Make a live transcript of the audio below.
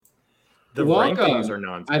The rankings are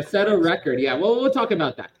nonsense. I've set a record. Yeah, well, we'll talk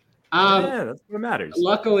about that. Yeah, that's what matters.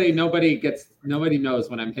 Luckily, nobody knows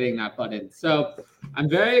when I'm hitting that button. So I'm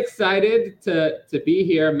very excited to be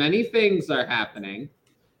here. Many things are happening.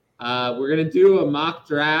 We're going to do a mock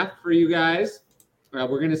draft for you guys. We're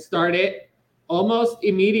going to start it almost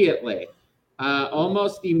immediately. We're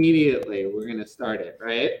going to start it,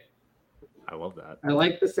 right? I love that. I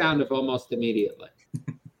like the sound of almost immediately.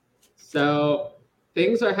 So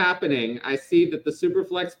things are happening. I see that the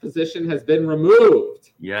Superflex position has been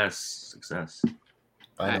removed. Yes, success.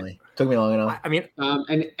 Finally. Took me long enough. I mean,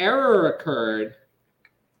 an error occurred.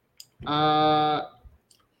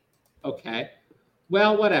 Okay.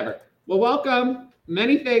 Well, whatever. Well, welcome.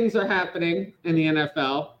 Many things are happening in the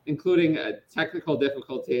NFL, including technical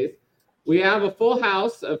difficulties. We have a full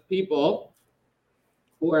house of people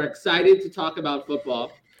who are excited to talk about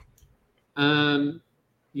football.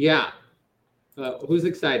 Yeah. Who's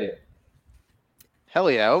excited? Hell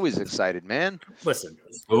yeah, always excited, man. Listen.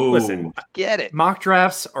 Get it. Mock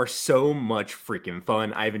drafts are so much freaking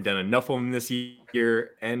fun. I haven't done enough of them this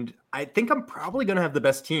year, and I think I'm probably going to have the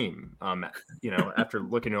best team. After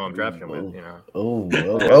looking at who I'm drafting with, I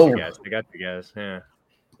got you guys. Yeah.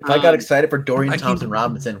 If I got excited for Dorian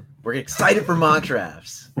Thompson-Robinson, we're excited for mock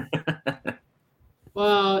drafts.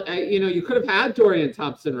 Well, you could have had Dorian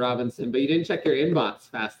Thompson-Robinson, but you didn't check your inbox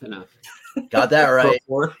fast enough. Got that right.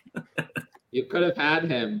 You could have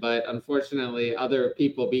had him, but unfortunately, other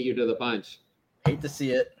people beat you to the punch. Hate to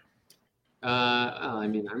see it.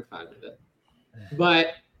 I'm fine with it.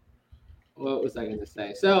 But what was I going to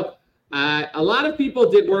say? So a lot of people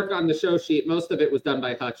did work on the show sheet. Most of it was done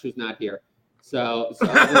by Hutch, who's not here. So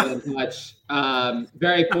other than Hutch,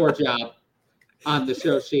 very poor job on the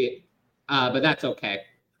show sheet. But that's okay.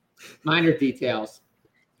 Minor details.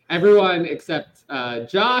 Everyone except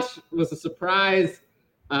Josh was a surprise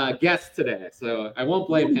guest today, so I won't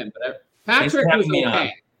blame him. But Patrick was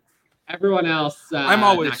okay. Everyone else, I'm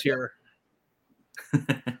always here.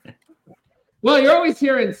 Well, you're always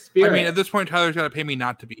here in spirit. I mean, at this point, Tyler's got to pay me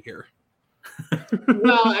not to be here.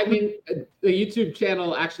 Well, I mean, the YouTube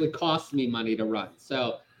channel actually costs me money to run,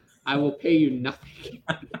 so I will pay you nothing.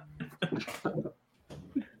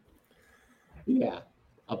 Yeah,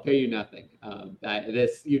 I'll pay you nothing.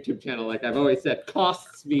 This YouTube channel, like I've always said,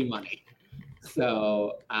 costs me money.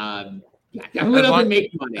 So, definitely doesn't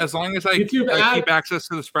make money. As long as I keep access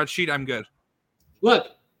to the spreadsheet, I'm good.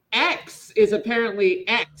 Look, X is apparently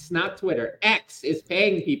X, not Twitter. X is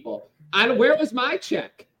paying people. Where was my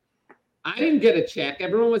check? I didn't get a check.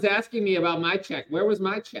 Everyone was asking me about my check. Where was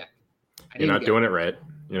my check? You're not doing it right.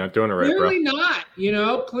 You're not doing it right, bro. Clearly not.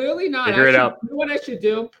 Clearly not. Figure it out. You know what I should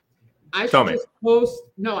do? I should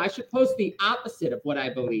post the opposite of what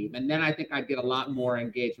I believe, and then I think I'd get a lot more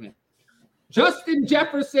engagement. Justin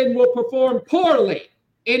Jefferson will perform poorly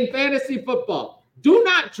in fantasy football. Do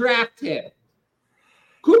not draft him.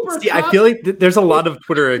 I feel like there's a lot of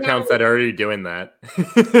Twitter accounts that are already doing that.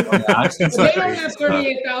 They don't have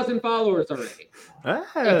 38,000 followers already.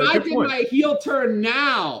 If I did my heel turn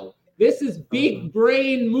now, this is big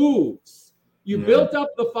brain moves. You built up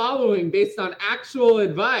the following based on actual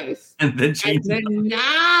advice, and then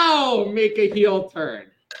now make a heel turn.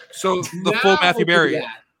 So the full Matthew Berry.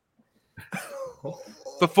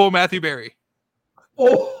 The full Matthew Berry.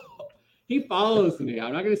 Oh, he follows me.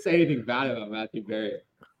 I'm not going to say anything bad about Matthew Berry.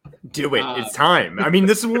 Do it. It's time. I mean,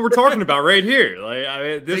 this is what we're talking about right here.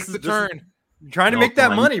 Take the turn. Trying to make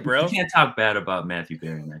that money, bro. You can't talk bad about Matthew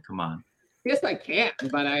Berry, man. Come on. Yes, I can,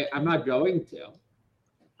 but I'm not going to.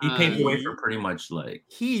 He paved the way for pretty much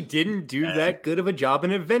he didn't do that good of a job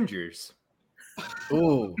in Avengers.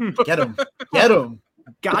 Ooh, get him. Get him.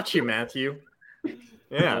 Gotcha, Matthew.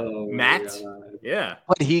 Yeah. Matt. Yeah.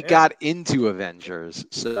 But he got into Avengers,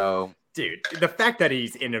 so dude, the fact that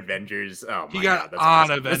he's in Avengers, he got on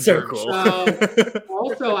awesome. Avengers. That's so cool.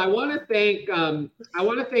 Also, I want to thank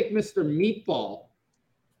Mr. Meatball.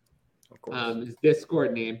 Of course. His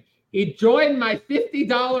Discord name. He joined my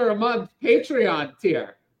 $50 a month Patreon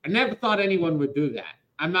tier. I never thought anyone would do that.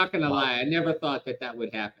 I'm not going to lie. I never thought that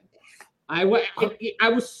would happen. I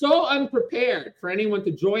was so unprepared for anyone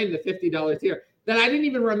to join the $50 tier that I didn't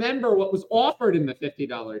even remember what was offered in the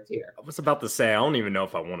 $50 tier. I was about to say, I don't even know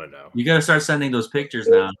if I want to know. You got to start sending those pictures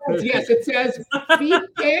now. Yes, it says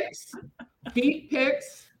feet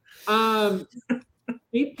pics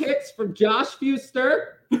from Josh Fuster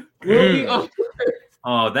will be offered.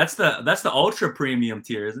 Oh, that's the ultra premium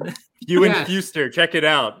tier, isn't it? You and Fuster, check it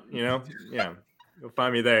out. Yeah, you'll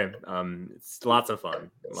find me there. It's lots of fun.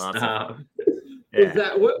 Lots of fun. Yeah. Is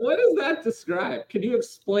that what does that describe? Can you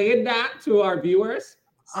explain that to our viewers?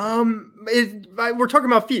 We're talking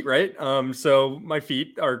about feet, right? So my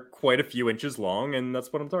feet are quite a few inches long, and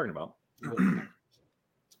that's what I'm talking about.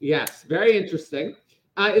 Yes, very interesting.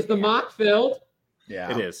 Is the mock filled?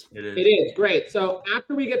 Yeah, it is. It is. Great. So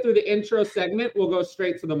after we get through the intro segment, we'll go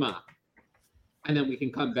straight to the mock. And then we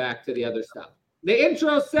can come back to the other stuff. The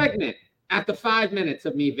intro segment at the 5 minutes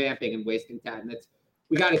of me vamping and wasting time.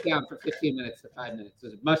 We got it down for 15 minutes to 5 minutes.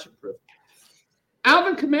 It's much improved.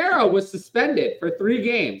 Alvin Kamara was suspended for 3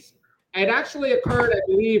 games. It actually occurred, I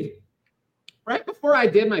believe, right before I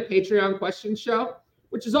did my Patreon question show,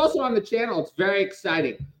 which is also on the channel. It's very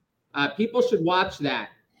exciting. People should watch that.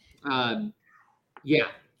 Yeah.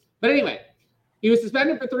 But anyway, he was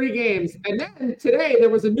suspended for 3 games. And then today there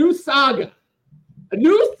was a new saga.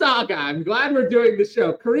 I'm glad we're doing the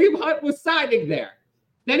show. Kareem Hunt was signing there.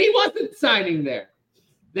 Then he wasn't signing there.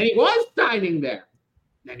 Then he was signing there.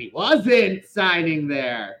 Then he wasn't signing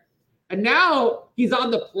there. And now he's on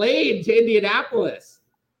the plane to Indianapolis.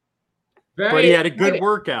 But he had a good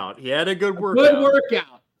workout.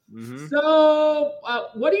 Mm-hmm. So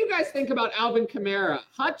what do you guys think about Alvin Kamara?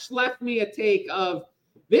 Hutch left me a take of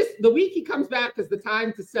this. The week he comes back is the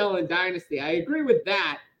time to sell in Dynasty. I agree with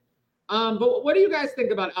that. But what do you guys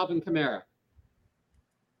think about Alvin Kamara?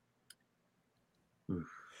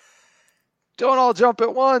 Don't all jump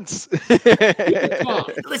at once.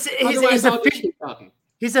 Listen,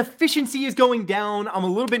 his efficiency is going down. I'm a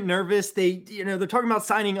little bit nervous. They're talking about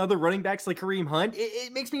signing other running backs like Kareem Hunt.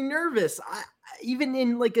 It makes me nervous. Even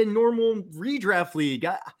in like a normal redraft league,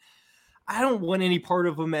 I don't want any part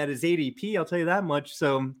of him at his ADP. I'll tell you that much.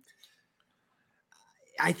 So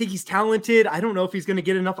I think he's talented. I don't know if he's going to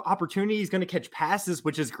get enough opportunity. He's going to catch passes,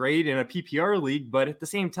 which is great in a PPR league. But at the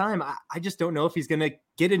same time, I just don't know if he's going to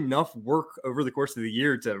get enough work over the course of the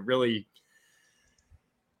year to really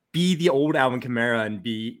be the old Alvin Kamara and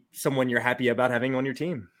be someone you're happy about having on your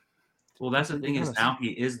team. Well, that's the thing is now he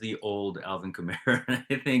is the old Alvin Kamara.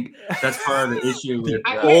 I think that's part of the issue with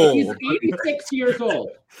he's 86 years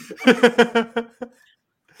old.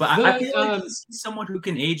 But I feel like he's someone who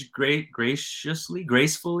can age gracefully.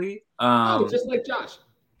 Just like Josh.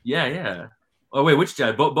 Yeah. Oh wait, which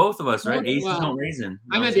Josh? Both of us, right? Age don't raisin.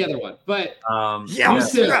 I meant the other one, but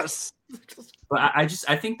yes. But I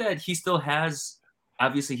think that he still has.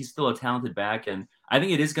 Obviously, he's still a talented back, and I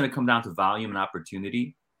think it is going to come down to volume and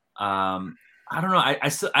opportunity. I don't know.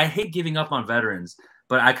 I hate giving up on veterans,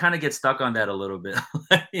 but I kind of get stuck on that a little bit.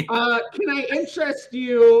 Can I interest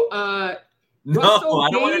you? Russell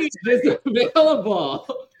Gage is available.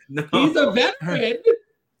 No. He's a veteran.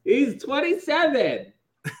 He's 27.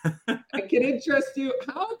 I can interest you.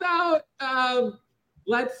 How about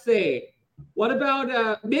let's see. What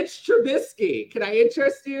about Mitch Trubisky? Can I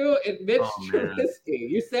interest you in Mitch Trubisky?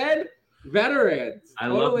 You said veterans. I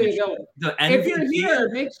love Mitch. If you're here,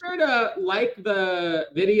 make sure to like the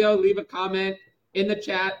video, leave a comment in the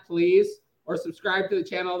chat, please, or subscribe to the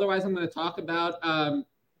channel. Otherwise, I'm going to talk about my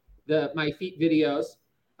feet videos,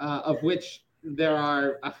 of which there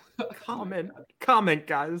are comment,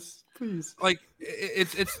 guys, please. Like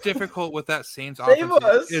it's difficult with that Saints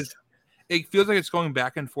offense. It feels like it's going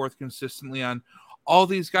back and forth consistently on all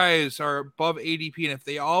these guys are above ADP, and if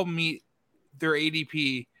they all meet their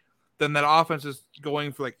ADP, then that offense is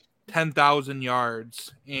going for like 10,000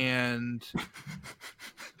 yards, and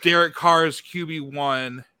Derek Carr is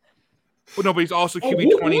QB1. Well, no, but he's also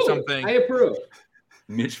QB 20 something. I approve.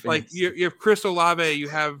 Like you have Chris Olave, you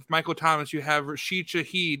have Michael Thomas, you have Rashid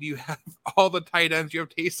Shaheed, you have all the tight ends, you have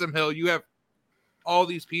Taysom Hill, you have all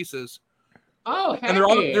these pieces. Oh, hey. And they're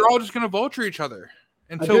all just going to vulture each other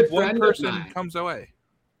until one person comes away.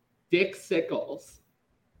 Dick Sickles.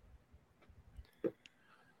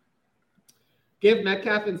 Give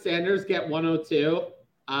Metcalf and Sanders get 102.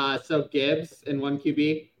 So Gibbs and 1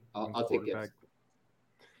 QB. I'll take Gibbs.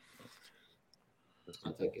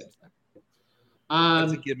 I'll take Gibbs.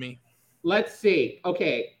 That's a give me. Let's see.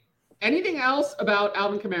 Okay. Anything else about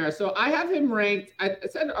Alvin Kamara? So I have him ranked. I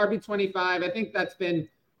said RB25. I think that's been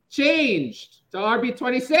changed to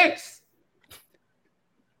RB26.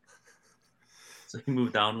 So he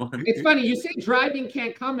moved down one. It's funny. You say driving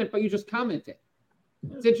can't comment, but you just commented.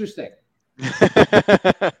 It's interesting.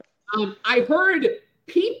 I heard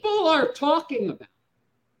people are talking about.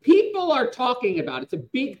 It's a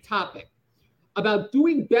big topic about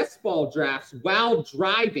doing best ball drafts while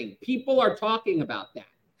driving. People are talking about that.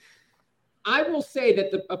 I will say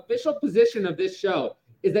that the official position of this show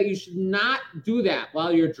is that you should not do that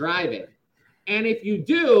while you're driving. And if you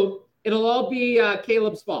do, it'll all be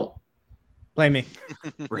Caleb's fault. Blame me.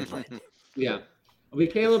 Yeah. It'll be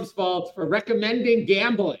Caleb's fault for recommending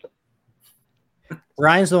gambling.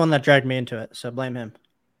 Ryan's the one that dragged me into it, so blame him.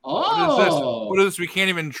 Oh, what is this? We can't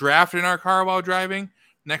even draft in our car while driving.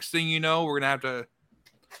 Next thing you know, we're gonna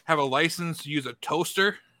have a license to use a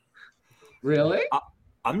toaster. Really?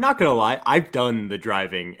 I'm not gonna lie. I've done the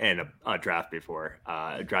driving in a draft before,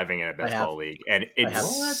 driving in a best ball league, and it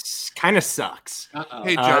kind of sucks.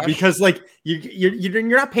 Hey, Josh, because like you're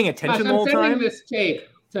not paying attention the whole time. I'm sending this tape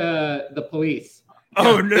to the police.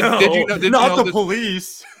 Oh no! Did you know the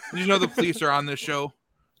police? Did you know the police are on this show?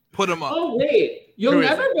 Put them up. Oh wait, you'll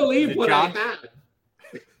never believe what I have.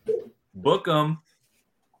 Book them.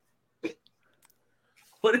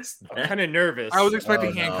 What is that? I'm kind of nervous. I was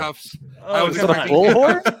expecting handcuffs. No. I was expecting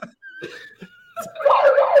bullhorn.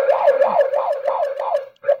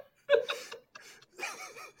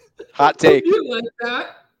 Hot take. You like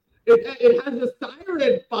that? It has a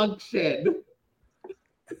siren function.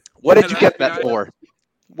 What did you get that for?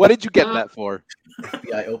 What did you get that for?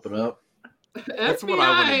 FBI, open up. That's what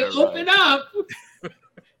I FBI, open up.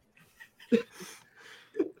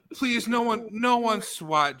 Please, no one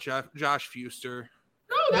SWAT Josh Fuster.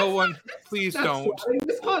 No one, please don't.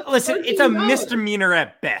 Listen, it's a misdemeanor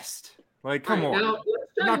at best. Like, come on. Now,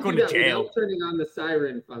 I'm not going to jail. Turning on the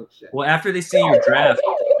siren function. Well, after they see your draft,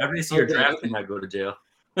 they might go to jail.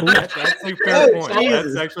 That's a fair point.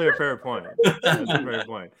 That's actually a fair point. That's a fair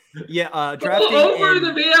point. Yeah, drafting over and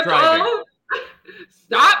the vehicle. driving.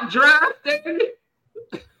 Stop drafting.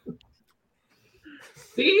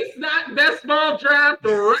 Seize that best ball draft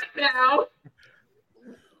right now.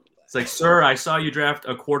 It's like, sir, I saw you draft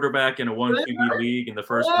a quarterback in a 1 QB league in the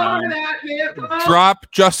first round. Drop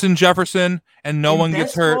Justin Jefferson, and no one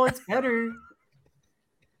gets hurt. It's better.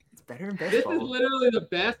 It's better in best This ball. is literally the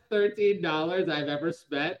best $13 I've ever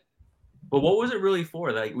spent. But what was it really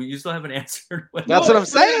for? Like, you still haven't answered. That's what I'm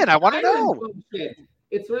saying. I want to know. Function.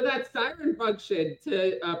 It's for that siren function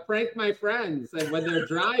to prank my friends and when they're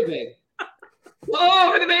driving.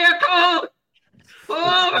 Over the vehicle!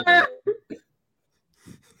 Over!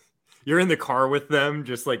 You're in the car with them,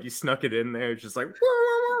 just like you snuck it in there, just like.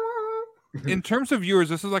 In terms of viewers,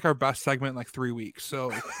 this is like our best segment in like 3 weeks.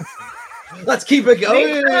 So let's keep it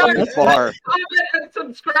going. That's far. Comment and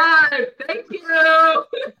subscribe. Thank you.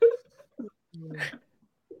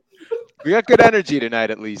 We got good energy tonight,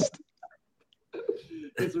 at least.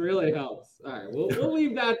 This really helps. All right, we'll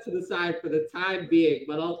leave that to the side for the time being,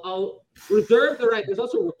 but I'll reserve the right. There's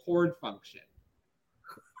also a record function.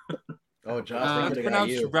 Oh, Josh, it's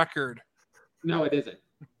pronounced record. No, it isn't.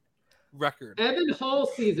 Record. Evan Hull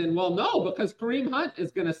season. Well, no, because Kareem Hunt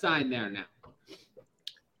is going to sign there now.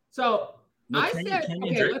 So let's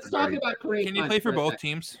talk about Kareem Hunt. Can you play for both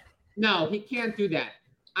teams? No, he can't do that.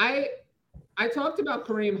 I talked about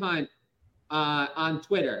Kareem Hunt on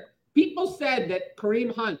Twitter. People said that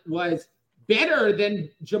Kareem Hunt was better than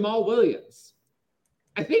Jamal Williams.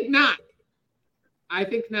 I think not.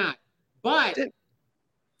 But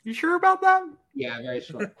you sure about that? Yeah, very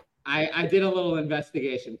sure. I did a little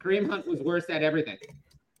investigation. Kareem Hunt was worse at everything.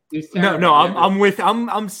 No, I'm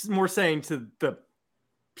more saying to the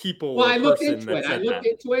people. Well, I looked into it.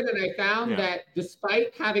 And I found that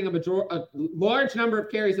despite having a large number of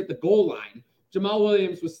carries at the goal line, Jamal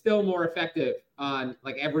Williams was still more effective on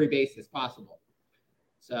like every basis possible.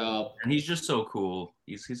 So, and he's just so cool.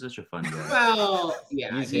 He's such a fun guy. Well,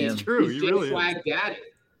 yeah, he's true. He really swag daddy.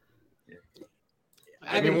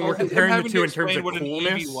 I mean, when we're comparing the two in terms of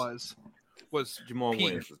coolness, was Jamal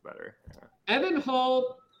Williams was better. Yeah. Evan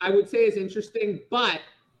Hull, I would say, is interesting, but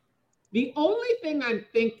the only thing I'm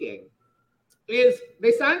thinking is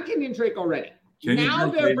they signed Kenyon Drake already. Now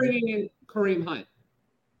they're bringing in Kareem Hunt.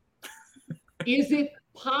 Is it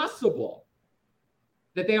possible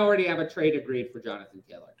that they already have a trade agreed for Jonathan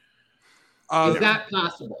Taylor? Is that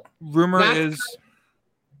possible? Rumor is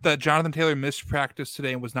that Jonathan Taylor missed practice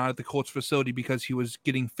today and was not at the Colts facility because he was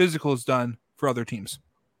getting physicals done for other teams.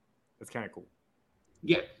 That's kind of cool.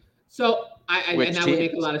 Yeah. So and that would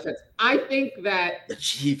make a lot of sense. I think that the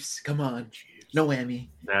Chiefs, come on, Chiefs. No whammy.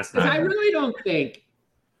 That's not. I really don't think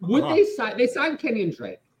they signed Kenyon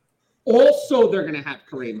Drake. Also, they're going to have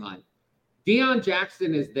Kareem Hunt. Deion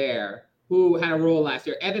Jackson is there, who had a role last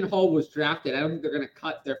year. Evan Hull was drafted. I don't think they're going to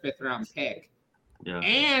cut their 5th round pick. Yeah.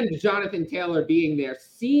 And Jonathan Taylor being there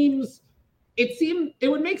it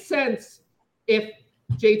would make sense if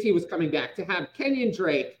JT was coming back to have Kenyon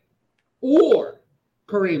Drake or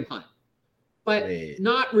Kareem Hunt, but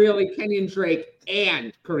not really Kenyon Drake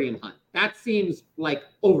and Kareem Hunt. That seems like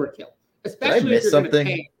overkill, especially if you're going to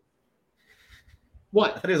pay.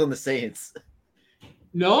 What? I thought he was on the Saints.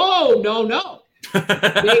 No.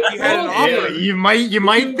 You might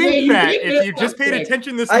think that if you just paid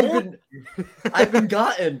attention this morning. I've been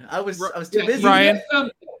gotten. I was too busy. Ryan,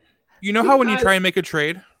 you know how when you try and make a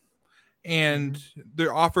trade, and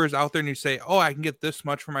their offer is out there, and you say, "Oh, I can get this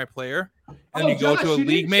much for my player," and you go Josh, to a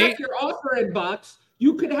league mate. Check your offer inbox.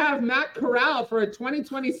 You could have Matt Corral for a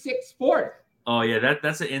 2026 fourth. Oh yeah,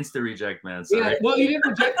 that's an insta reject, man. Sorry. Yeah, well, you didn't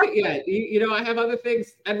reject it yet. You know, I have other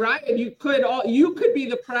things. And Ryan, you could be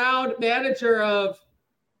the proud manager of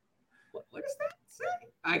what does that say?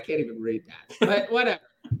 I can't even read that. But whatever.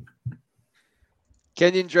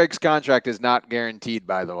 Kenyon Drake's contract is not guaranteed,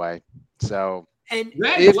 by the way. So and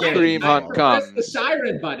if Kareem Hunt comes, the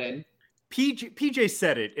siren button. PJ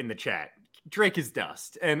said it in the chat. Drake is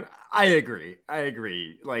dust, and I agree.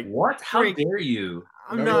 Like what? How Drake, dare you?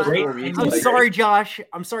 I'm sorry, Josh.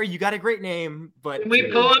 I'm sorry. You got a great name, but can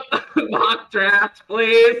we pull up the mock draft,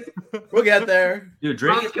 please? We'll get there. Dude,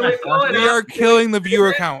 Drake. We are killing the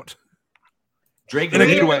viewer count. Drake in a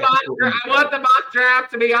good way. I want the mock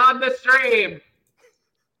draft to be on the stream.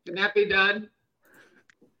 Can that be done?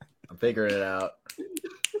 I'm figuring it out.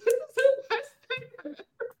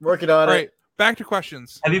 Working on it. All right, back to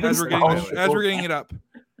questions. As we're getting it up.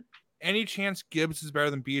 Any chance Gibbs is better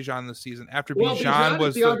than Bijan this season? After Bijan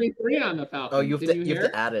was the RB3 on the Falcons. Oh, you have to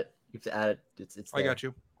add it. You have to add it. It's I got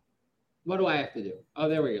you. What do I have to do? Oh,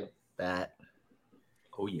 there we go. That.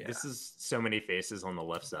 Oh yeah. This is so many faces on the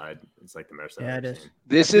left side. It's like the most. Yeah, it is. Seen.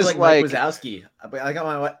 This is like Mike Wazowski. I got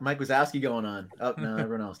my Mike Wazowski going on. Oh no,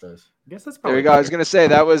 everyone else does. I guess that's probably. There we go. I was gonna say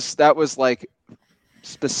that was like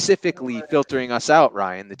specifically filtering us out,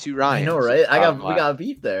 Ryan. The two Ryans. I know, right? We got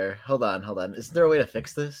beef there. Hold on. Is there a way to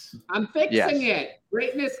fix this? I'm fixing it.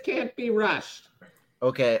 Greatness can't be rushed.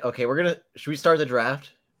 Okay. Should we start the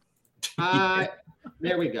draft?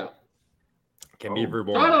 There we go. Can be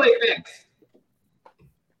reborn. Totally fixed.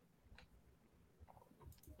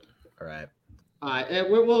 All right.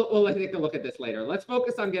 We'll take a look at this later. Let's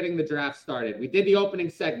focus on getting the draft started. We did the opening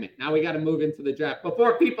segment. Now we got to move into the draft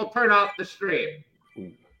before people turn off the stream.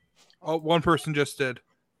 Oh, one person just did,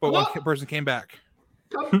 but one person came back.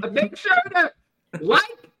 Make sure to like,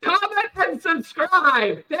 comment, and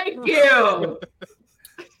subscribe. Thank you.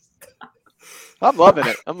 I'm loving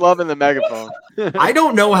it. I'm loving the megaphone. I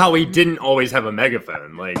don't know how he didn't always have a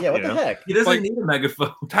megaphone. Like, yeah, what the heck? He doesn't need a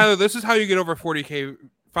megaphone. Tyler, this is how you get over 40K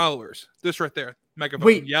followers. This right there. Megaphone.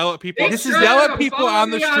 Wait, yell at people. This is yell at people on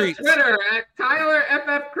the streets. On Twitter at Tyler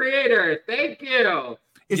FF Creator. Thank you.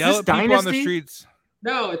 Is yell this at people Dynasty? on the streets.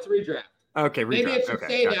 No, it's redraft. Okay, redraft. Maybe it should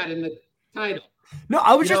say that in the title. No,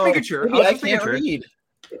 I was just making sure. I can't read.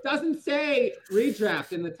 It doesn't say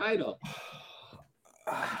redraft in the title.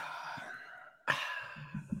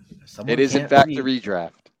 It is in fact the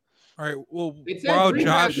redraft. All right. Well, it says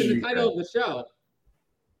redraft in the title of the show.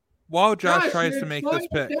 While Josh tries to make this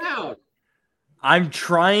pick, I'm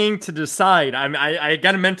trying to decide. I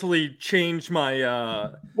got to mentally change my.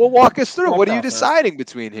 Well, walk us through. What are you deciding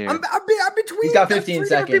between here? I'm between. He's got 15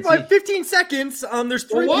 seconds. People have 15 seconds. There's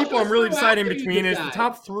three people I'm really deciding between. It's the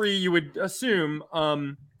top three. You would assume.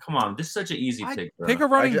 Come on, this is such an easy pick. Bro. Take a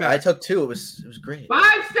running back. I took two. It was great.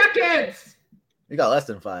 5 seconds. You got less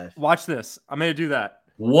than 5. Watch this. I'm gonna do that.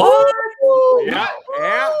 What? Yeah.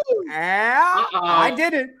 I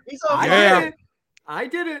did it. I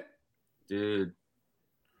did it. Dude.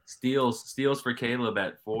 Steals for Caleb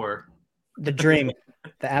at 4. The dream.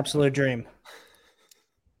 The absolute dream.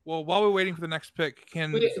 Well, while we're waiting for the next pick,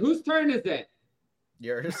 Wait, whose turn is it?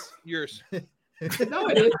 Yours. No,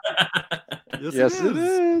 it is. Yes, it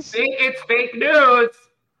is. It's fake news.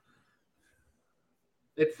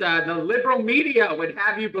 It's the liberal media would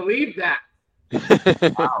have you believe that.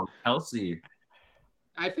 Wow, Kelsey.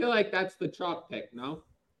 I feel like that's the chalk pick, no?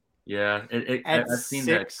 Yeah, I've seen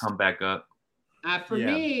that come back up. For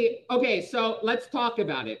me, okay, so let's talk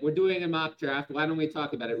about it. We're doing a mock draft. Why don't we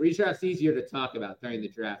talk about it? Redraft's easier to talk about during the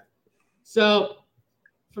draft. So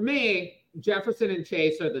for me, Jefferson and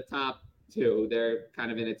Chase are the top 2. They're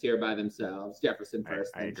kind of in a tier by themselves. Jefferson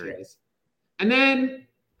first, then Chase. And then,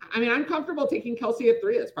 I'm comfortable taking Kelsey at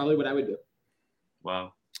 3. That's probably what I would do.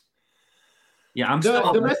 Wow. Yeah,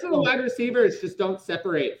 the rest of the wide receivers just don't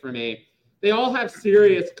separate for me. They all have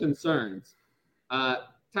serious concerns.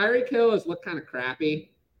 Tyreek Hill has looked kind of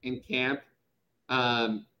crappy in camp.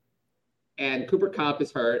 And Cooper Kupp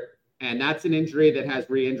is hurt. And that's an injury that has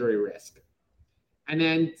re-injury risk. And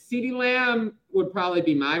then CeeDee Lamb would probably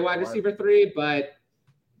be my wide receiver 3, but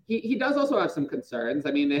he does also have some concerns.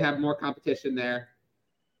 They have more competition there.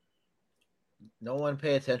 No one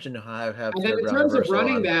pay attention to how I have. And then in terms of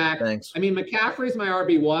running back, McCaffrey's my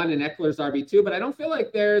RB1 and Eckler's RB2, but I don't feel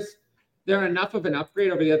like they're enough of an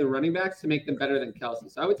upgrade over the other running backs to make them better than Kelsey.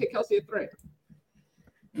 So I would take Kelsey at 3.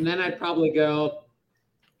 And then I'd probably go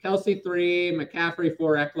Kelsey 3, McCaffrey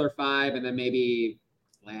 4, Eckler 5, and then maybe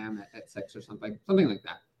Lamb at 6 or something like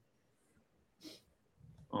that.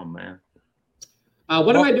 Oh man.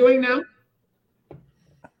 What am I doing now?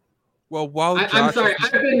 Well, while I'm sorry,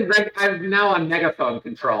 I'm now on megaphone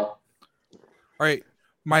control. All right,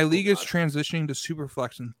 my league is transitioning to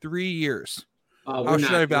Superflex in 3 years. How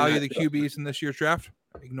should I value the QBs in this year's draft?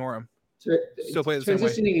 Ignore them. Still play the same way.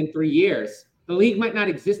 Transitioning in 3 years. The league might not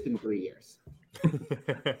exist in 3 years.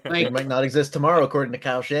 It might not exist tomorrow, according to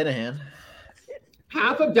Kyle Shanahan.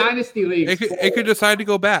 Half of Dynasty leagues. It could decide to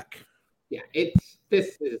go back. Yeah,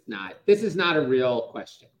 this is not a real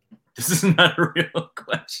question. This is not a real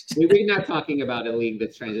question. We're not talking about a league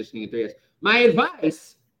that's transitioning in 3 years. My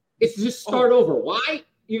advice is to just start over. Why?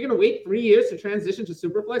 You're going to wait 3 years to transition to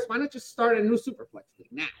Superflex? Why not just start a new Superflex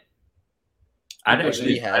league now? I'd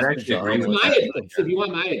actually agree with my that. advice, if you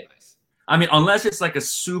want my advice. I mean, unless it's like a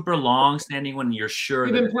super long-standing one, you're sure.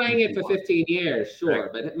 We've been playing it for 15 years, sure,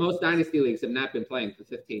 but most Dynasty leagues have not been playing for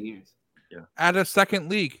 15 years. Yeah. Add a second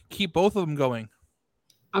league. Keep both of them going.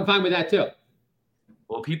 I'm fine with that too.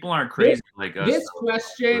 Well, people aren't crazy like us. This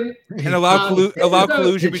question and allow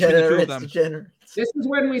collusion between the two of them. This is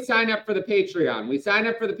when we sign up for the Patreon. We sign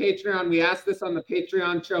up for the Patreon. We ask this on the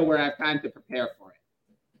Patreon show where I have time to prepare for it.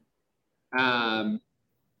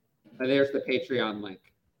 There's the Patreon link.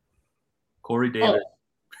 Corey Davis.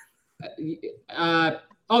 You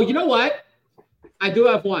know what? I do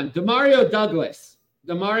have one. Demario Douglas.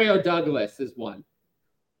 Demario Douglas is one.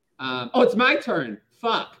 It's my turn.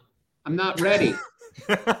 Fuck. I'm not ready.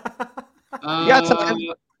 You got time.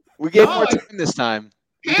 We gave more time this time.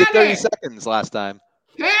 You did 30 seconds last time.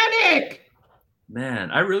 Panic!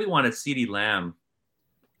 Man, I really wanted CeeDee Lamb.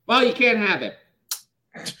 Well, you can't have it.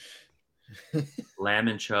 Lamb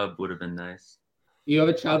and Chubb would have been nice. You have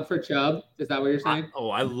a Chubb for Chubb? Is that what you're saying?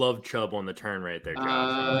 I love Chubb on the turn right there, Josh.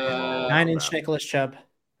 9-inch Nicholas Chubb.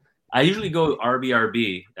 I usually go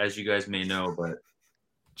RB, as you guys may know, but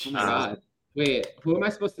oh my God. Wait, who am I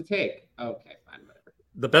supposed to take? Okay, fine, whatever.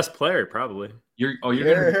 The best player, probably. You're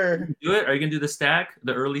gonna do it? Are you gonna do the stack,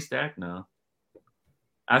 the early stack? No.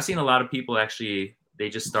 I've seen a lot of people actually. They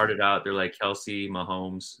just started out. They're like Kelsey,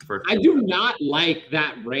 Mahomes. I do not like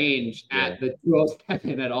that range at the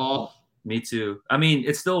 207 at all. Me too. I mean,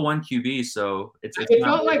 it's still one QB, so it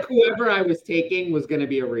felt like whoever I was taking was going to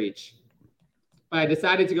be a reach. But I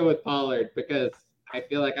decided to go with Pollard because I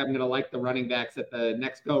feel like I'm going to like the running backs at the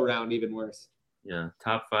next go round even worse. Yeah,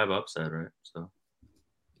 top 5 upside, right? So.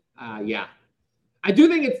 Yeah. I do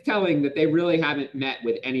think it's telling that they really haven't met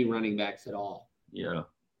with any running backs at all. Yeah.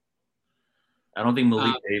 I don't think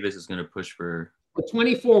Malik Davis is going to push for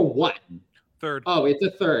 24 what? Third. Oh, it's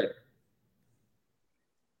a third.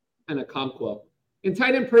 And a Conquo. In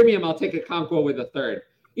tight end premium, I'll take a Conquo with a third.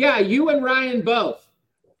 Yeah, you and Ryan both.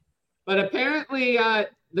 But apparently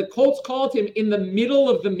the Colts called him in the middle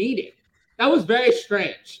of the meeting. That was very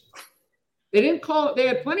strange. They didn't call it. They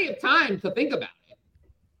had plenty of time to think about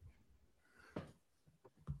it.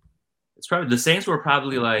 It's probably the Saints were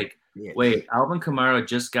probably like, wait, Alvin Kamara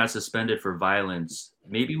just got suspended for violence.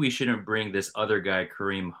 Maybe we shouldn't bring this other guy,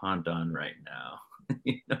 Kareem Hunt, on right now.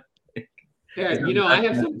 Yeah, I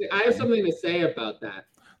have something to say about that.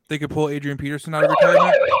 They could pull Adrian Peterson out of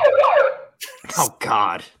retirement. Oh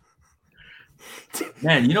God.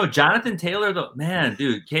 Man, Jonathan Taylor, though, man,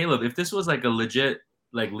 dude, Caleb, if this was like a legit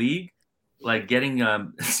like league, like getting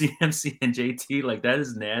CMC and JT, like that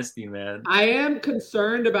is nasty, man. I am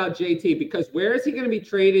concerned about JT because where is he going to be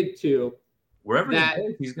traded to? Wherever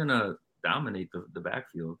he's going to dominate the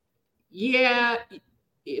backfield. Yeah,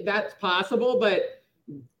 that's possible, but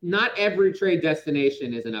not every trade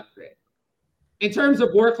destination is an upgrade in terms of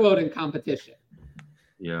workload and competition.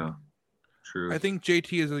 Yeah, true. I think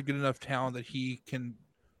JT is a good enough talent that he can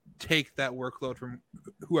take that workload from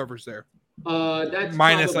whoever's there. That's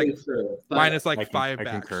minus probably like true, minus like I 5 backs.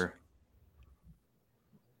 concur.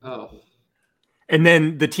 Oh, and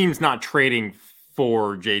then the team's not trading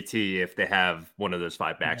for JT if they have one of those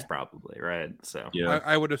 5 backs, probably, right? So yeah,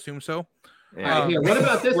 I would assume so. Yeah. All right, here. What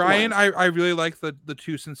about this Ryan? one? I really like the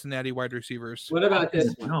 2 Cincinnati wide receivers. What about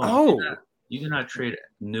this one? No, you do not trade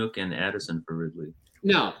Nuke and Addison for Ridley.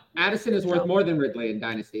 No, Addison is worth more than Ridley in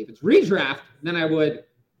Dynasty. If it's redraft, then I would.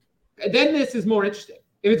 Then this is more interesting.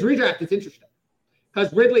 If it's redraft, it's interesting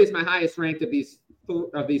because Ridley is my highest ranked of these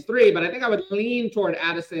 3, but I think I would lean toward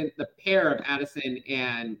Addison, the pair of Addison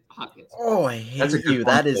and Hopkins. Oh, I hate you.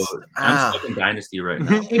 That is. I'm stuck in Dynasty right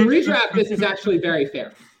now. In redraft, this is actually very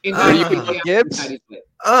fair. In Gibbs?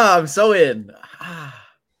 I'm so in.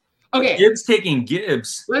 Okay. Gibbs taking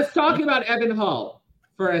Gibbs. Let's talk about Evan Hull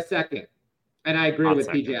for a second. And I agree with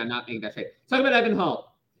PJ. I'm not making that trade. Talk about Evan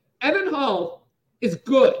Hull. Evan Hull is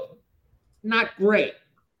good, not great.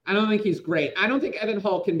 I don't think he's great. I don't think Evan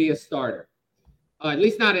Hull can be a starter. at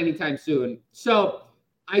least not anytime soon. So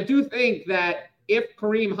I do think that if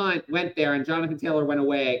Kareem Hunt went there and Jonathan Taylor went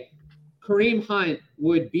away, Kareem Hunt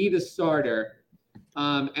would be the starter.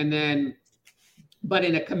 But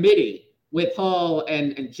in a committee with Hull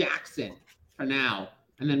and Jackson for now.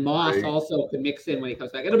 And then Moss also could mix in when he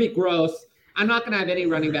comes back. It'll be gross. I'm not going to have any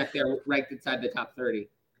running back there ranked inside the top 30.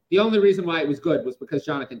 The only reason why it was good was because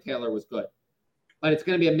Jonathan Taylor was good. But it's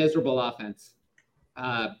going to be a miserable offense.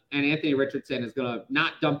 And Anthony Richardson is going to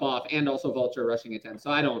not dump off and also vulture rushing attempts.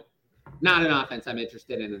 So not an offense I'm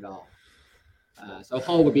interested in at all. So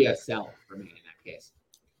Hull would be a sell for me in that case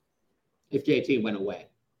if JT went away.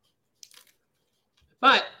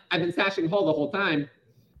 But I've been stashing Hull the whole time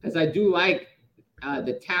because I do like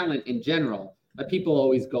the talent in general, but people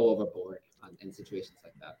always go overboard in situations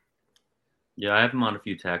like that. Yeah, I have him on a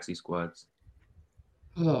few taxi squads.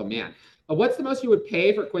 Oh, man. What's the most you would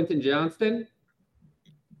pay for Quentin Johnston?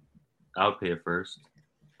 I'll pay it first.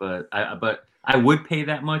 But I would pay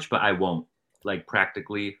that much, but I won't, like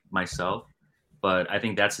practically myself. But I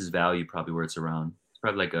think that's his value, probably where it's around. It's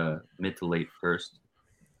probably like a mid to late first.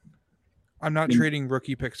 I'm not trading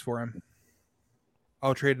rookie picks for him.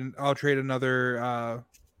 I'll trade another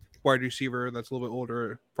wide receiver that's a little bit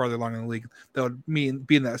older, farther along in the league. That would be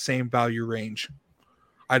in that same value range.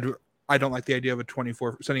 I don't like the idea of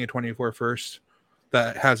sending a 24 first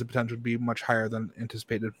that has the potential to be much higher than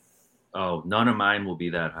anticipated. Oh, none of mine will be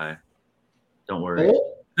that high. Don't worry.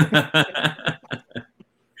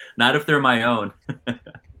 Not if they're my own.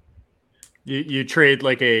 You trade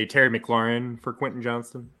like a Terry McLaurin for Quentin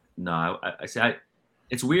Johnston? No, I say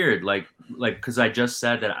it's weird, like because I just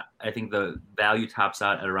said that I think the value tops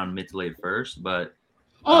out at around mid to late first, but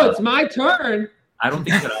it's my turn. I don't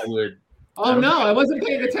think that I would. Oh no, I wasn't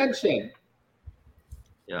paying attention.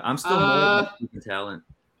 Yeah, I'm still more than talent.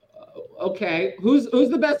 Okay, who's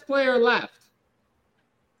the best player left?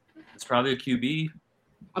 It's probably a QB.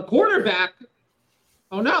 A quarterback.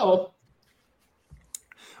 Oh no.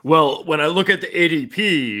 Well, when I look at the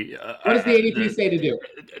ADP, what does the ADP say to do?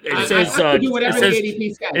 It says do whatever the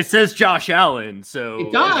ADP says. It says Josh Allen, so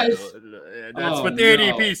it does. That's what the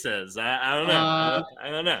ADP says. I don't know. I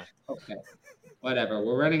don't know. Okay, whatever.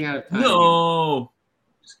 We're running out of time. No,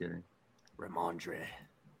 just kidding. Ramondre.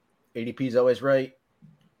 ADP is always right.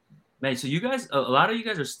 Man, so you guys, a lot of you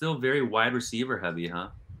guys are still very wide receiver heavy, huh?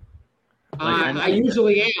 I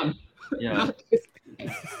usually am. Yeah.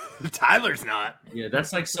 Tyler's not. Yeah,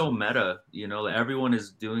 that's like so meta. Like everyone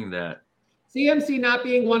is doing that. CMC not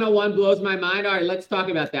being 101 blows my mind. All right, let's talk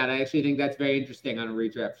about that. I actually think that's very interesting on a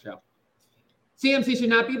redraft show. CMC should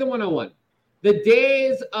not be the 101. The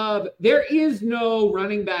days of there is no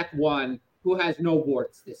running back one who has no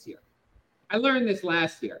warts this year. I learned this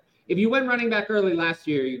last year. If you went running back early last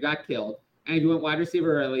year, you got killed. And if you went wide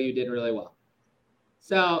receiver early, you did really well.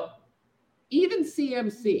 So even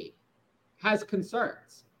CMC has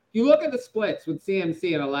concerns. You look at the splits with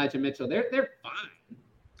CMC and Elijah Mitchell, they're fine.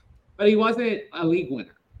 But he wasn't a league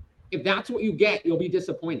winner. If that's what you get, you'll be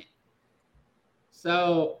disappointed.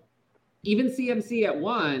 So even CMC at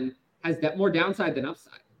 1 has more downside than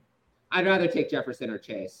upside. I'd rather take Jefferson or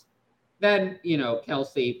Chase than,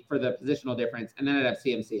 Kelsey for the positional difference. And then I'd have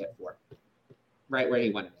CMC at 4, right where he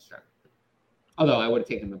went in this draft. Although I would have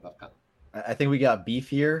taken him above Cup. I think we got beef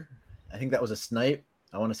here. I think that was a snipe.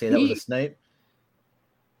 I want to say that was a snipe.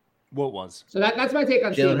 What was? So that's my take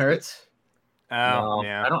on Jalen Hurts. Oh,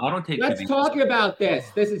 yeah. I don't take. Let's talk about this.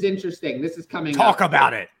 This is interesting. This is coming. Talk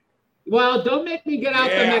about it. Well, don't make me get out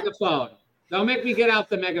the megaphone. Don't make me get out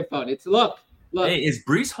the megaphone. It's look. Hey, is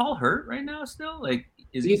Breece Hall hurt right now? Still,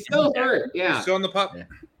 he's still hurt? Yeah, he's still in the pup.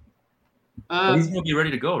 Yeah. He's gonna be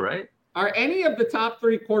ready to go, right? Are any of the top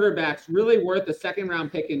 3 quarterbacks really worth a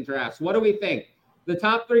second-round pick in drafts? What do we think? The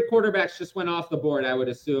top 3 quarterbacks just went off the board. I would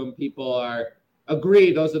assume people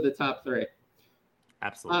agree those are the top 3.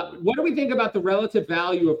 Absolutely. What do we think about the relative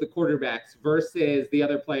value of the quarterbacks versus the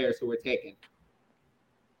other players who were taken?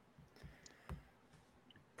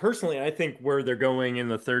 Personally, I think where they're going in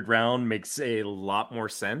the 3rd round makes a lot more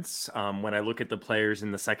sense. When I look at the players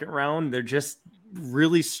in the 2nd round, they're just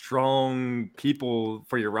really strong people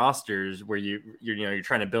for your rosters where you're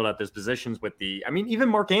trying to build out those positions with even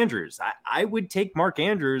Mark Andrews. I would take Mark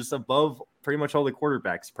Andrews above pretty much all the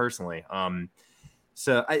quarterbacks personally.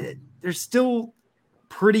 So there's still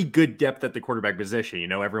pretty good depth at the quarterback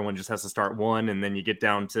position. Everyone just has to start one, and then you get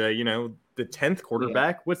down to, the 10th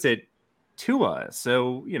quarterback. Yeah. What's it? Tua.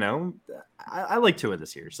 So, I like Tua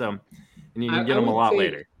this year. So, and you can get him a lot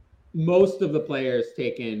later. Most of the players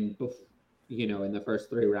taken, in the first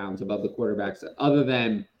 3 rounds above the quarterbacks, other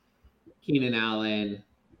than Keenan Allen,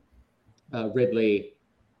 Ridley,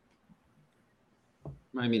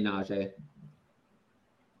 I mean, Najee.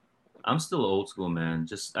 I'm still old school, man.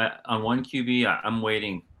 Just on one QB, I'm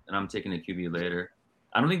waiting, and I'm taking a QB later.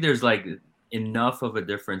 I don't think there's like enough of a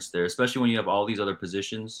difference there, especially when you have all these other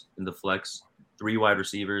positions in the flex, 3 wide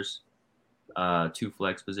receivers, 2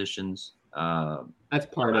 flex positions. That's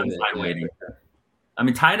part of it. I'm waiting. I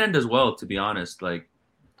mean, tight end as well, to be honest. Like,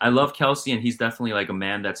 I love Kelsey, and he's definitely like a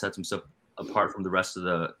man that sets himself apart from the rest of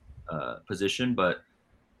the position, but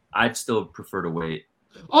I'd still prefer to wait.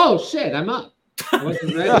 Oh, shit, I'm up. I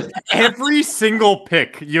wasn't ready. Every single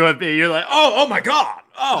pick you're like, oh my God.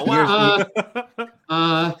 Oh,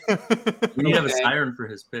 wow. We need to have a siren for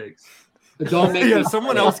his picks. Don't make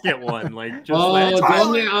someone else get one. Like, just the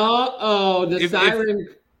siren.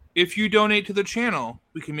 If you donate to the channel,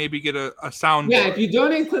 we can maybe get a sound. Yeah, if you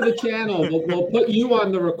donate to the channel, we'll put you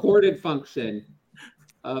on the recorded function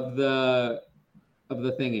of the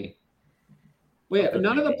thingy. Wait,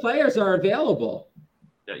 none of the players are available.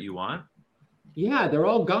 That you want? Yeah, they're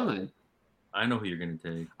all gone. I know who you're gonna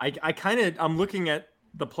take. I'm looking at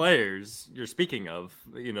the players you're speaking of,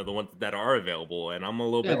 the ones that are available, and I'm a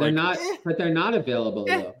little bit they're like, not, but they're not available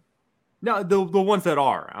though. No, the ones that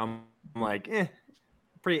are, I'm like,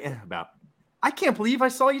 pretty about. I can't believe I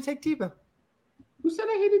saw you take Tebow. Who said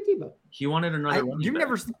I hated Tebow? He wanted another one. You've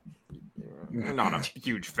never. You're not a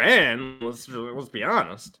huge fan. Let's be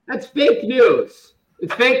honest. That's fake news.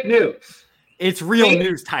 It's fake news. It's real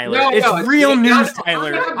news, Tyler. It's real news,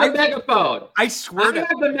 Tyler. I have the megaphone. I swear to. I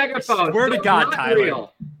have the megaphone. I swear to God, Tyler.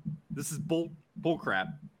 Real. This is bull crap.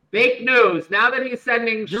 Fake news. Now that he's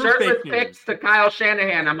sending shirtless pics to Kyle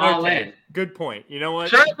Shanahan, I'm all in. Good point. You know what?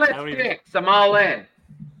 Shirtless pics. I'm all in.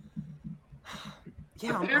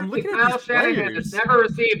 Yeah, I'm looking at Kyle these Shanahan players. has never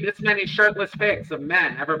received this many shirtless pics of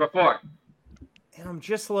men ever before. And I'm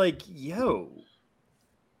just like, yo.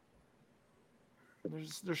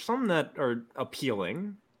 There's some that are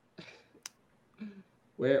appealing.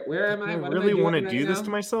 Where am I? I really want to do this to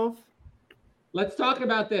myself. Let's talk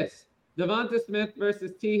about this. Devonta Smith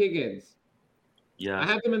versus T. Higgins. Yeah. I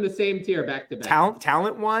have them in the same tier back to back.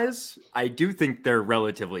 Talent-wise, I do think they're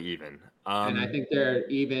relatively even. And I think they're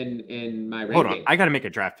even in my ranking. Hold on. I got to make a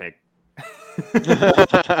draft pick.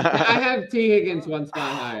 I have T. Higgins one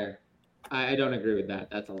spot higher. I don't agree with that.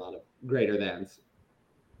 That's a lot of greater thans.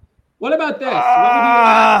 What about this?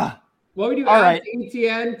 What would you add to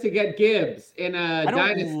ETN to get Gibbs in a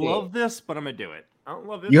Dynasty? I don't love this, but I'm going to do it. I don't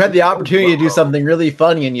love it. You had the opportunity to do something really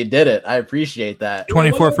funny, and you did it. I appreciate that.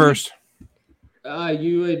 24 first.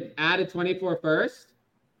 You would add a 24 first?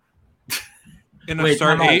 In a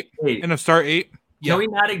start 8? In a start 8? Can we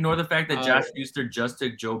not ignore the fact that Josh Schuster just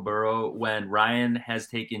took Joe Burrow when Ryan has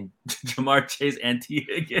taken Jamar Chase and T.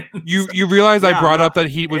 Higgins? You realize I brought up that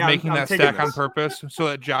he was making that stack on purpose so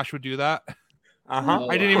that Josh would do that? Uh-huh.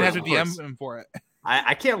 I didn't even have to DM him for it.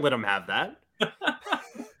 I can't let him have that.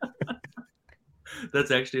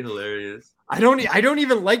 That's actually hilarious. I don't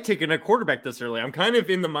even like taking a quarterback this early. I'm kind of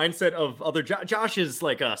in the mindset of other Josh is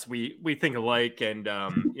like us. We think alike, and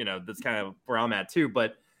that's kind of where I'm at too.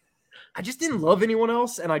 But I just didn't love anyone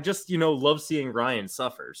else, and I just love seeing Ryan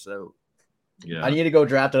suffer. So yeah, I need to go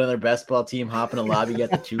draft another best ball team, hop in a lobby,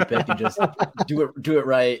 get the 2 pick, and just do it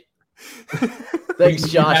right. Thanks,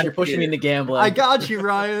 Josh. You're pushing me into gambling. I got you,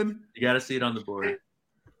 Ryan. You got to see it on the board.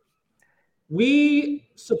 We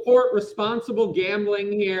support responsible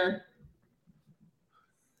gambling here.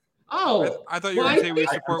 Oh, I thought you were going to say we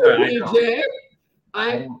support. DJ.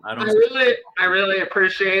 I really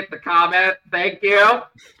appreciate the comment. Thank you.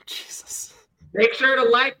 Jesus. Make sure to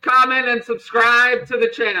like, comment, and subscribe to the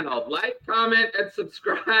channel. Like, comment, and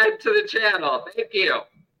subscribe to the channel. Thank you.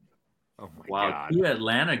 Oh my God. 2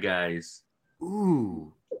 Atlanta guys.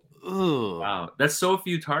 Ooh. Wow. That's so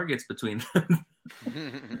few targets between them.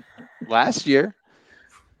 Last year.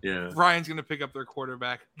 Yeah. Ryan's going to pick up their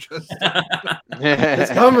quarterback.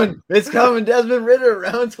 It's coming. It's coming. Desmond Ridder,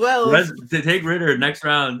 round 12. Take Ridder next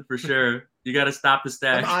round for sure. You got to stop the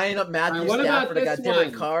stash. I'm eyeing up Matthew Stafford. I got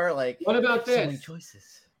Derek Carr. What about this? So many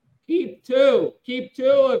choices. Keep 2. Keep 2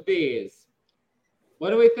 of these. What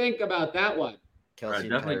do we think about that one? Kelsey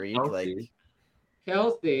and Tyreek.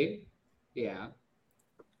 Kelsey. Yeah.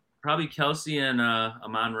 Probably Kelsey and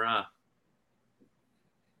Amon-Ra.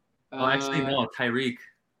 Actually, no, Tyreek.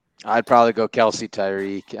 I'd probably go Kelsey,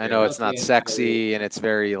 Tyreek. I know it's not sexy and it's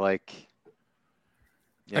very like.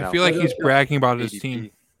 I feel like he's bragging about his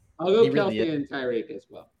team. I'll go Kelsey and Tyreek as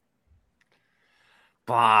well.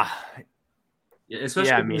 Bah. Yeah,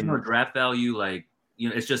 especially if there's no draft value. Like,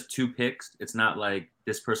 it's just 2 picks. It's not like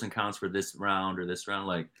this person counts for this round or this round.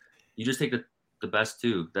 Like, you just take the best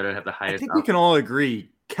 2 that have the highest. I think we can all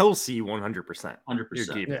agree Kelsey 100%.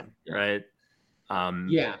 100%. Right?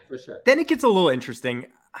 Yeah, for sure. Then it gets a little interesting.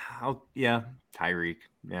 Tyreek.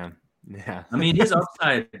 Yeah. I mean, his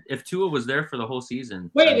upside, if Tua was there for the whole season.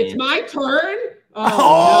 Wait, it's my turn?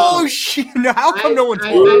 Oh, shit. How come no one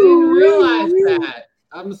told I didn't realize that.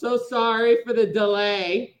 I'm so sorry for the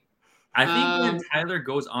delay. I think when Tyler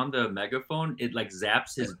goes on the megaphone, it like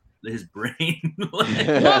zaps his brain. Look,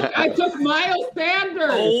 I took Miles Sanders.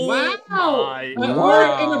 Wow.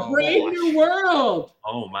 We're in a brave new world.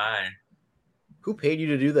 Oh, my. Who paid you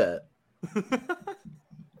to do that?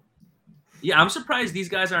 Yeah, I'm surprised these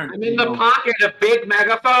guys aren't. I'm in the pocket of Big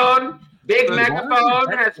Megaphone. Big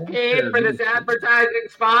Megaphone has paid for this advertising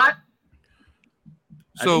spot.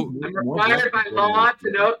 So I'm required by law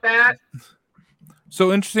to note that.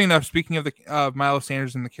 So interesting enough, speaking of Miles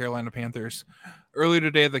Sanders and the Carolina Panthers, earlier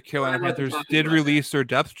today the Carolina Panthers did release their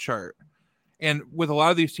depth chart. And with a lot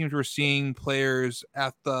of these teams, we're seeing players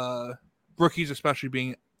at the rookies, especially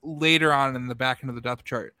being later on in the back end of the depth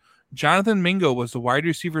chart. Jonathan Mingo was the wide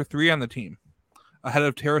receiver 3 on the team, ahead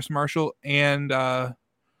of Terrace Marshall and Laviska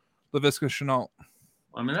Shenault.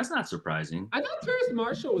 I mean, that's not surprising. I thought Terrace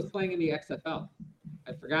Marshall was playing in the XFL.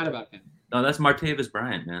 I forgot about him. No, that's Martavis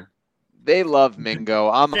Bryant, man. They love Mingo.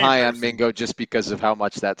 I'm high on Mingo just because of how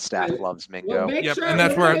much that staff loves Mingo. Well, yep, and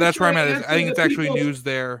that's where I'm at. I think it's actually news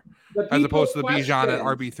there as opposed to the Bijan at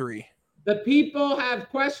RB3. The people have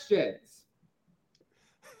questions.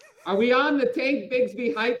 Are we on the Tank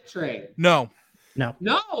Bigsby hype train? No.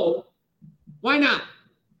 Why not?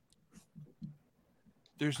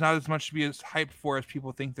 There's not as much to be as hyped for as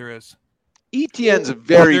people think there is. ETN's a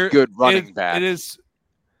very good running back.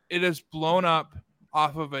 It is blown up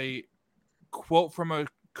off of a quote from a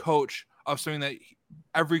coach of something that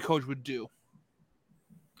every coach would do.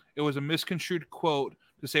 It was a misconstrued quote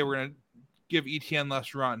to say we're going to give ETN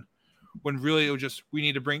less run, when really it was just we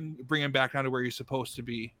need to bring him back down to where he's supposed to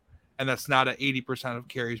be. And that's not at 80% of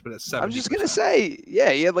carries, but at 70%. I was just going to say, yeah,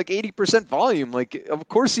 he had like 80% volume. Like, of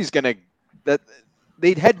course he's going to –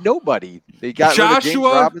 they had nobody. They got rid of James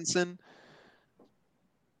Robinson.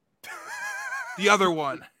 The other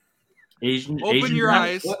one. Open your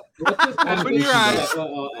eyes. Open your eyes.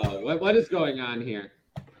 What is going on here?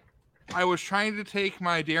 I was trying to take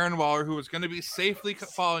my Darren Waller, who was going to be safely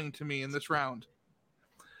falling to me in this round.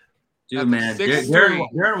 Dude, man,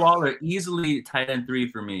 Darren Waller easily tight end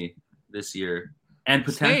 3 for me this year, and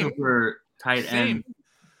potential for tight end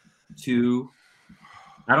 2.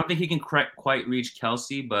 I don't think he can quite reach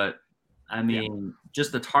Kelsey, but I mean,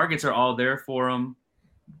 just the targets are all there for him,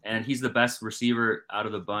 and he's the best receiver out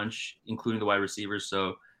of the bunch, including the wide receivers.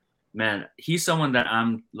 So, man, he's someone that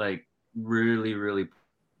I'm like really, really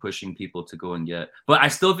pushing people to go and get. But I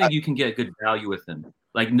still think you can get good value with him.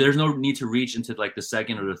 Like, there's no need to reach into like the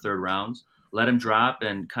second or the third rounds. Let him drop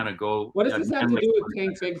and kind of go. What does this have to do with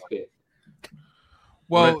Tank Bigsby?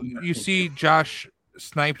 Well, you see, Josh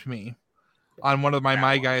sniped me on one of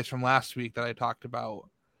my guys from last week that I talked about,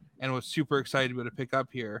 and was super excited to pick up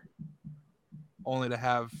here, only to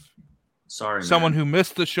have someone who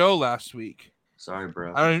missed the show last week. Sorry,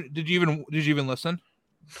 bro. Did you even listen?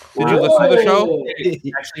 Did you listen to the show?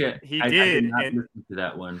 Actually, he I did not listen to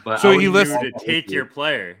that one, but so he listened to take your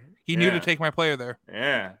player. He knew to take my player there.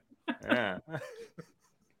 Yeah.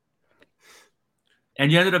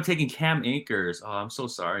 And you ended up taking Cam Akers. Oh, I'm so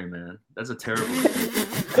sorry, man. That's a terrible.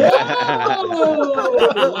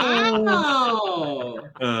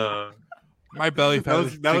 Wow! My belly fat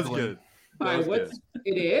that was good.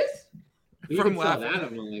 It is? You can sell that on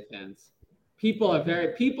OnlyFans. People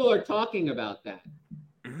are talking about that.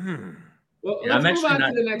 Well, let's move on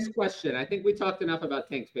to the next question. I think we talked enough about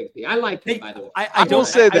Tank Bigsby. I like him, by the way. I will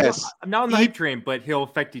say this. I'm not on the hype train, but he'll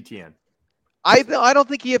affect ETN. I don't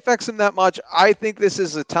think he affects him that much. I think this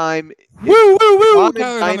is a time. Woo! I'm in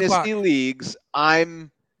Dynasty leagues.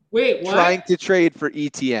 I'm trying to trade for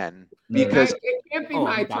ETN because it can't be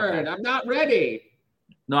my turn. I'm not ready.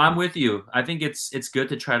 No, I'm with you. I think it's good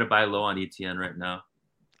to try to buy low on ETN right now.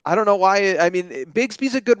 I don't know why. I mean,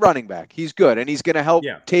 Bigsby's a good running back. He's good, and he's going to help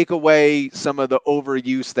take away some of the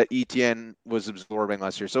overuse that ETN was absorbing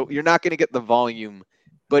last year. So you're not going to get the volume,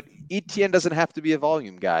 but ETN doesn't have to be a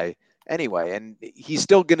volume guy anyway, and he's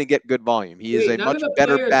still going to get good volume. He is a much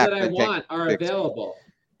better back than Tank Bigsby. Are available.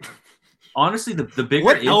 Honestly, the bigger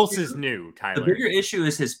what else is new, Tyler? The bigger issue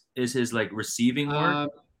is his like receiving work.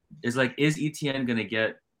 Is ETN going to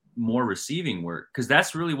get more receiving work? Because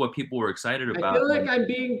that's really what people were excited about. I feel like I'm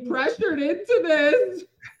being pressured into this.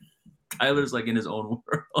 Tyler's like in his own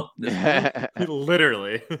world.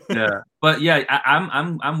 Literally. Yeah, but yeah,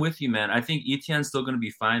 I'm with you, man. I think ETN's still going to be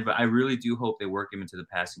fine, but I really do hope they work him into the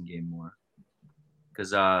passing game more.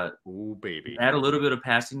 because ooh baby, add a little bit of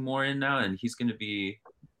passing more in now, and he's going to be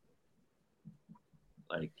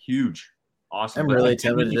like huge, awesome. I'm really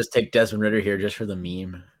tempted to just take Desmond Ridder here just for the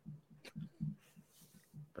meme,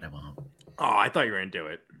 but I won't. Oh, I thought you were gonna do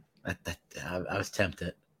it. I was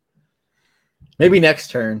tempted. Maybe next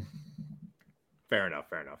turn. Fair enough.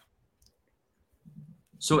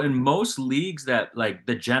 So in most leagues that like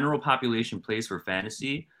the general population plays for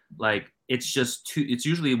fantasy, like it's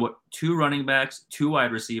usually two running backs, 2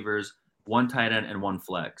 wide receivers, 1 tight end, and 1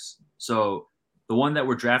 flex. So the one that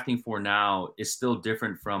we're drafting for now is still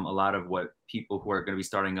different from a lot of what people who are going to be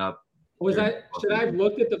starting up. Should I have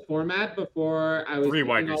looked at the format before I was 3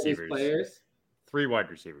 wide all these receivers. players? 3 wide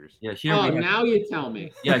receivers. Yeah. Now you tell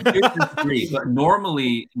me. Yeah, here's the 3. But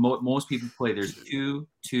normally, most people play. There's 2,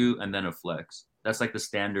 and then a flex. That's like the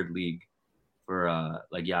standard league for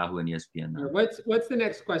like Yahoo and ESPN now. What's the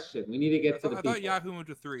next question? We need to get to the people. I thought Yahoo went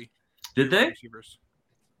to 3. Did they? Receivers.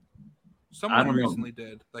 Someone recently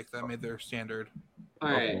did. Like that made their standard. All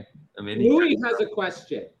right. Louis has a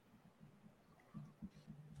question.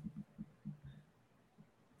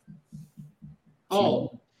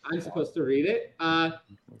 Oh, I'm supposed to read it.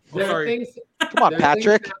 Sorry. Come on,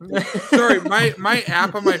 Patrick. Sorry, my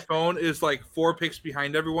app on my phone is like 4 picks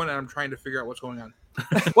behind everyone, and I'm trying to figure out what's going on.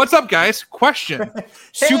 What's up, guys? Question. Hey.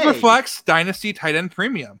 Superflex Dynasty tight end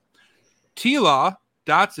premium. T-Law,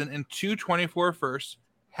 Dotson, and 224 first,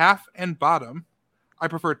 half and bottom. I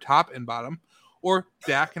prefer top and bottom. Or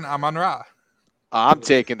Dak and Amon-Ra. I'm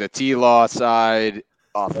taking the T-Law side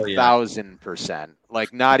 1,000%.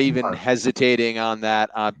 Like not even hesitating on that.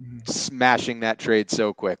 I'm smashing that trade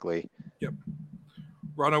so quickly. Yep.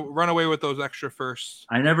 Run away with those extra firsts.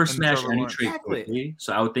 I never smash any trade quickly,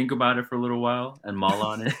 so I would think about it for a little while and mull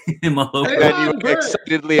on it. Then you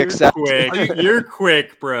excitedly accept. You're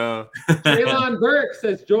quick, bro. Traylon Burke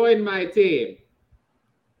says, "Join my team."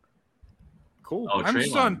 Cool. Oh, I'm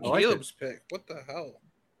just on Caleb's pick. What the hell?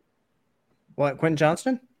 What, Quentin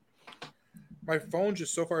Johnston? My phone's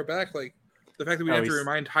just so far back. Like the fact that we have to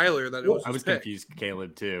remind Tyler that it was. I was pick. confused,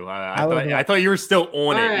 Caleb, too. I thought you were still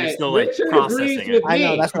on it. Right. You're still like Richard processing it. I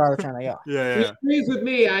know that's what I was trying to go. Yeah. He agrees with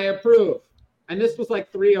me. I approve. And this was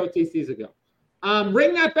like 3 OTCs ago.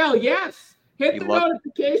 Ring that bell. Yes. Hit the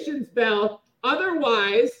notifications bell.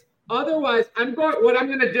 Otherwise, what I'm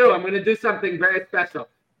going to do. I'm going to do something very special.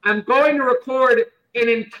 I'm going to record an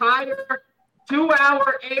entire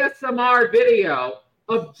 2-hour ASMR video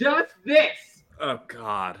of just this. Oh,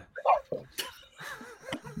 God.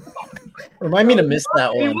 Remind me to miss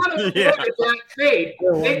that one. You want to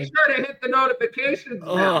make sure to hit the notifications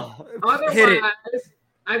bell. Otherwise,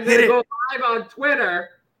 I'm going to go live on Twitter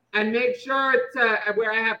and make sure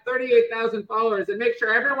where I have 38,000 followers and make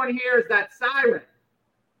sure everyone hears that siren.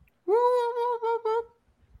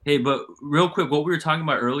 Hey, but real quick, what we were talking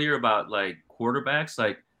about earlier about like quarterbacks,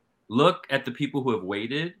 like look at the people who have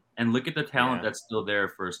waited and look at the talent that's still there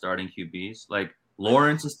for starting QBs. Like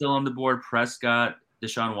Lawrence is still on the board, Prescott,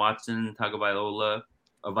 Deshaun Watson, Tagovailoa.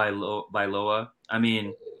 I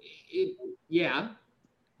mean,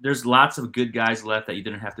 there's lots of good guys left that you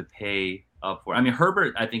didn't have to pay up for. I mean,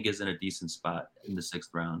 Herbert, I think, is in a decent spot in the 6th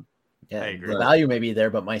round. Yeah, the value may be there,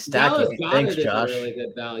 but my stacking. Thanks, Josh. A really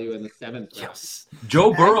good value in the 7th round. Yes.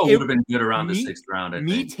 Joe Burrow would have been good around the 6th round. I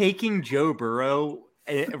think. Taking Joe Burrow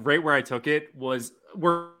right where I took it was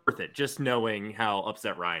worth it, just knowing how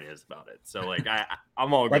upset Ryan is about it. So, like,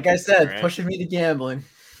 I'm all good. Like I said, pushing me to gambling.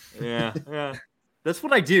 Yeah. That's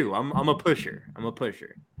what I do. I'm a pusher. A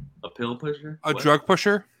pill pusher? A drug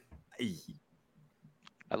pusher?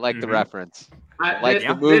 I like the reference. I like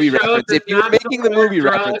the movie reference. If you're making the movie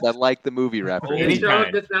reference, I like the movie reference. This show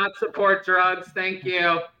does not support drugs. Thank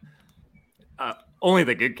you. Only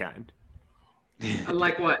the good kind.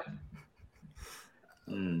 Like what?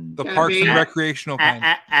 The Parks and Recreational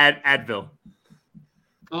kind. Advil.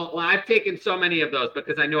 Oh, well, I've taken so many of those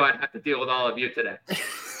because I knew I'd have to deal with all of you today.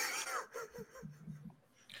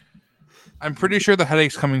 I'm pretty sure the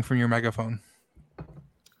headache's coming from your megaphone.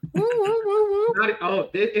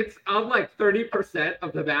 It's on like 30%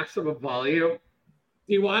 of the maximum volume. Do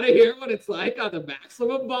you want to hear what it's like on the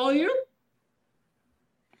maximum volume?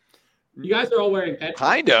 You guys are all wearing headphones.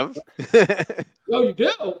 Kind of. Oh, you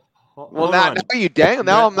do? Well, now you dang.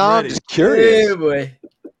 Now I'm just curious. Hey, boy.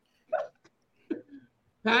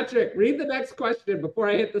 Patrick, read the next question before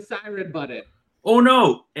I hit the siren button. Oh,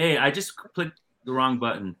 no. Hey, I just clicked the wrong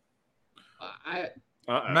button.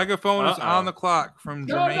 Megaphone is on the clock from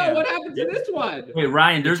Jermaine. No, what happened to this one? Wait,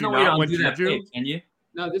 Ryan, there's no way to undo that pick, can you?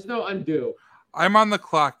 No, there's no undo. I'm on the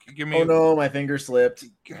clock. Give me. Oh no, my finger slipped.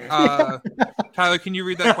 Tyler, can you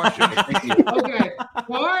read that question? Okay.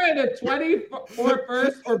 Carr in the 24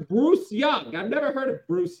 first or Bruce Young? I've never heard of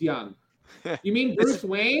Bruce Young. You mean Bruce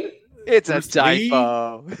Wayne? It's Bruce a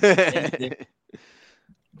typo.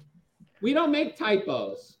 We don't make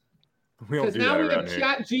typos. We don't Because do now that we have around here.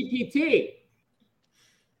 Chat GPT.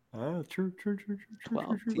 True.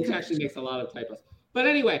 Which actually makes a lot of typos. But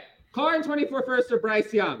anyway, Carr in 24 first or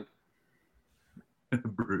Bryce Young?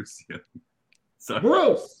 Bruce Young. Sorry.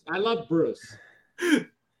 Bruce. I love Bruce.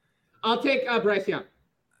 I'll take Bryce Young.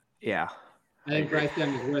 Yeah. I think Bryce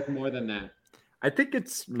Young is worth more than that. I think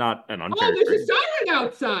it's not an unfair Oh, there's trade. a siren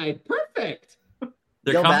outside. Perfect.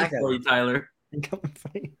 They're Go coming back for at you, Tyler.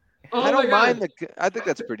 Oh, I don't my mind God. I think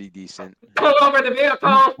that's pretty decent. Pull over the vehicle.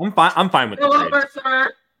 I'm fine with the Pull trade. over,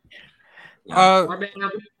 sir. Or ma'am.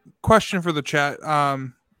 Question for the chat.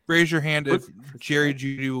 Raise your hand if Jerry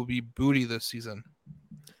Jeudy will be booty this season.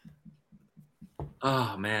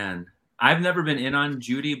 Oh man, I've never been in on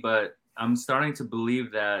Jeudy, but I'm starting to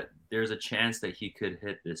believe that there's a chance that he could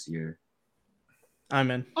hit this year. I'm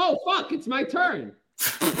in. Oh, fuck. It's my turn.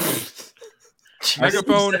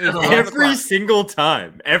 Megaphone is on the Every clock. single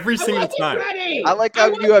time. Every I single wasn't time. ready. I like I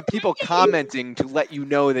how you have people wasn't ready. commenting to let you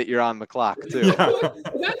know that you're on the clock too. That's how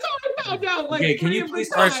I found out. Like, Okay, can 3 you of the please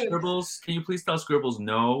tell time. Scribbles? Can you please tell Scribbles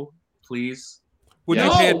no, please? Would you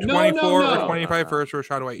No, pay a no, 24 no. or 25 first for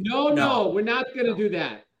Rashad White? No, we're not going to do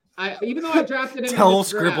that. Even though I drafted him. Tell in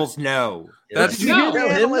this draft, Scribbles no. That's Did you hear the No.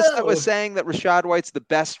 analyst that was saying that Rashad White's the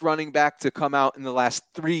best running back to come out in the last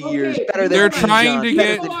 3 years? Okay, Better than They're Bijan, trying to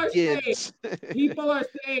better get- than Gibbs. People are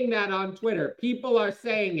saying that on Twitter. People are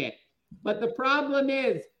saying it. But the problem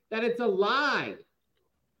is that it's a lie.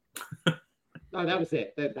 Oh, that was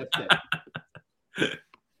it. That's it.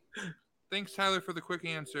 Thanks, Tyler, for the quick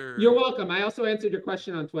answer. You're welcome. I also answered your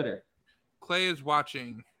question on Twitter. Clay is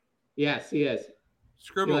watching. Yes, he is. He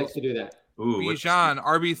Scribbles. likes to do that. Ooh, Bijan,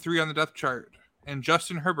 RB3 on the depth chart. And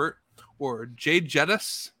Justin Herbert or Jay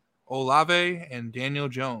Jettis, Olave, and Daniel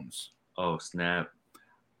Jones. oh snap!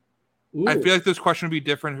 Ooh. I feel like this question would be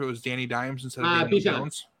different if it was Danny Dimes instead of Daniel Bijan.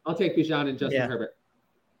 Jones. I'll take Bijan and Justin Yeah. Herbert.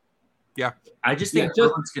 I just think Yeah,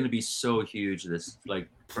 Herbert's going to be so huge. This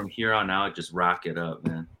from here on out, just rock it up,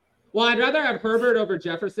 man. Well, I'd rather have Herbert over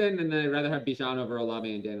Jefferson, and then I'd rather have Bijan over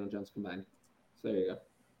Olave and Daniel Jones combined. So there you go.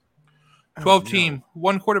 12 team,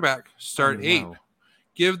 one quarterback. Start Oh, 8. no.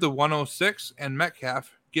 Give the 106 and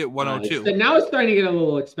Metcalf get 102. So now it's starting to get a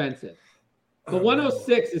little expensive. The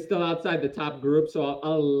 106 is still outside the top group, so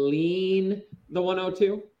I'll lean the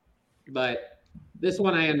 102. But this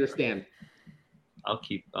one I understand. I'll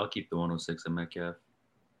keep the 106 and Metcalf.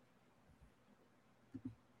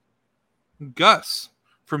 Gus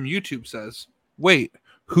from YouTube says, wait,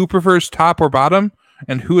 who prefers top or bottom?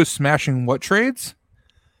 And who is smashing what trades?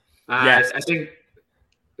 Yes. I think,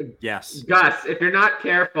 Yes. Gus, if you're not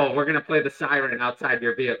careful, we're going to play the siren outside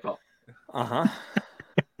your vehicle. Uh-huh.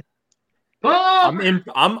 Oh!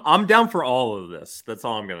 I'm down for all of this. That's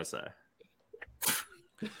all I'm gonna say.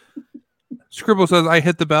 Scribble says, I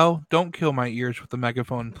hit the bell. Don't kill my ears with the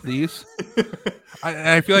megaphone, please.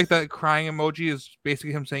 I feel like that crying emoji is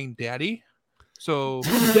basically him saying daddy. So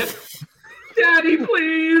Daddy,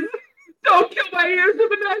 please! Don't kill my ears with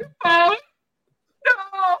the megaphone!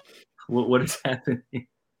 No! What is happening?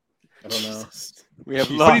 I don't know. We have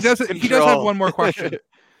but lost he does have control. one more question.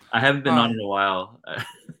 I haven't been on in a while. I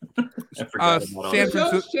forgot about all San this.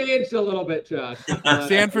 Francisco- Josh changed a little bit, Josh.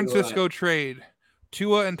 San Francisco trade.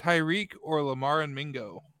 Tua and Tyreek or Lamar and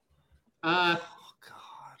Mingo?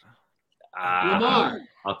 Lamar.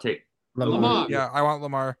 I'll take Lamar. Yeah, I want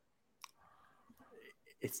Lamar.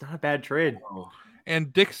 It's not a bad trade.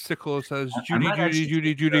 And Dick Sickle says, I might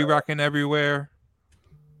actually Judy, rocking everywhere.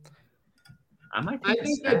 I might. I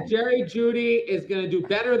think that Jerry Jeudy is going to do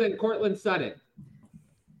better than Cortland Sutton.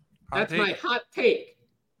 That's my hot take.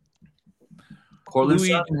 Cortland Louis-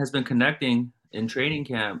 Sutton has been connecting in training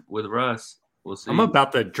camp with Russ. We'll see. I'm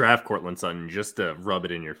about to draft Cortland Sutton just to rub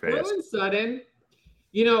it in your face. Cortland Sutton,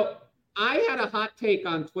 I had a hot take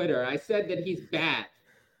on Twitter. I said that he's bad.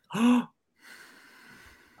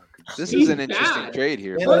 This He's is an interesting bad. trade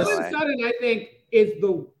here. Cortland Sutton, I think, is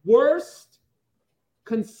the worst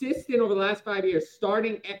consistent over the last 5 years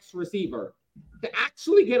starting X receiver to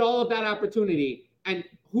actually get all of that opportunity, and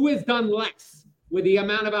who has done less with the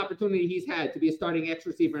amount of opportunity he's had to be a starting X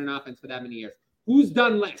receiver in an offense for that many years. Who's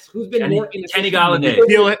done less? Who's been more inefficient? Kenny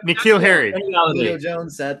Galladay. Nikhil Harry. Kenny Julio Galladay.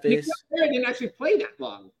 Jones, sad Nikhil face. Harry didn't actually play that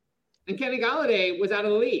long, and Kenny Galladay was out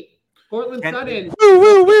of the league. Cortland Sutton. Woo,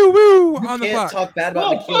 woo, woo, woo You on the can't clock. talk bad about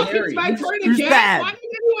Oh, Nikhil fuck, Harry. it's my turn Who's again? bad? Why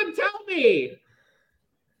didn't anyone tell me?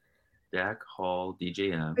 Dak, Hall,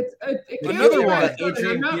 DJM. Another one.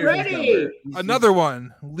 I'm not ready. Another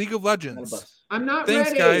one. League of Legends. I'm not ready.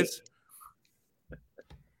 Thanks, guys.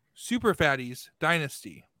 Super Fatties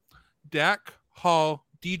Dynasty. Dak, Hall,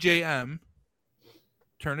 DJM.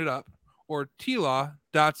 Turn it up. Or T-Law,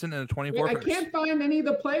 Dotson, and a 24 I can't find any of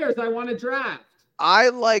the players I want to draft. I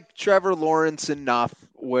like Trevor Lawrence enough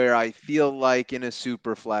where I feel like in a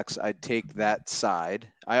super flex, I'd take that side.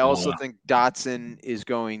 I also think Dotson is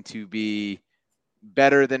going to be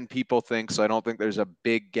better than people think, so I don't think there's a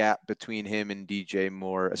big gap between him and DJ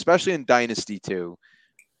Moore, especially in Dynasty too.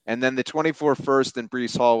 And then the 24 first and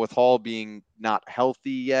Breece Hall, with Hall being not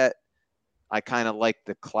healthy yet, I kind of like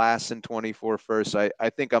the class in 24 first. I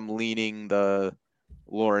think I'm leaning the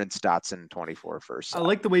Lawrence Dotson 24 first. I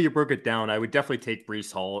like the way you broke it down. I would definitely take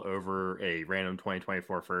Breece Hall over a random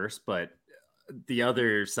 2024 first, but the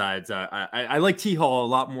other sides, I like T Hall a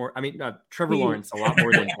lot more. I mean, Trevor Lawrence a lot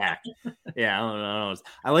more than Dak. Yeah, I don't know.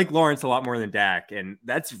 I like Lawrence a lot more than Dak, and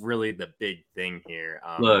that's really the big thing here.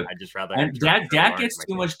 Look, I just rather Dak gets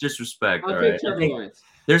too much disrespect. I'll all right? take Trevor Lawrence.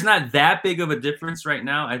 There's not that big of a difference right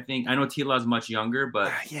now. I know T-Law is much younger,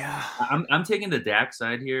 but yeah, I'm taking the Dak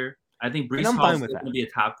side here. I think Breece Hall is going to be a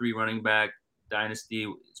top 3 running back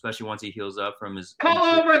Dynasty, especially once he heals up from his. Call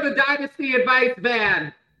over the Dynasty advice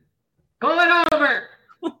van. Call it over.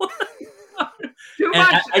 Too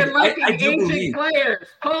much ancient players.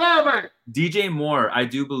 Call over. DJ Moore, I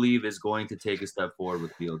do believe, is going to take a step forward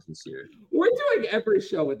with Fields this year. We're doing every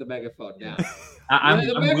show with the megaphone now.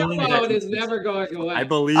 The megaphone is never going away. I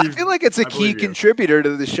feel like it's a key contributor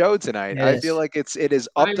to the show tonight. Yes. I feel like it has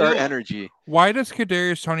upped our energy. Why does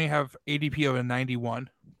Kadarius Toney have ADP of a 91?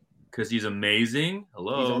 Because he's amazing.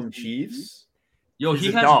 Hello. He's on the Chiefs. Yo,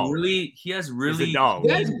 he has really.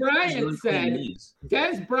 Des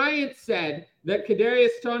Bryant said that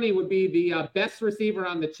Kadarius Toney would be the best receiver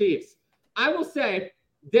on the Chiefs. I will say,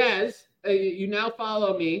 Des, you now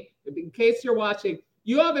follow me. In case you're watching,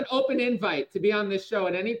 you have an open invite to be on this show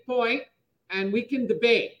at any point, and we can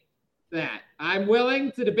debate that. I'm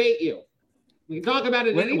willing to debate you. We can talk about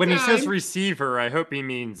it anytime. When he says receiver, I hope he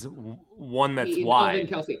means one that's wide.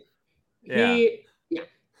 Kelsey. Yeah.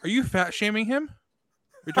 Are you fat shaming him?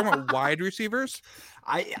 You're talking about wide receivers?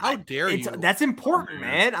 How dare you? That's important,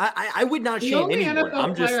 man. I would not shame anyone.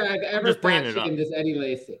 I'm just bringing it up. Is Eddie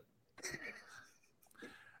Lacy.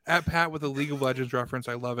 At Pat with a League of Legends reference.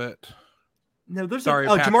 I love it. No,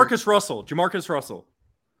 Jamarcus Russell. Jamarcus Russell.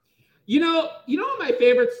 You know what my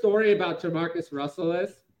favorite story about Jamarcus Russell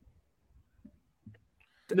is?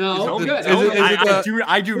 No, good.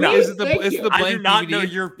 I do not. Is it the blank I do not DVD? know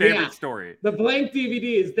your favorite story. The blank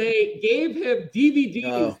DVDs. They gave him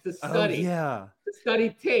DVDs to study. To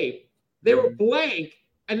study tape. They were blank,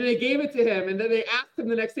 and then they gave it to him, and then they asked him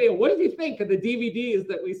the next day, "What did you think of the DVDs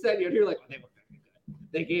that we sent you?" And you're like, "They were very good.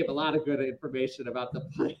 They gave a lot of good information about the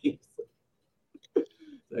plays."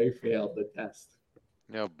 They failed the test.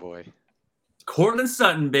 Oh boy. Cortland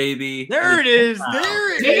Sutton, baby. There it is.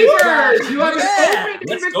 There it is. Neighbors, you have an open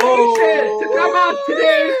invitation to come on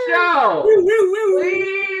today's show.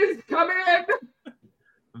 Please come in.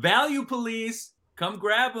 Value Police, come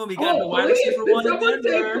grab him. He got the wide receiver one in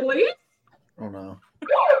Denver. Police? Oh no.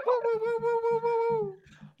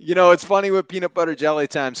 You know, it's funny with Peanut Butter Jelly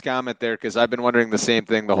Time's comment there, because I've been wondering the same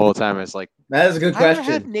thing the whole time. It's like, that is a good question.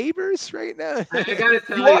 I have neighbors right now. I gotta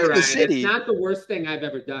tell you, Ryan, it's not the worst thing I've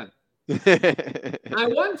ever done.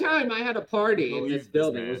 One time I had a party in this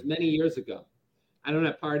building. It was many years ago. I don't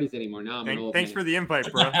have parties anymore. Now I'm an old man. For the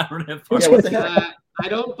invite, bro. I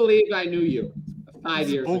don't believe I knew you 5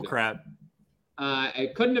 years ago. Bullcrap. I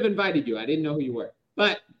couldn't have invited you. I didn't know who you were.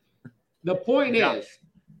 But the point is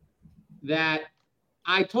that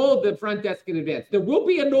I told the front desk in advance, there will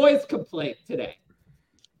be a noise complaint today.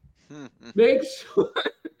 Make sure.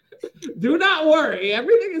 Do not worry.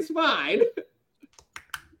 Everything is fine.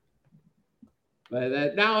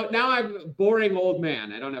 But now I'm a boring old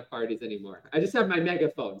man. I don't have parties anymore. I just have my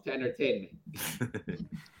megaphone to entertain me. It's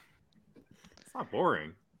not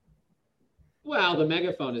boring. Well, the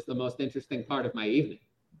megaphone is the most interesting part of my evening.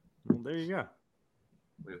 Well, there you go.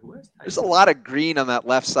 Wait, there's a lot of green on that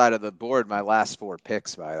left side of the board. My last 4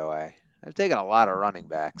 picks, by the way. I've taken a lot of running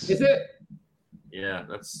backs. Is it? Yeah,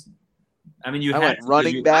 that's. I mean, I went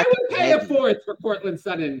running back. I would pay a fourth for Cortland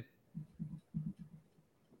Sutton.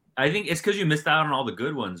 I think it's because you missed out on all the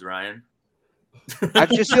good ones, Ryan. I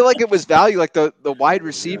just feel like it was value. Like the wide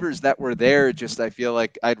receivers that were there, I feel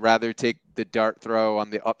like I'd rather take the dart throw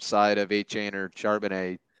on the upside of A-Chain or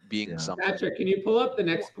Charbonnet being something. Patrick, can you pull up the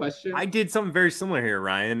next question? I did something very similar here,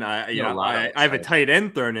 Ryan. I have a tight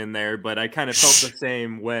end thrown in there, but I kind of felt the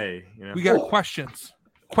same way. You know? We got questions.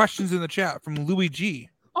 questions in the chat from Louis G.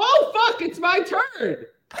 Oh fuck! It's my turn.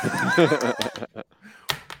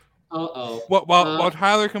 Uh-oh. While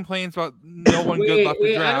Tyler complains about no one good left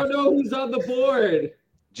to draft. I don't know who's on the board.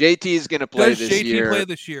 JT is going to play this JT year. play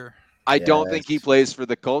this year? I don't think he plays for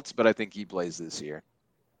the Colts, but I think he plays this year.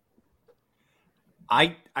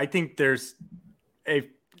 I think there's a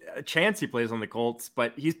chance he plays on the Colts,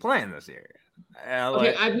 but he's playing this year.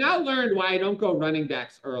 Okay, I've now learned why I don't go running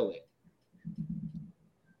backs early.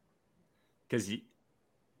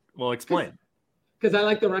 Explain. Because I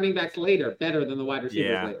like the running backs later better than the wide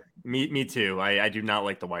receivers later. Me too. I do not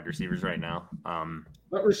like the wide receivers right now.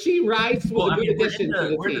 But Rasheed Rice was a good addition to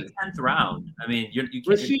the we're team. in the 10th round. I mean, you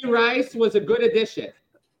Rasheed Rice was a good addition.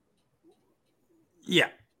 Yeah.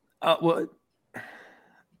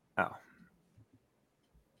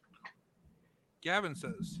 Gavin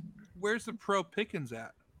says, "Where's the pro Pickens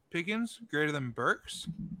at? Pickens greater than Burks?"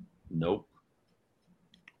 Nope.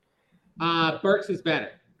 Burks is better.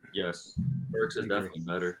 Yes, Burks is definitely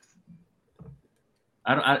better.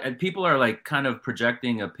 People are like kind of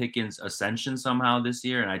projecting a Pickens ascension somehow this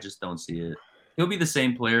year, and I just don't see it. He'll be the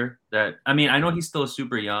same player I know he's still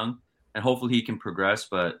super young, and hopefully he can progress,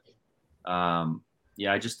 but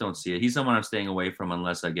I just don't see it. He's someone I'm staying away from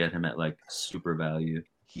unless I get him at like super value.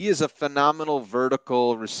 He is a phenomenal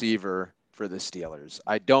vertical receiver for the Steelers.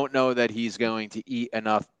 I don't know that he's going to eat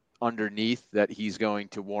enough underneath that he's going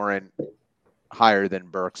to warrant higher than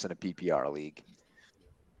Burks in a PPR league.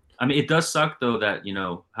 I mean, it does suck though that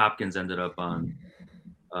Hopkins ended up on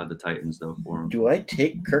the Titans though for him. Do I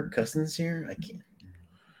take Kirk Cousins here? I can't.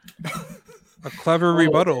 A clever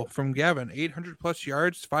rebuttal from Gavin: 800 plus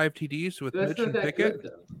yards, 5 TDs with Mitch and Pickett.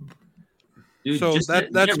 Dude, so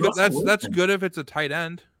that's good. That's good if it's a tight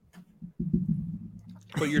end.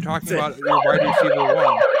 But you're talking about your wide receiver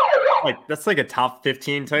one. That's like a top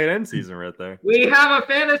 15 tight end season right there. We have a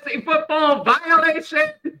fantasy football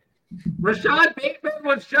violation. Rashad Bateman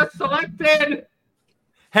was just selected.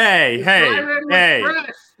 Hey.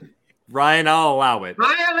 Ryan, I'll allow it.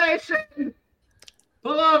 Violation.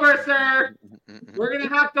 Pull over, sir. We're going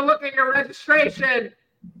to have to look at your registration.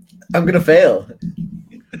 I'm going to fail.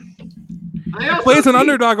 Plays an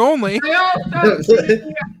underdog only.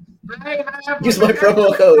 I have use my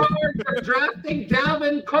promo code for drafting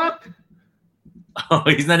Dalvin Cook. Oh,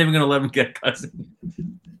 he's not even going to let him get Cousins.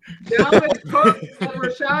 Dalvin Cook and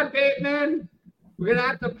Rashad Bateman. We're going to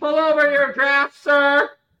have to pull over your draft, sir.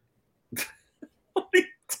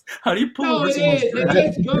 How do you pull over someone's draft?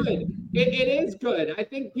 It is good. It is good. I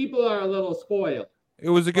think people are a little spoiled. It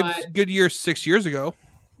was a good year 6 years ago.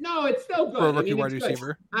 No, it's still good. For a rookie wide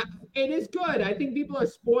receiver. It is good. I think people are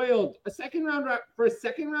spoiled. For a second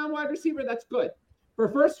round wide receiver, that's good. For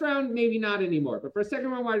first round, maybe not anymore. But for a second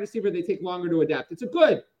round wide receiver, they take longer to adapt. It's a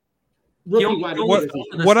good rookie wide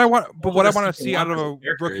receiver. What I want to see out of a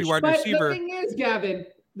rookie wide receiver. The thing is, Gavin,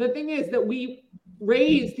 that we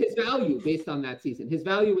raised his value based on that season. His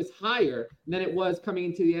value is higher than it was coming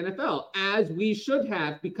into the NFL, as we should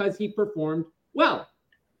have, because he performed well.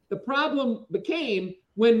 The problem became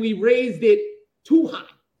when we raised it too high.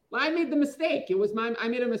 I made the mistake. I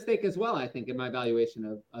made a mistake as well, I think, in my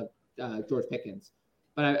evaluation of George Pickens.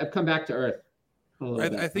 But I've come back to earth.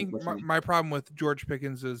 I think my problem with George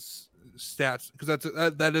Pickens is stats, because it's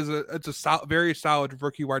a very solid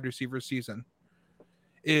rookie wide receiver season.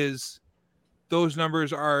 Is those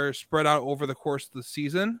numbers are spread out over the course of the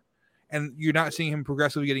season, and you're not seeing him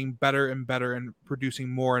progressively getting better and better and producing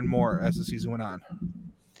more and more as the season went on.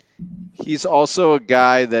 He's also a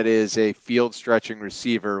guy that is a field stretching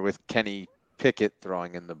receiver with Kenny Pickett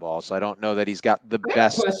throwing in the ball. So I don't know that he's got the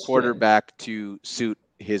best quarterback to suit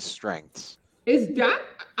his strengths. Is Dak?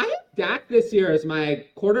 I have Dak this year as my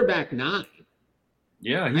quarterback 9.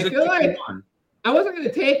 Yeah, he's one. I wasn't going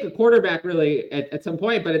to take a quarterback really at some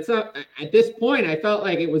point, but at this point, I felt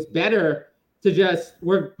like it was better to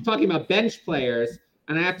we're talking about bench players,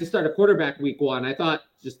 and I have to start a quarterback week 1. I thought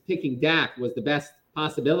just picking Dak was the best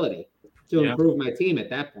possibility to improve my team at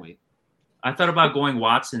that point. I thought about going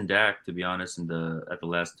Watson, Dak, to be honest, at the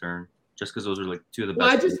last turn, just because those are like two of the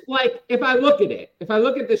best. If I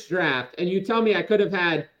look at this draft and you tell me I could have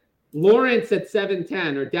had Lawrence at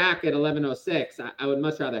 7:10 or Dak at 11:06, I would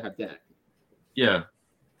much rather have Dak. Yeah,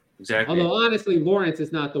 exactly. Although honestly, Lawrence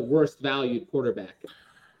is not the worst valued quarterback.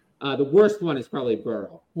 The worst one is probably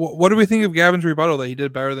Burrow. What do we think of Gavin's rebuttal that he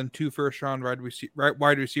did better than 2 first-round wide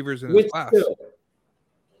receivers in his class?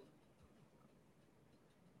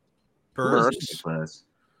 Burks.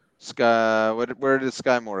 Sky. Where did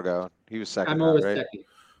Sky Moore go? He was second. Moore was right? second.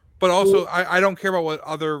 But also, I don't care about what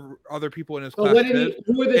other people in his class did.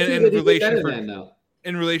 Who are the two that he did better than, though?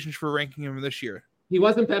 In relation for ranking him this year, He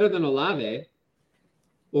wasn't better than Olave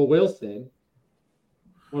or Wilson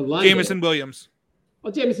or London. Jameson Williams.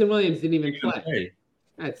 Well, Jameson Williams didn't even play.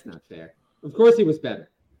 That's not fair. Of course he was better.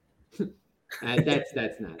 That's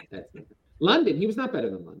not. London, he was not better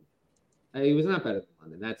than London. He was not better than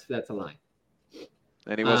London. That's a lie.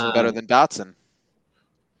 And he wasn't better than Dotson.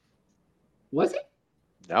 Was he?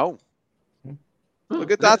 No. Look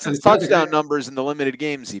at Dotson's touchdown numbers in the limited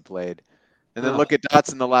games he played. And then look at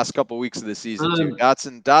Dotson the last couple weeks of the season, too.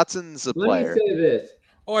 Dotson's a player. Let me say this.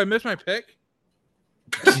 Oh, I missed my pick?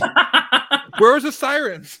 Where was the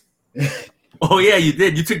sirens? Oh, yeah, you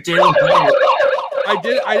did. You took Jalen. I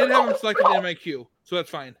did have him selected in my queue, so that's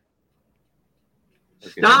fine.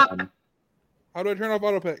 Stop. How do I turn off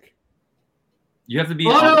auto pick? You have to be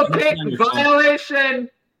auto pick violation.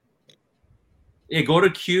 Yeah, go to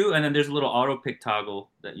queue, and then there's a little auto pick toggle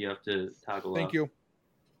that you have to toggle. Thank you.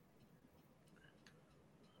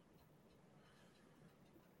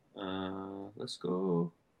 Let's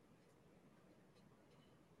go.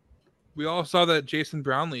 We all saw that Jason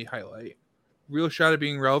Brownlee highlight. Real shot at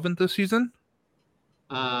being relevant this season?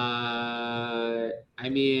 I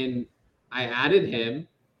mean, I added him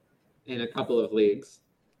in a couple of leagues.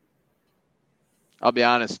 I'll be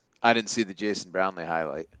honest. I didn't see the Jason Brownlee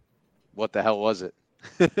highlight. What the hell was it?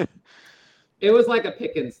 It was like a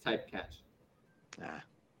Pickens type catch.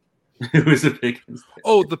 It was a Pickens.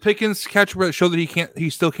 Oh, the Pickens catch where it showed that he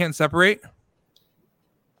still can't separate?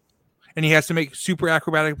 And he has to make super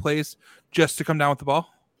acrobatic plays just to come down with the ball?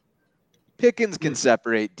 Pickens can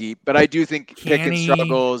separate deep, but I do think Pickens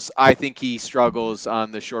struggles. I think he struggles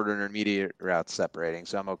on the shorter intermediate routes separating,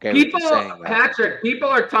 so I'm okay with you saying that. Patrick, people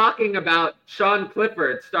are talking about Sean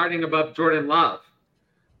Clifford starting above Jordan Love.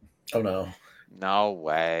 Oh, no. No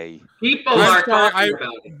way. People are talking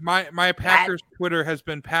about it. My Packers Twitter has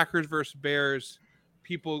been Packers versus Bears.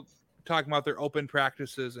 People talking about their open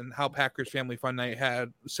practices and how Packers Family Fun Night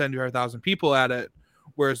had 75,000 people at it,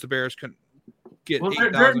 whereas the Bears couldn't get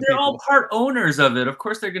 8,000 they're all part owners of it. Of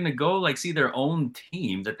course, they're going to go see their own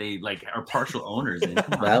team that they are partial owners in.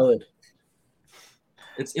 Valid.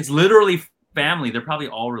 It's literally family. They're probably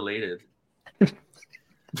all related.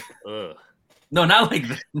 Ugh. No, not like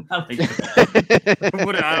that. Not like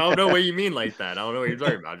that. I don't know what you mean like that. I don't know what you're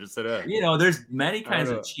talking about. Just said it. There's many kinds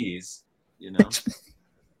of cheese.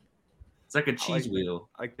 It's like a cheese wheel.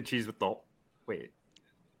 I like the cheese with the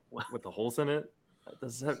with the holes in it.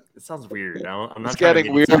 It sounds weird. I'm not. It's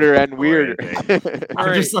getting weirder and weirder.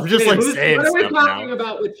 I'm just like saying. What are we talking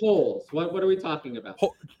about with holes? What are we talking about?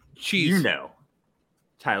 Cheese.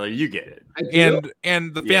 Tyler, you get it.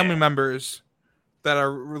 And the family members that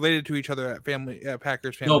are related to each other at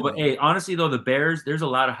Packers family. No, but hey, honestly though, the Bears, there's a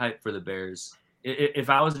lot of hype for the Bears. If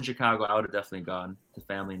I was in Chicago, I would have definitely gone to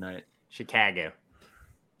family night. Chicago.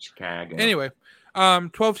 Anyway,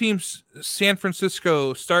 12 teams. San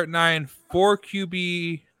Francisco start 9, 4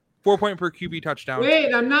 point per QB touchdown.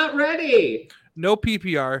 Wait, I'm not ready. No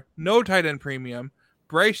PPR, no tight end premium.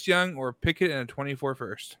 Bryce Young or Pickett in a 24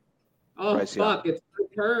 first. Oh Bryce fuck! Young. It's my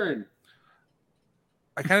turn.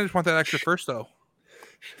 I kind of just want that extra first though.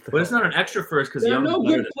 But it's not an extra first because there are no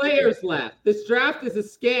good players left. This draft is a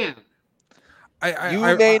scam.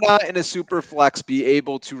 You may not in a super flex be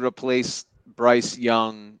able to replace Bryce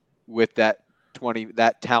Young with that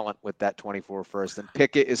talent with that 24 first. And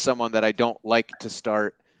Pickett is someone that I don't like to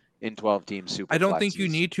start in 12 team super. I don't think you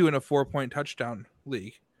need to in a 4-point touchdown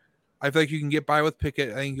league. I feel like you can get by with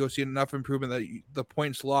Pickett. I think you'll see enough improvement that the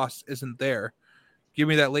points lost isn't there. Give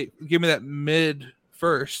me that mid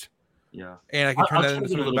first. Yeah, and I can turn that into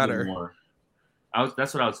something better.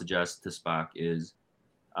 That's what I would suggest to Spock is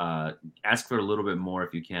ask for a little bit more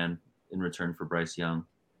if you can in return for Bryce Young,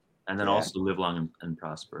 and then also live long and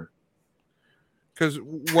prosper. Because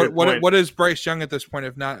what is Bryce Young at this point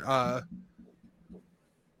if not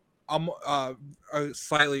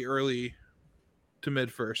slightly early to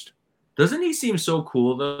mid first? Doesn't he seem so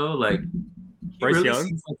cool though? Like Bryce really Young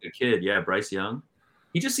seems like a kid. Yeah, Bryce Young.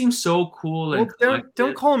 He just seems so cool and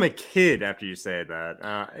don't call him a kid after you say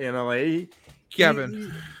that.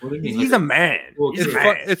 Kevin, he's a man.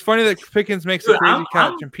 It's funny that Pickens makes a crazy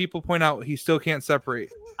catch and people point out he still can't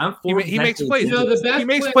separate. He makes plays. He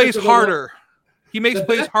makes plays harder. He makes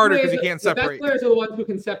plays harder because he can't separate. The best players are the ones who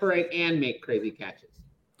can separate and make crazy catches.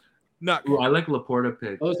 I like Laporta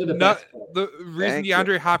pick. Those are the best. The reason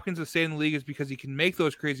DeAndre Hopkins is staying in the league is because he can make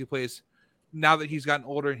those crazy plays now that he's gotten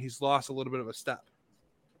older and he's lost a little bit of a step.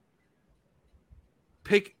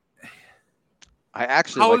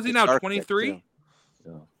 How is he now? 23,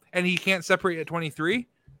 and he can't separate at 23.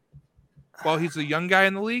 While he's a young guy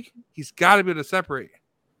in the league, he's got to be able to separate.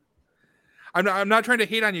 I'm not trying to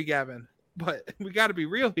hate on you, Gavin. but we got to be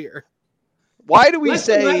real here. Why do we Let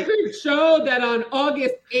say? the record show that on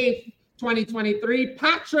August 8th, 2023,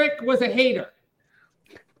 Patrick was a hater.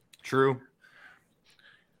 True.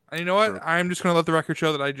 And you know what? True. I'm just going to let the record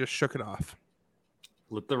show that I just shook it off.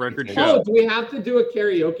 Let the record show. Oh, do we have to do a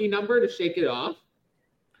karaoke number to shake it off?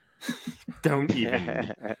 Don't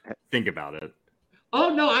even think about it.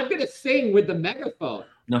 Oh, no, I'm going to sing with the megaphone.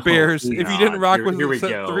 No, Bears, if you didn't rock with here we us at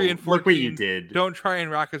go. 3 and 14, Look what you did. Don't try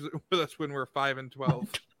and rock with us when we're 5 and 12.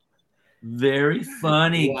 Very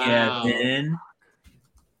funny, Wow. Gavin.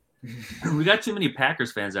 We got too many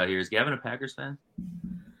Packers fans out here. Is Gavin a Packers fan?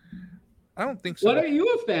 I don't think so. What are you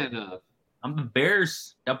a fan of? I'm the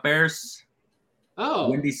Bears. The Bears.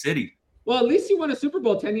 Oh, Windy City. well, at least you won a Super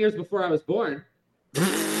Bowl 10 years before I was born.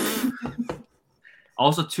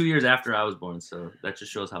 Also 2 years after I was born, so that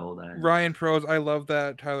just shows how old I am. Ryan Pros, I love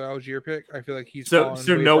that Tyler Algier pick. I feel like he's So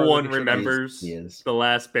way no farther one than he should be. remembers He is. the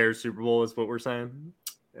last Bears Super Bowl is what we're saying.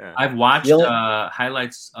 Yeah. I've watched Yep.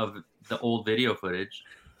 highlights of the old video footage.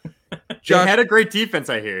 They Josh, had a great defense,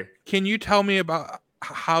 I hear. can you tell me about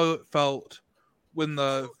how it felt when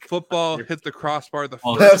the football hit the crossbar the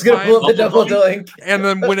Oh, I was first gonna time, pull up the double dunk. and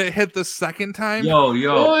then when it hit the second time? Yo.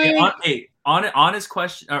 Boy. Honest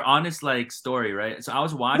question or honest like story, right? So I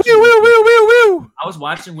was watching. Woo, woo, woo, woo, woo. I was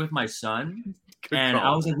watching with my son, Good and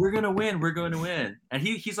call. I was like, "We're gonna win. We're going to win." And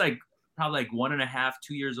he's like probably like 1.5,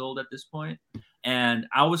 2 years old at this point, and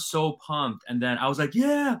I was so pumped. And then I was like,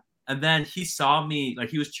 "Yeah!" And then he saw me, like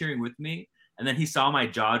he was cheering with me, and then he saw my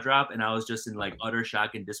jaw drop, and I was just in like utter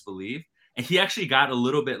shock and disbelief. And he actually got a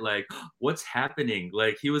little bit like, "What's happening?"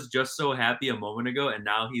 Like he was just so happy a moment ago, and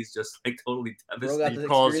now he's just like totally Bro got devastated. to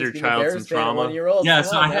calls your experience being a child Bears some fan at trauma. 1-year-old. Yeah, Come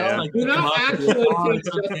so on, I had man. to like Do pick him not up and be actually like, "Oh, take it's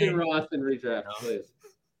okay." Justin Ross in redraft, No. please.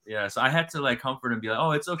 Yeah, so I had to like comfort and be like,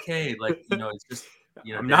 "Oh, it's okay." Like it's just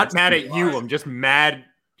I'm not dad's mad too at you. far. I'm just mad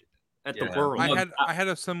at the Yeah. world. I had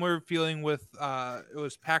a similar feeling with it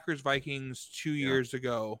was Packers Vikings 2 years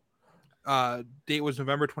ago. Date was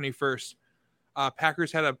November 21st.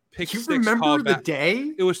 Packers had a pick You six remember called the back.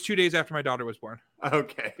 day? It was 2 days after my daughter was born.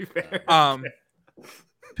 Okay. Fair.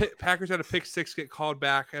 Packers had a pick six get called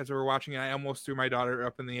back as we were watching, and I almost threw my daughter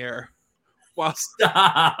up in the air. While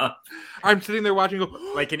Stop. I'm sitting there watching, go,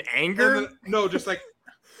 Like in and anger? then- no, just like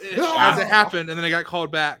as it happened, and then I got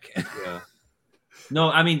called back. Yeah. No,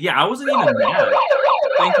 I mean, yeah, I wasn't even mad.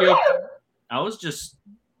 Thank you. I was just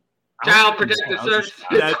Child I was Protective just Services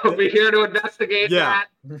That- will be here to investigate Yeah.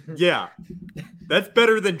 that. Yeah. That's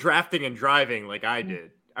better than drafting and driving like I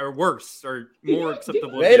did. Or worse, or more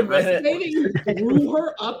acceptable. Wait a than arrested. minute. Say that you threw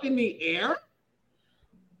her up in the air?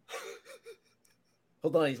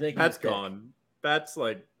 Hold on, he's making. That's his pick. gone. That's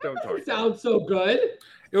like, don't talk. That sounds so good.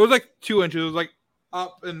 It was like 2 inches. It was like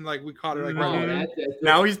up, and like we caught it like right Oh, there.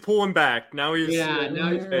 Now he's pulling back. Now he's Yeah, now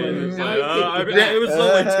he's pulling pulling back. back. It was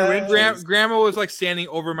only 2 inches. Grandma was like standing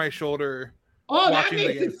over my shoulder. Oh, that watching the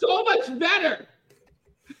makes game. it so much better.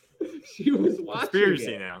 She was watching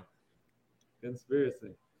Conspiracy it. now.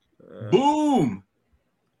 Conspiracy. boom.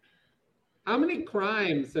 How many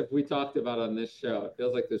crimes have we talked about on this show? It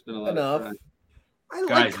feels like there's been a lot Enough. of crimes. I like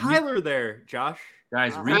Guys, Kyler there, Josh.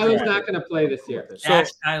 Guys, Tyler's redraft. not going to play this year. Ash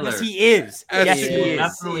Tyler. Yes, he is. As Yes, he he is. is.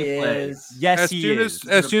 Definitely He play. is. Yes, As he soon is.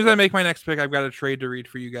 as soon as I make my next pick, I've got a trade to read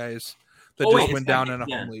for you guys that Oh, just wait, went it's down not in a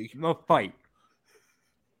yet. home league. No fight.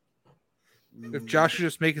 If Josh should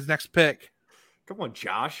just make his next pick, Come on,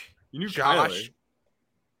 Josh. You knew Josh. Kyler.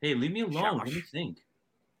 Hey, leave me alone. What do you Josh. think?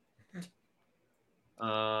 This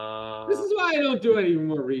is why I don't do any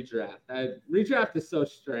more redraft. Redraft is so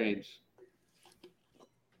strange.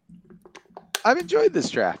 I've enjoyed this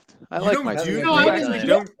draft. I You like don't my do team. No, I that. didn't You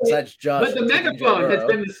don't- Besides Josh, But the taking megaphone Joe has Burrow.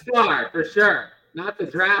 been the star for sure, not the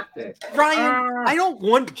drafting. Ryan, I don't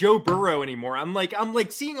want Joe Burrow anymore. I'm like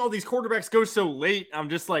seeing all these quarterbacks go so late. I'm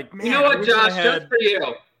just like, man. You know I what, wish I Josh? had- Just for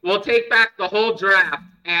you, we'll take back the whole draft,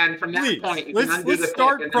 and from that Please, point, you can undo let's the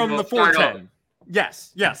start pick, and from then the we'll start 410. over.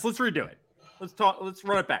 Yes, let's redo it. Let's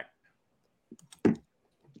run it back.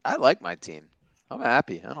 I like my team. I'm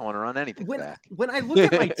happy. I don't want to run anything back. When I look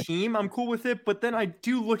at my team, I'm cool with it, but then I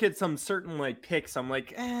do look at some certain like picks. I'm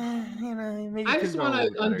like, maybe I it just could go a want little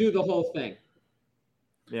to better. undo the whole thing.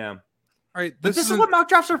 Yeah. all right, But this is what mock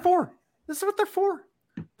drafts are for. This is what they're for.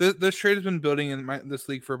 this trade has been building in this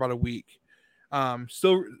league for about a week.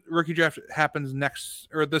 Still, rookie draft happens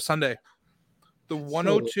this Sunday. The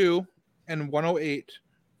 102 and 108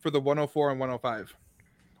 for the 104 and 105.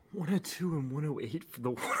 102 and 108 for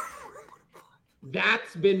the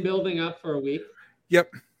That's been building up for a week. Yep,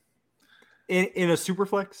 in a super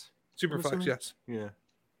flex. Superflex. Yes, Yeah.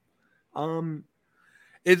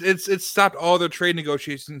 it's stopped all the trade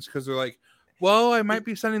negotiations because they're like, Well, I might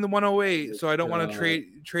be sending the 108, so I don't want to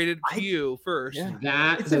trade it to you first.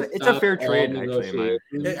 Yeah. It's a fair trade, actually.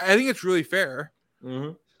 I think it's really fair,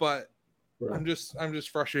 but I'm just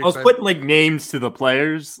frustrated. I was putting like names to the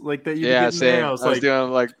players like that. Same. I was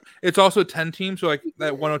doing like it's also 10 teams, so like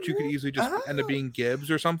that 102 could easily just end up being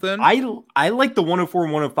Gibbs or something. I like the 104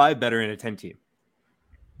 and 105 better in a 10 team.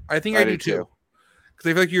 I think I do too,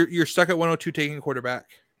 because I feel like you're stuck at 102 taking a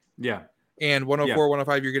quarterback. Yeah. And 104,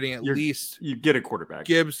 105, you're getting at least you get a quarterback,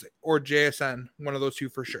 Gibbs or JSN, one of those two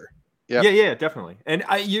for sure. Yeah, definitely. And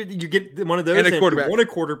you get one of those. And a quarterback. If you want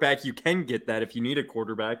a quarterback, you can get that if you need a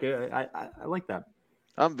quarterback. I like that.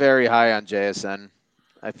 I'm very high on JSN.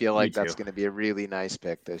 I feel like that's going to be a really nice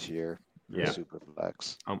pick this year. Yeah,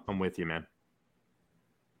 Superflex. I'm with you, man.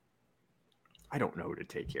 I don't know who to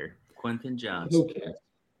take here. Quentin Johnson. Who cares?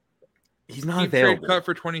 He's not available. Trade cut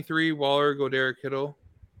for 23. Waller, go Derek Kittle.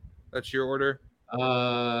 That's your order.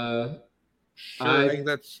 Sure, I think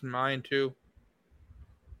that's mine too.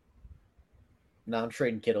 No, I'm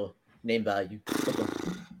trading Kittle. Name value.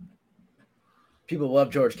 People love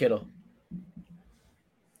George Kittle.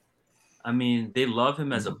 I mean, they love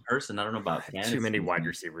him as a person. I don't know about fantasy. Too many wide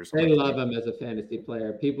receivers. They love him as a fantasy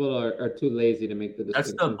player. People are too lazy to make the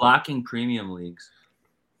distinction. That's the blocking premium leagues.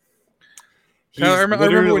 I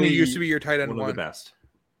remember when he used to be your tight end one of the best.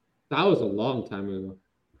 That was a long time ago.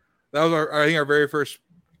 That was I think our very first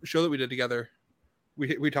show that we did together. We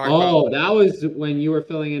talked about. Oh, that was when you were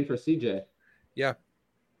filling in for CJ. Yeah.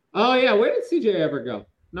 Oh yeah, where did CJ ever go?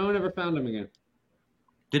 No one ever found him again.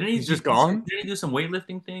 Didn't he just gone? Did he do some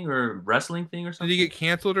weightlifting thing or wrestling thing or something? Did he get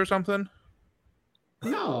canceled or something?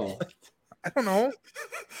 No. I don't know.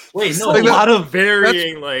 Wait, no. Like a lot of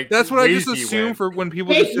varying That's what I just assume for when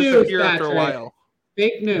people just disappear after a while.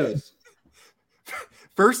 Fake news.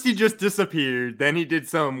 First, he just disappeared. Then he did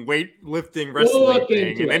some weightlifting wrestling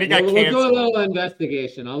thing, and then he got canceled. We'll do a little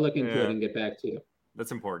investigation. I'll look into it and get back to you.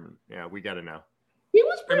 That's important. Yeah, we got to know. He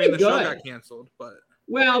was pretty good. The show got canceled, but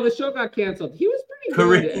the show got canceled. He was pretty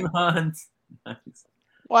good. Kareem Hunt. Nice.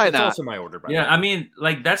 Why not? That's also my order. Yeah, I mean,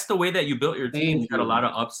 like that's the way that you built your team. You got a lot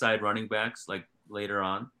of upside running backs, like later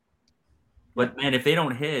on. But man, if they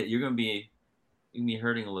don't hit, you're gonna be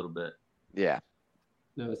hurting a little bit. Yeah.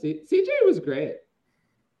 No, CJ was great.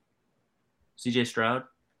 CJ Stroud?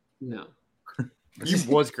 No. He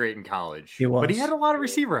was great in college. But he had a lot of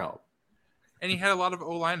receiver help. And he had a lot of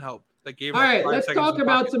O-line help that gave. All right, let's talk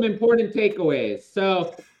about some important takeaways.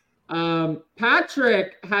 So,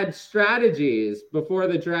 Patrick had strategies before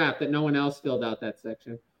the draft that no one else filled out that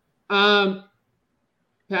section.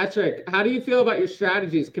 Patrick, how do you feel about your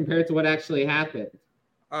strategies compared to what actually happened?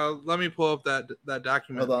 Let me pull up that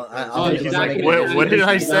document. Hold on. What did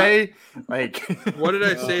I say? Like, what did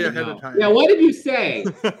I say ahead of time? Yeah, what did you say?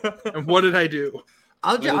 And what did I do?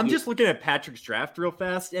 I'm just looking at Patrick's draft real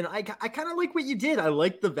fast, and I kind of like what you did. I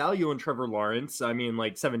like the value in Trevor Lawrence. I mean,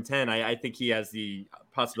 like 7'10", I think he has the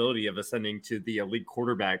possibility of ascending to the elite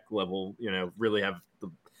quarterback level. Really have the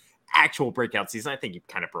actual breakout season. I think he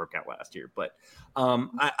kind of broke out last year, but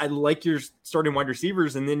I like your starting wide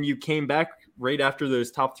receivers, and then you came back right after those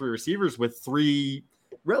top three receivers with three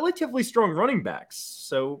relatively strong running backs.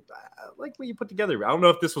 So I like what you put together. I don't know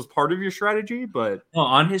if this was part of your strategy, but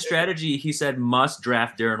on his strategy, he said must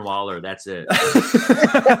draft Darren Waller. That's it.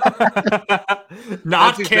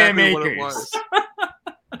 Not That's Cam exactly Akers. What it was.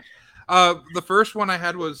 The first one I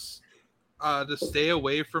had was to stay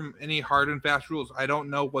away from any hard and fast rules. I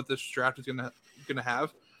don't know what this draft is gonna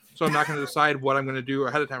have, so I'm not gonna decide what I'm gonna do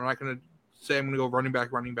ahead of time. I'm not gonna say I'm gonna go running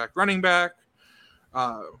back, wide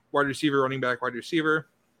receiver, running back, wide receiver.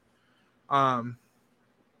 And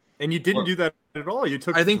you didn't do that at all. You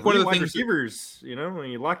took, I think, one of the wide things receivers,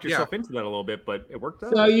 and you locked yourself into that a little bit, but it worked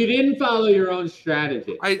out. So you didn't follow your own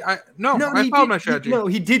strategy. I followed my strategy.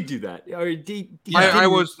 He did do that. I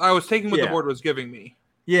was taking what the board was giving me.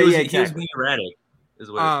 He was being erratic.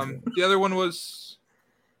 The other one was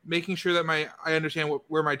making sure that I understand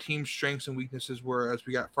where my team's strengths and weaknesses were as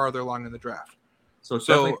we got farther along in the draft. So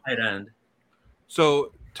definitely tight end.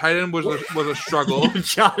 So tight end was a struggle.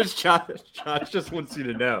 Josh just wants you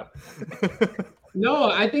to know.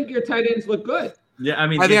 No, I think your tight ends look good. Yeah, I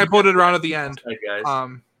mean, I think I pulled it around at the end. Right, guys.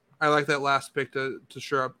 I like that last pick to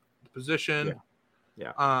shore up the position.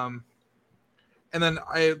 Yeah. And then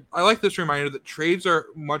I like this reminder that trades are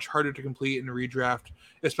much harder to complete in a redraft,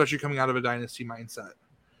 especially coming out of a dynasty mindset.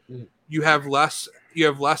 Mm. You have less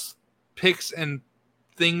picks and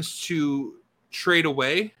things to trade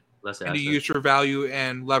away and to use for value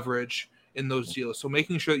and leverage in those deals. So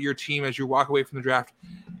making sure that your team, as you walk away from the draft,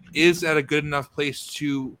 is at a good enough place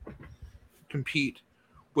to compete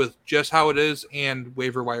with just how it is and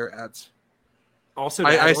waiver wire ads. Also,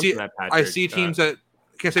 I see teams that.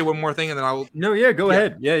 Can I say one more thing and then I'll. No, yeah, go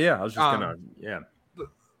ahead. Yeah. I was just gonna. Yeah.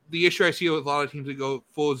 The issue I see with a lot of teams that go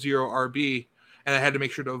full 0 RB, and I had to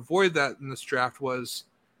make sure to avoid that in this draft was,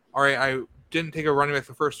 all right, I didn't take a running back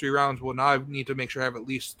the first 3 rounds. Well, now I need to make sure I have at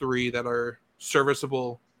least 3 that are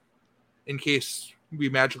serviceable in case we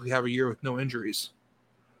magically have a year with no injuries.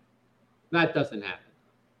 That doesn't happen.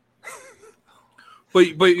 But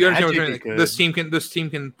you understand what I'm saying? Like, this team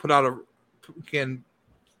can put out can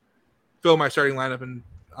fill my starting lineup, and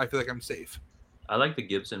I feel like I'm safe. I like the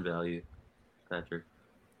Gibson value, Patrick.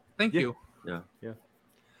 Thank you. Yeah.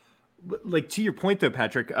 Like, to your point though,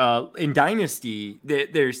 Patrick, in Dynasty,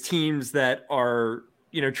 there's teams that are,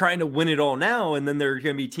 trying to win it all now, and then there are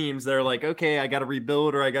going to be teams that are like, okay, I got to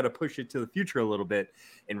rebuild or I got to push it to the future a little bit.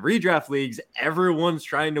 In redraft leagues, everyone's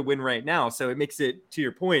trying to win right now, so it makes it, to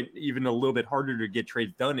your point, even a little bit harder to get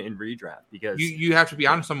trades done in redraft because you have to be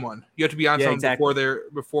on someone. You have to be on someone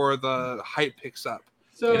before the hype picks up.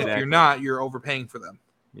 So if you're not, you're overpaying for them.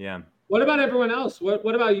 Yeah. What about everyone else? What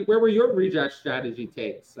about you? Where were your redraft strategy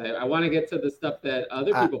takes? I want to get to the stuff that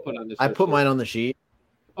other people put on the sheet. I put mine on the sheet.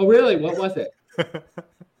 Oh, really? What was it?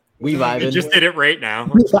 We just did it right now.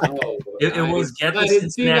 It was get the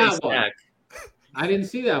Cincinnati stack. I didn't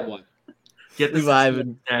see that one. Get the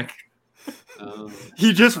Cincinnati stack.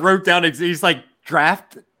 He just wrote down. He's like,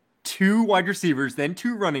 draft 2 wide receivers, then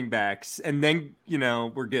 2 running backs, and then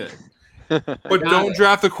we're good. But don't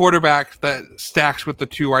draft the quarterback that stacks with the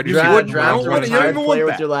 2 wide receivers. Draft one player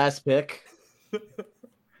with your last pick.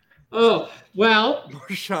 Oh, well.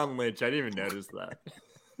 Marshawn Lynch. I didn't even notice that.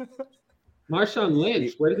 Marshawn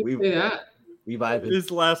Lynch. Where did he say that?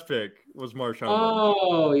 His last pick was Marshawn Lynch.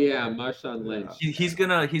 Oh, yeah, Marshawn Lynch. He's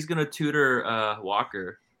gonna tutor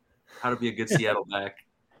Walker how to be a good Seattle back.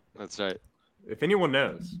 That's right. If anyone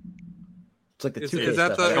knows. It's like is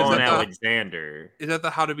that the Alexander? Is that the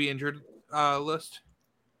how to be injured list?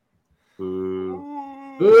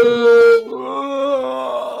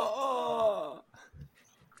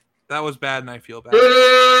 That was bad, and I feel bad.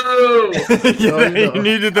 You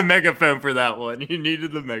needed the megaphone for that one.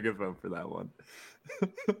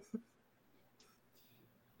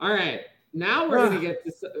 All right, now we're gonna get to.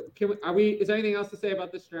 Is there anything else to say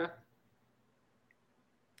about this draft?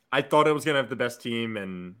 I thought it was gonna have the best team,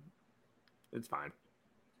 and it's fine.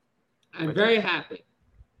 I'm very happy.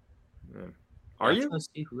 Yeah. Are you?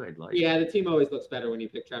 See who I'd like. Yeah, the team always looks better when you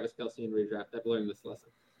pick Travis Kelce in redraft. I've learned this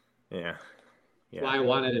lesson. Yeah. That's why I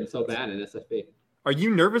wanted him so bad in SFB. Are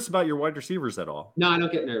you nervous about your wide receivers at all? No, I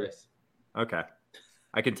don't get nervous. Okay.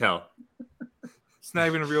 I can tell. It's not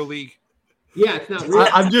even a real league. Yeah, it's not real.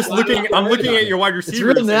 I'm looking at your wide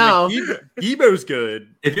receivers. It's real now. Debo's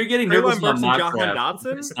good. If you're getting nervous about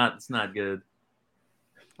Dotson, it's not good.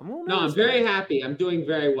 I'm very happy. I'm doing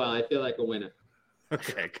very well. I feel like a winner.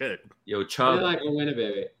 Okay, good. Yo, Chubb. I feel like a winner,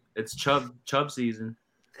 baby. It's Chubb season.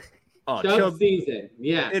 Oh, Chubb season.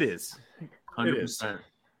 Yeah. It is. 100%.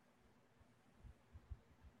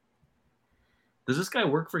 Does this guy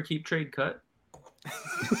work for Keep Trade Cut?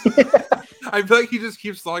 I feel like he just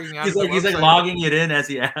keeps logging out. He's like logging it in as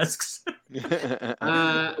he asks.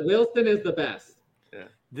 Wilson is the best. Yeah.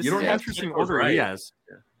 This is an interesting order he has.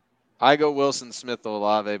 Yeah. I go Wilson, Smith,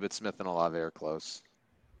 Olave, but Smith and Olave are close.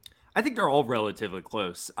 I think they're all relatively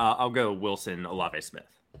close. I'll go Wilson, Olave, Smith.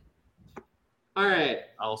 All right.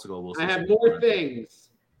 I'll also go Wilson. I have more things.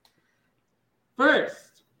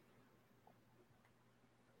 First,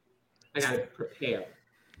 I gotta prepare.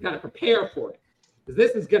 For it. Because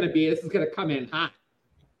this is gonna come in hot.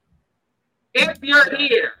 If you're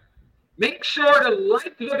here, make sure to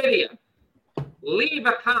like the video, leave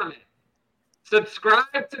a comment,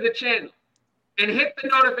 subscribe to the channel, and hit the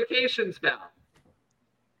notifications bell.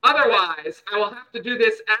 Otherwise, I will have to do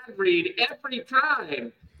this ad read every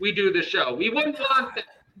time we do the show. We wouldn't want that.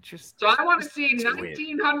 So I want to see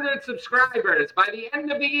 1,900 subscribers by the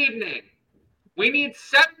end of the evening. We need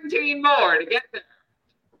 17 more to get there.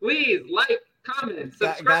 Please like, comment,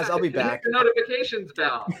 subscribe, guys. I'll be back. Hit the notifications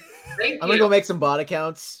bell. Thank you. I'm gonna go make some bot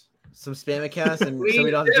accounts, some spam accounts, and so we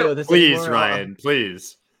don't have to deal with this please, anymore. Ryan,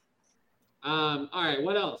 please. All right.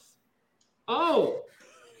 What else? Oh.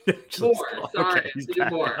 More. Sorry, okay,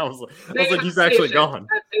 more. I was like, he's actually gone.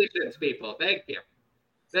 Patience, people. Thank you.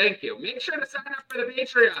 Make sure to sign up for the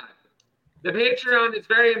Patreon. The Patreon is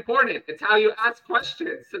very important. It's how you ask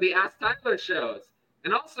questions to the Ask Tyler shows.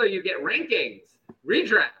 And also you get rankings,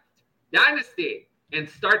 redraft, dynasty, and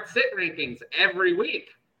start-sit rankings every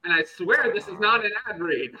week. And I swear this is not an ad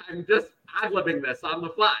read. I'm just ad-libbing this on the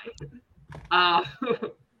fly.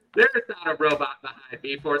 There's not a robot behind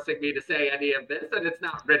me forcing me to say any of this, and it's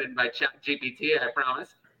not written by ChatGPT, I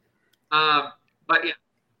promise. But yeah,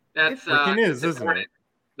 that's it is, isn't it?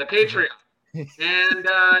 The Patreon. And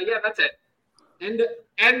yeah, that's it.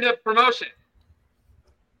 End of promotion.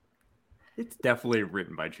 It's definitely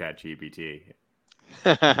written by ChatGPT.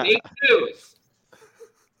 Fake news.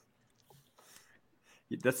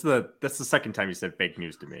 That's the second time you said fake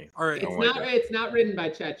news to me. All right. It's not written by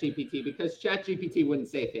ChatGPT because ChatGPT wouldn't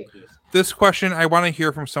say fake news. This question I want to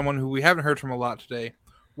hear from someone who we haven't heard from a lot today.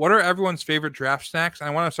 What are everyone's favorite draft snacks? And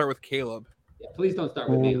I want to start with Caleb. Yeah, please don't start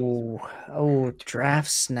with me. Oh,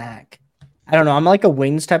 draft snack. I don't know. I'm like a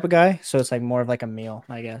wings type of guy, so it's like more of like a meal,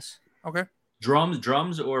 I guess. Okay.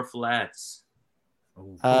 Drums or flats?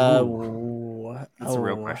 That's a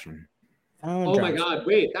real question. Oh my God!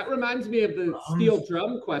 Wait, that reminds me of the steel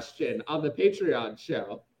drum question on the Patreon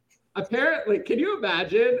show. Apparently, can you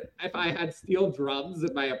imagine if I had steel drums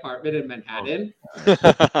in my apartment in Manhattan?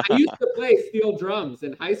 I used to play steel drums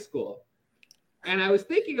in high school, and I was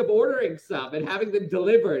thinking of ordering some and having them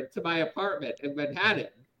delivered to my apartment in Manhattan.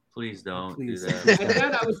 Please don't do that. And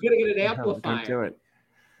then I was going to get an amplifier. Don't do it.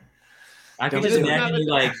 I can just imagine you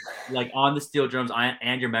like on the steel drums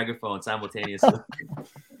and your megaphone simultaneously.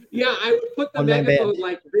 Yeah, I would put the megaphone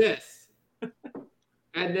like this,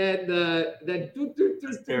 and then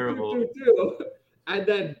do, terrible. And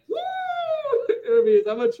then woo! It would be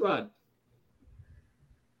so much fun.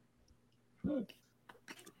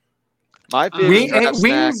 My favorite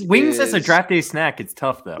wings as a draft day snack. It's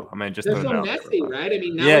tough though. I mean, just they're so messy, right? I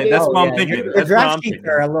mean, that's what I'm thinking. The draft keeps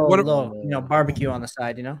are a little, barbecue on the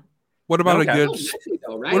side, What about a good?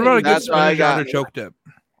 What about a good spinach or choke dip?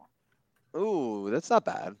 Ooh, that's not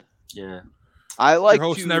bad. Yeah, I like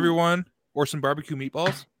hosting everyone or some barbecue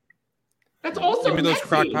meatballs. That's also give me those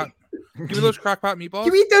crockpot. Give me those crockpot meatballs.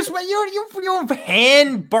 You eat those? You don't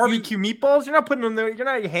hand barbecue meatballs. You're not putting them there. You're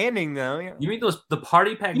not handing them. You mean the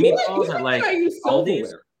party pack meatballs at like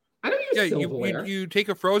Aldi's? I don't use silverware. You take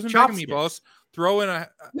a frozen bag of meatballs, throw in a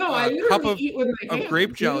cup of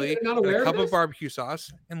grape jelly, a cup of barbecue sauce,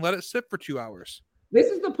 and let it sit for 2 hours. This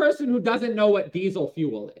is the person who doesn't know what diesel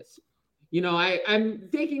fuel is. I'm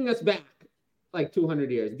taking us back like 200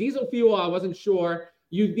 years. Diesel fuel, I wasn't sure.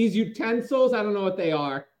 These utensils, I don't know what they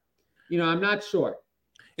are. I'm not sure.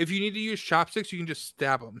 If you need to use chopsticks, you can just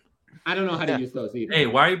stab them. I don't know how to use those either. Hey,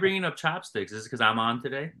 why are you bringing up chopsticks? Is this because I'm on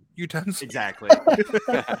today? Utensils. Exactly.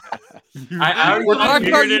 I We're talking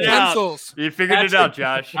about utensils. You figured it out,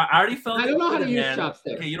 Josh. I already felt. I don't know how to use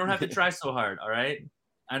chopsticks. Okay, you don't have to try so hard. All right.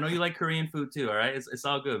 I know you like Korean food too. All right, it's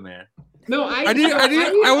all good, man. No, I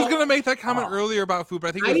was gonna make that comment earlier about food, but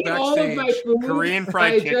I think it was backstage. All of my food Korean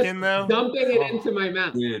fried chicken, though. Dumping it into my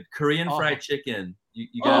mouth. Dude, Korean fried chicken.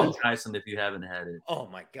 You gotta try some if you haven't had it. Oh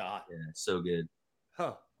my God. Yeah, it's so good.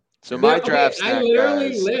 Huh. So my draft snack, I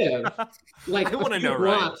literally live like I want to know,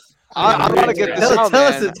 right? I want to get this out,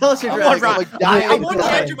 man. Tell us your draft. I'm on the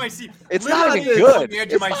edge of my seat. It's not even good.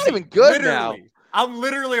 It's not even good now. I'm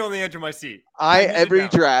literally on the edge of my seat. Every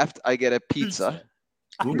draft I get a pizza,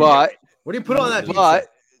 but what do you put on that pizza?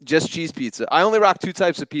 But just cheese pizza. I only rock 2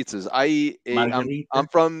 types of pizzas. I'm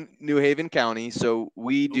from New Haven County, so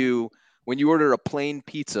we do. When you order a plain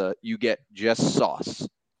pizza, you get just sauce,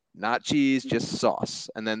 not cheese, just sauce,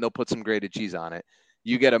 and then they'll put some grated cheese on it.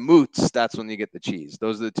 You get a moots, that's when you get the cheese.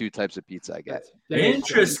 Those are the 2 types of pizza I get.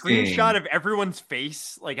 Interesting. Screenshot of everyone's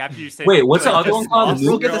face, like after you say. Wait, what's the other one called?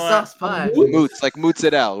 We'll get the sauce pie. Moots, like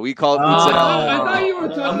mozzarella. We call it mozzarella. I thought you were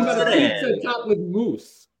talking about a pizza topped with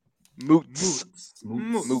mousse. Moots.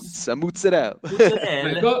 A mozzarella.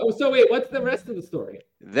 So wait, what's the rest of the story?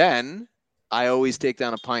 Then I always take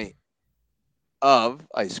down a pint of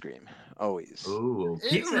ice cream. Always. Ooh,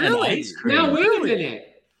 pizza really? and ice cream. Now wait a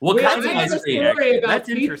minute. What kind of ice cream? About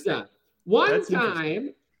pizza. One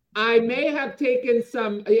time, I may have taken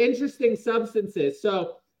some interesting substances.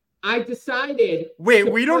 So I decided.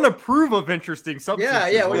 Wait, we don't approve of interesting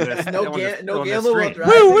substances. Yeah. No gambling.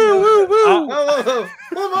 Woo.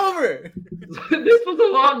 Move over. This was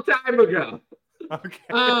a long time ago.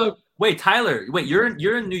 Okay. Wait, Tyler. Wait, you're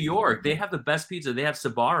in New York. They have the best pizza. They have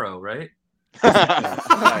Sbarro, right?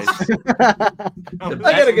 Nice. I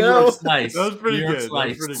gotta go. Nice. That was pretty good.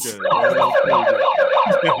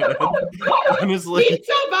 Honestly.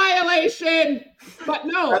 Pizza violation. But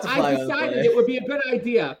no, I decided it would be a good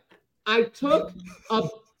idea. I took a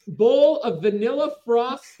bowl of vanilla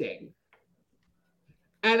frosting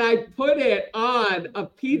and I put it on a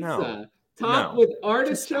pizza topped with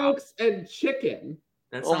artichokes and chicken.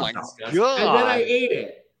 Oh my God. And then I ate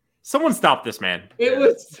it. Someone stop this, man. It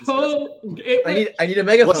was so. I need a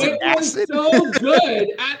megaphone. It was so good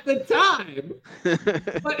at the time,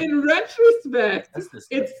 but in retrospect,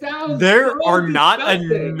 it sounds. There so are not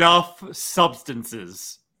disgusting. enough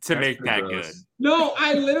substances to make that good. No,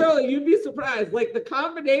 you'd be surprised. Like the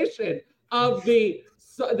combination of the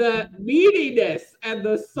meatiness and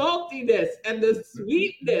the saltiness and the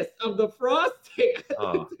sweetness of the frosting at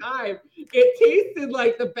the time, it tasted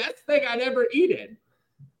like the best thing I'd ever eaten.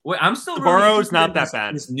 Wait, I'm still Sapporo's not that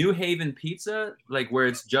bad. This New Haven pizza, like where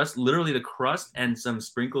it's just literally the crust and some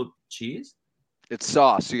sprinkled cheese. It's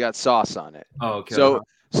sauce. You got sauce on it. Oh, okay.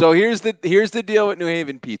 So here's the deal with New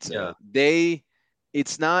Haven pizza. Yeah.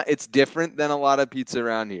 It's different than a lot of pizza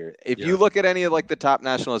around here. If you look at any of like the top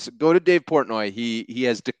nationalists, go to Dave Portnoy. He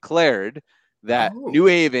has declared that New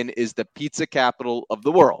Haven is the pizza capital of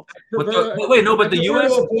the world. But the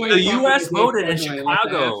U.S. voted, and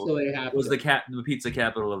Chicago was the pizza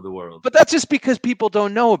capital of the world. But that's just because people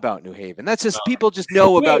don't know about New Haven. That's just people just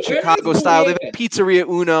know about Chicago style. They have Pizzeria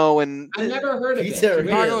Uno, and I never heard of it.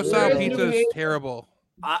 Chicago style pizza is terrible.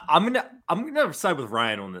 I'm gonna side with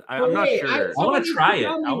Ryan on this. I'm not sure. I want to try it.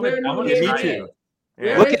 I want to try it.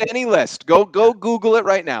 Yeah. Look at any list. Go Google it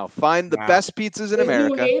right now. Find the best pizzas in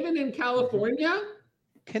America. New Haven in California?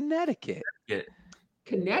 Connecticut.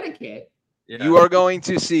 Connecticut? Yeah. You are going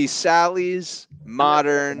to see Sally's,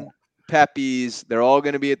 Modern, Pepe's. They're all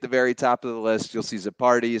going to be at the very top of the list. You'll see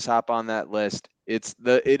Zapardi's hop on that list. It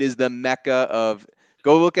is the mecca of.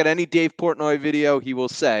 Go look at any Dave Portnoy video. He will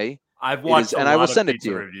say. I've watched and I will send it to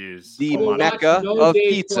you. Reviews. The mecca of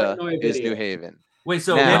pizza is New Haven. Wait,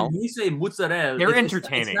 so when you say mozzarella, they're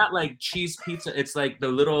entertaining. It's not like cheese pizza. It's like the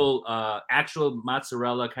little actual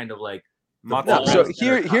mozzarella kind of like. So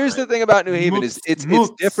here's the thing about New Haven is it's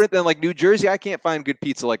different than like New Jersey. I can't find good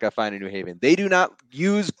pizza like I find in New Haven. They do not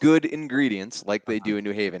use good ingredients like they do in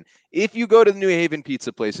New Haven. If you go to the New Haven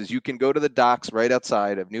pizza places, you can go to the docks right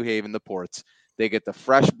outside of New Haven, the ports. They get the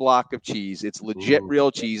fresh block of cheese. It's legit real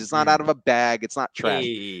cheese. It's not out of a bag. It's not trash.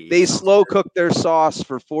 They slow cook their sauce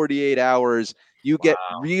for 48 hours. You get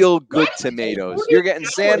real good tomatoes. You're getting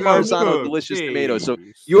San Marzano delicious tomatoes. So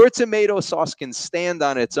your tomato sauce can stand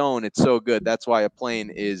on its own. It's so good. That's why a plain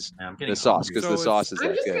is the sauce, because the sauce is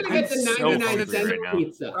that good. I'm just going to get the 99-cent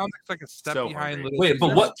pizza. Sounds like a step behind. Wait,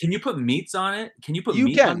 but what? Can you put meats on it? Can you put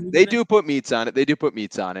meat on it? They do put meats on it. They do put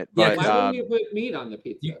meats on it. But, why wouldn't you put meat on the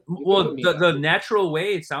pizza? The natural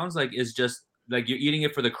way it sounds like is just like you're eating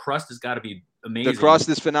it for the crust has got to be amazing. The crust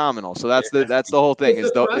is phenomenal. So that's the whole thing.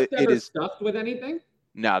 Is the crust ever stuffed with anything?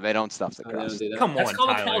 No, they don't stuff the crust. Come on,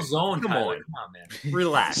 Tyler. Come on, man.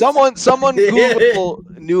 Relax. Someone Google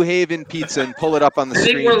New Haven pizza and pull it up on the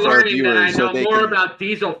screen for our viewers. I know more about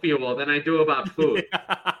diesel fuel than I do about food.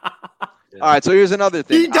 All right, so here's another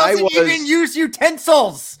thing. He doesn't even use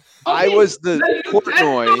utensils. I was the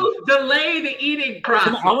Portnoy. Delay the eating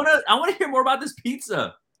process. I want to hear more about this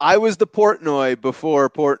pizza. I was the Portnoy before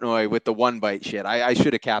Portnoy with the one bite shit. I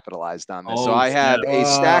should have capitalized on this. So I have a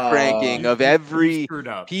stack ranking of every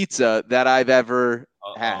pizza that I've ever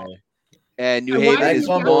had. And New Haven is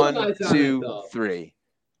 1, 2, 3.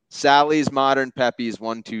 Sally's, Modern, Pepe's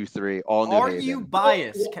 1, 2, 3. All New Haven. Are you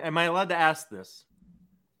biased? Am I allowed to ask this?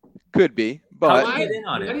 Could be, but why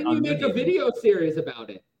didn't you make a video series about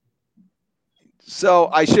it? So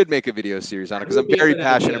I should make a video series on it because I'm very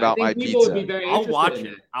passionate about my pizza. I'll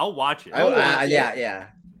watch it. Yeah.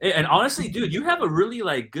 And honestly, dude, you have a really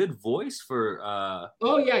like good voice for.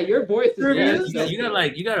 Oh yeah, your voice is.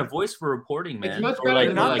 You got a voice for reporting, man. It's much better.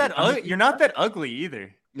 You're not that ugly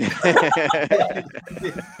either.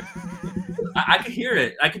 I could hear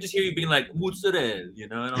it. I could just hear you being like mozzarella,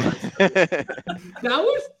 And all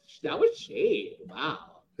that was shade. Wow.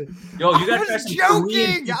 Yo, you guys I was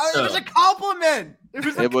joking. It was a compliment.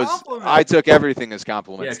 It was compliment. I took everything as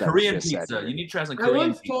compliments. Yeah, Korean pizza. You need to try some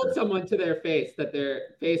Korean pizza. I once told someone to their face that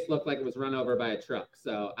their face looked like it was run over by a truck.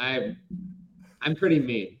 So I'm pretty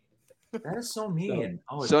mean. That is so mean.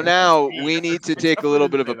 So now we need to take a little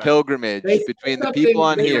bit of a pilgrimage between the people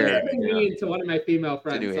on here. Mean to one of my female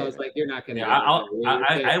friends. So I was like, "You're not going to."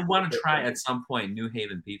 I want to try at some point New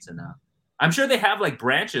Haven pizza now. I'm sure they have like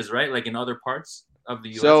branches, right? Like in other parts of the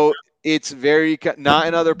U.S. So it's not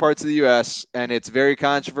in other parts of the U.S. and it's very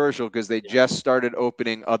controversial because they just started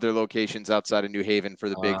opening other locations outside of New Haven for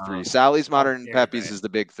the big three. Sally's, Modern, and Pepe's is the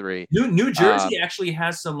big three. New Jersey actually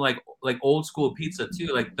has some like old school pizza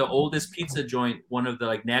too. Like the oldest pizza joint, one of the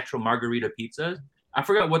like natural margarita pizzas. I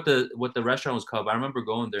forgot what the restaurant was called, but I remember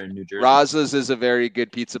going there in New Jersey. Raza's is a very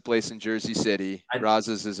good pizza place in Jersey City.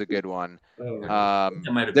 Raza's is a good one.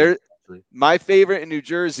 My favorite in New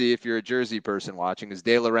Jersey, if you're a Jersey person watching, is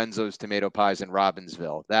De Lorenzo's Tomato Pies in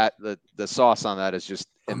Robbinsville. That the sauce on that is just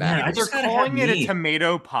immaculate. If they're calling it a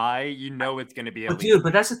tomato pie, you know it's going to be.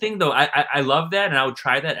 But that's the thing, though. I love that, and I would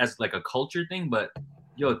try that as like a culture thing. But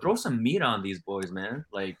throw some meat on these boys, man.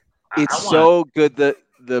 Like it's so good.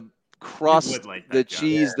 the crust, like that, the John.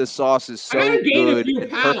 cheese, the sauce is so good and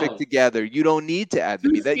perfect together. You don't need to add the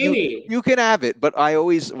meat. That you can have it, but I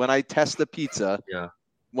always, when I test the pizza,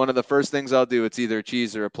 one of the first things I'll do, it's either a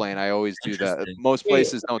cheese or a plain. I always do that. Most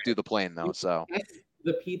places don't do the plain though. So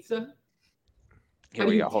the pizza. Here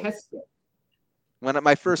we go. Test it? When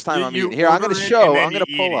my first time I'm eating here, I'm going to show. I'm going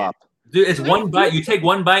to pull up. Dude, it's one bite. You take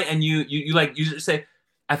one bite and you just say,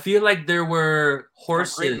 I feel like there were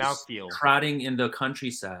horses trotting in the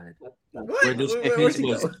countryside where this pizza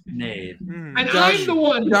was made. And I'm the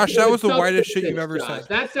one. Josh, that was the whitest shit you've ever said.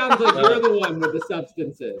 That sounds like you're the one with the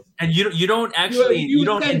substances. And you don't actually you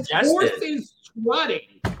don't ingest horses it.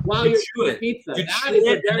 Trotting while you're eating pizza. You chew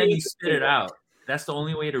it and then you spit it out. That's the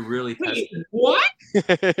only way to really test it. What?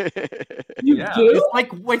 You do?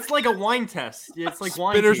 It's like a wine test. It's like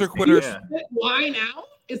wine. Spitters or quitters. Spit wine out?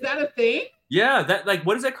 Is that a thing? Yeah, that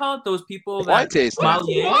what is that called? Those people wine taste.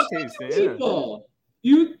 People.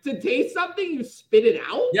 You to taste something, you spit it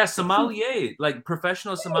out? Yeah, sommelier, like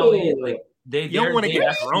professional sommelier. Like you don't want to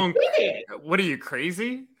get drunk. What are you,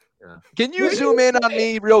 crazy? Yeah. Can you zoom in on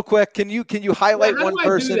me real quick? Can you highlight one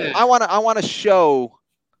person? I want to show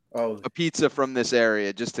a pizza from this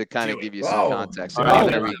area just to kind of give you some context.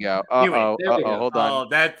 There we go. Hold on. Hold on.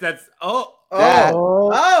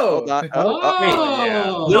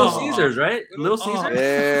 Little Caesars, right? Little Caesars.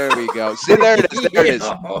 There we go. See, there it is. There it is.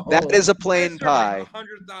 That is a plain pie.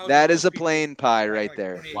 That is a plain pie right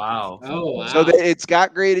there. Wow. Oh, wow. So it's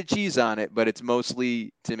got grated cheese on it, but it's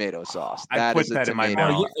mostly tomato sauce. I put that in my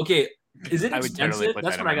mouth. Okay. Is it expensive?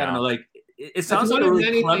 That's what I gotta know. Like, it sounds like a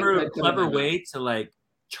really clever way to like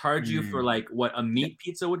charge you for like what a meat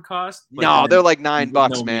pizza would cost. No, they're like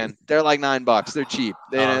 $9, man. They're like $9. They're cheap.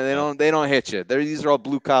 They don't hit you. These are all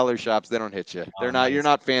blue collar shops. They don't hit you. They're not. You're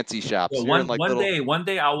not fancy shops. So one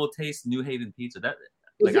day I will taste New Haven pizza. That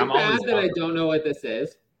like I'm always that I don't know what this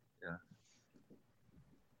is. Yeah.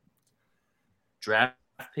 Draft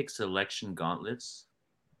pick selection gauntlets.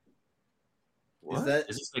 What?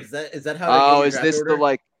 Is that how? Oh, is this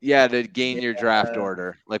order? To gain your draft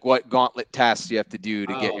order? Like what gauntlet tasks you have to do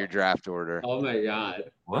to get your draft order? Oh my god!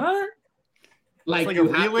 What? Like a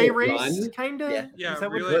relay race, kind of? Yeah,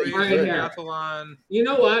 relay race, triathlon. You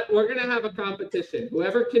know what? We're gonna have a competition.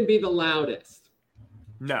 Whoever can be the loudest.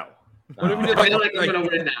 No. What if you did I'm gonna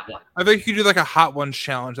win that one. I think you could do like a hot ones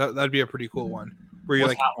challenge. That'd be a pretty cool one. Where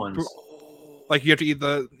you're hot ones? Like you have to eat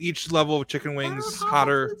each level of chicken wings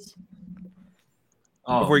hotter.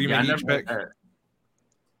 Before you make each pick.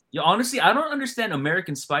 Yeah, honestly, I don't understand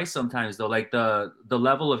American Spice sometimes though. Like the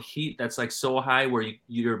level of heat that's like so high where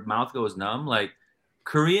your mouth goes numb. Like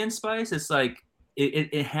Korean Spice, it's like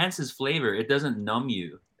it enhances flavor. It doesn't numb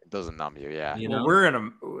you. It doesn't numb you, yeah. You know? Well, we're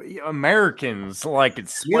Americans like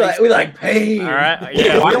it's spicy. We like pain. All right.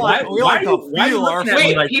 Yeah. Why people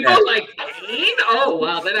like pain? Oh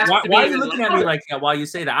wow, that has to be. Why are you looking at me like that while you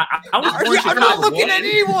say that? I'm not looking at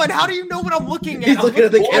anyone. How do you know what I'm looking at? He's looking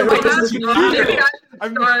at the camera.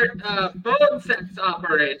 I'm start phone sex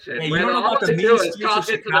operation. Hey, you don't know about the mean streets of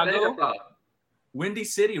Chicago? Windy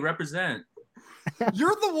City, represent.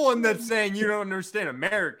 You're the one that's saying you don't understand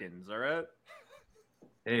Americans, all right?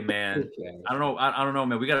 Hey man, I don't know,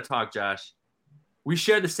 man. We gotta talk, Josh. We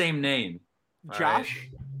share the same name. Josh? Right?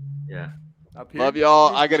 Yeah. Love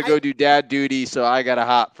y'all. I gotta go do dad duty, so I gotta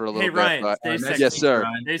hop for a little bit. Ryan, stay sexy. Yes, sir.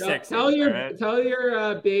 Stay sexy. Tell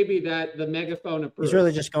your baby that the megaphone approves. He's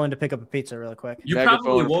really just going to pick up a pizza real quick. You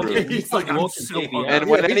probably won't. He's like, and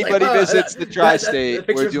when anybody visits the tri-state,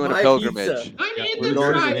 we're doing a pilgrimage. I'm in the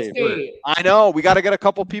tri-state. I know. We gotta get a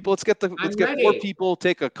couple people. Let's get 4 people.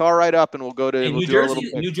 Take a car ride up, and we'll go to New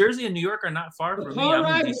Jersey and New York are not far from me. Car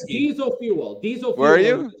ride is diesel fuel. Where are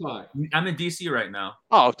you? I'm in DC right now.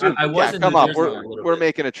 Oh, dude, I was in come New up. Jersey We're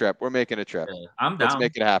making a trip. Yeah, I'm down. Let's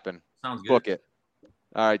make it happen. Sounds good. Book it.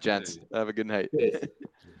 All right, gents. Have a good night.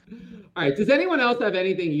 All right. Does anyone else have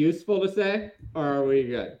anything useful to say, or are we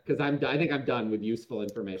good? Because I think I'm done with useful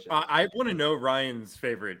information. I want to know Ryan's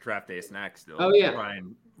favorite draft day snack still. Oh yeah,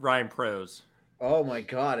 Ryan Pros. Oh my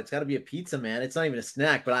god, it's got to be a pizza, man. It's not even a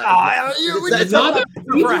snack, but it's not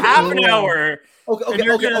for half an hour. Okay.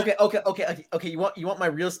 You want my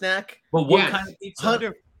real snack? But what kind of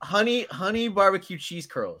pizza? Honey barbecue cheese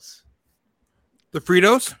curls. The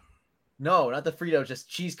Fritos? No, not the Fritos, just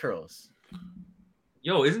cheese curls.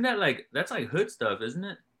 Yo, isn't that that's like hood stuff, isn't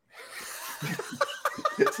it?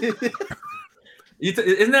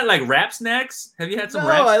 Isn't that like Rap Snacks? Have you had some? No,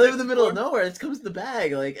 I live in the middle of nowhere. It comes in the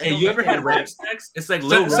bag. Like, hey, you ever had Rap Snacks? It's like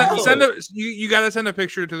Lil Romeo. You gotta send a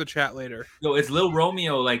picture to the chat later. Yo, it's Lil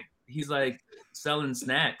Romeo. Like he's like selling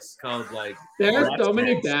snacks called like. There are so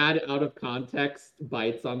many bad out of context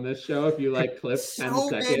bites on this show. If you like clips 10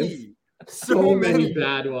 seconds. So many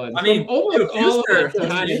bad ones. I mean, almost all of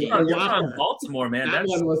us you're from Baltimore, man. That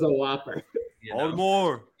one was a whopper.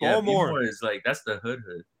 Baltimore. Yeah, Baltimore is like that's the hood.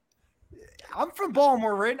 I'm from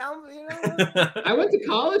Baltimore right now. You know? I went to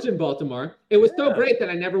college in Baltimore. It was so great that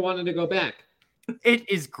I never wanted to go back. It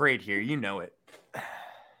is great here. You know it.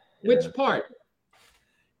 Which part?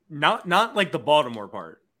 Not like the Baltimore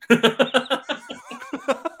part. So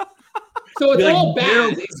it's all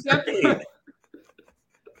bad except for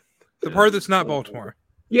the part that's not Baltimore.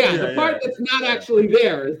 Yeah, the part that's not actually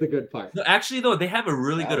there is the good part. No, actually, though, they have a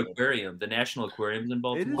really good aquarium. The National Aquarium's in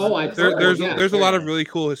Baltimore. There's a lot of really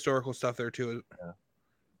cool historical stuff there too. Yeah.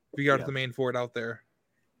 We got the main fort out there.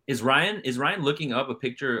 Is Ryan looking up a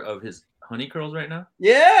picture of his honey curls right now?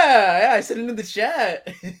 Yeah, I sent it in the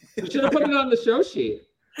chat. You should have put it on the show sheet.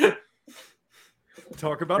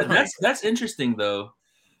 Talk about that's interesting though.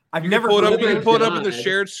 You can pull it up in the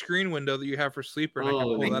shared screen window that you have for Sleeper, and I can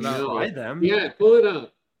pull that up. Try them. Yeah, pull it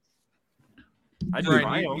up.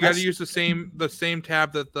 You got to use the same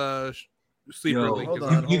tab that the Sleeper link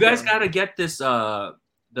is. You guys got to get this the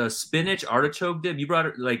spinach artichoke dip. You brought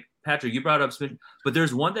it like Patrick. You brought up spinach, but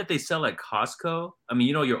there's one that they sell at Costco. I mean,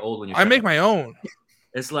 you're old when you're. I make my own.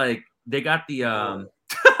 It's like they got the.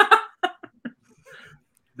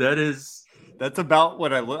 That's about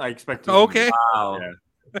what I expected. Okay. Wow.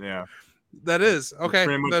 Yeah. That is okay.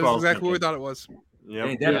 That's exactly what we thought it was. Yep.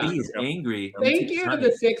 Hey, that bee is angry. Thank you to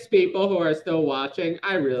the 6 people who are still watching.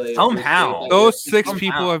 I really somehow those 6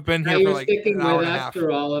 people have been here for like sticking an hour with and a us half.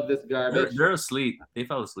 through all of this garbage. They're asleep. They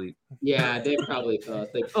fell asleep. Yeah, they probably fell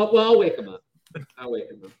asleep. Oh well, I'll wake them up. Don't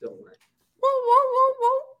worry.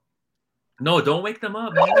 No, don't wake them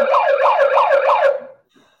up, man.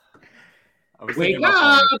 Wake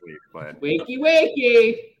up!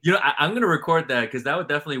 Wakey! You know, I'm gonna record that because that would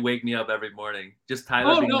definitely wake me up every morning. Just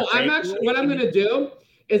Tyler. Oh no! What I'm gonna do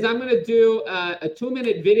is I'm gonna do a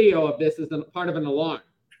 2-minute video of this as part of an alarm.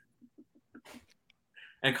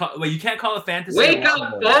 And you can't call it fantasy. Wake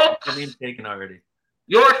up, folks! I mean, taken already.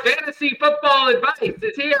 Your fantasy football advice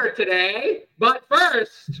is here today, but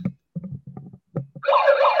first,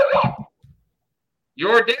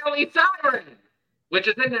 your daily siren, which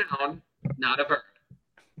is a noun, not a verb.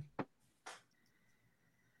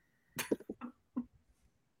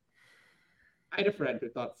 I had a friend who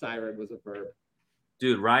thought siren was a verb.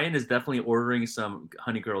 Dude, Ryan is definitely ordering some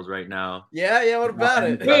honey girls right now. Yeah. What about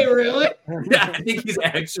it? Wait, really? Yeah, I think he's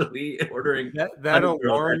actually ordering that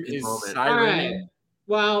alarm is siren. All right.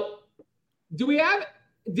 Well, did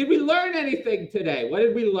we learn anything today? What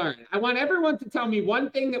did we learn? I want everyone to tell me one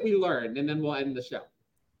thing that we learned, and then we'll end the show.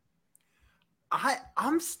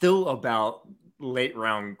 I'm still about late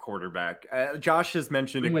round quarterback. Josh has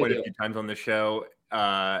mentioned it quite a few times on the show,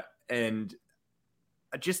 and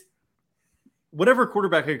just whatever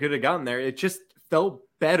quarterback I could have gotten there, it just felt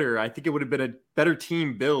better. I think it would have been a better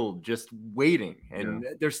team build just waiting. And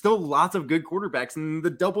there's still lots of good quarterbacks in the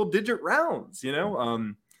double-digit rounds, you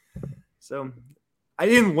know? So I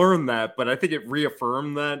didn't learn that, but I think it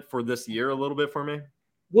reaffirmed that for this year a little bit for me.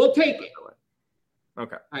 We'll take it.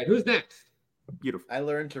 Okay. All right, who's next? Beautiful. I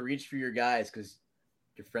learned to reach for your guys because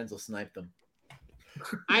your friends will snipe them.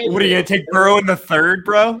 What are you gonna take Burrow in the 3rd,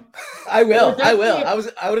 bro? I will. I would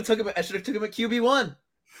have took him. I should have took him at QB1.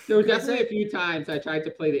 There were definitely a few times I tried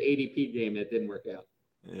to play the ADP game and it didn't work out.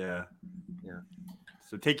 Yeah.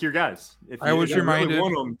 So take your guys. If I was reminded, really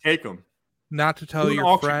want them, take them. Not to tell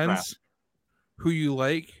your friends who you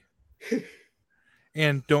like,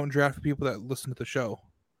 and don't draft people that listen to the show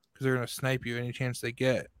because they're gonna snipe you any chance they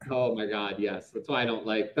get. Oh my God, yes. That's why I don't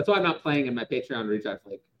like. That's why I'm not playing in my Patreon redraft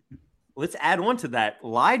league. Let's add on to that.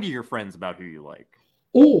 Lie to your friends about who you like.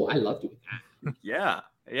 Oh, I love doing that. Yeah.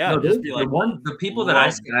 No, just be like the people that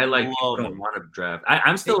I like don't want to draft.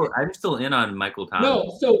 I'm still in on Michael Thomas.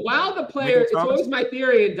 No, so while the player, it's always my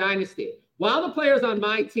theory in Dynasty. While the player's on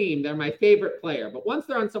my team, they're my favorite player. But once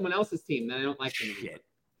they're on someone else's team, then I don't like them anymore.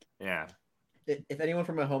 Yeah. If anyone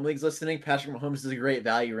from my home league's listening, Patrick Mahomes is a great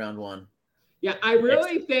value round 1. Yeah, I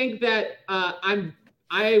really think that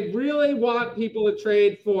I really want people to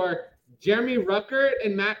trade for Jeremy Ruckert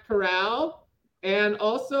and Matt Corral, and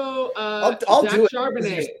also I'll Zach do it.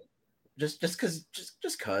 Charbonnet. Just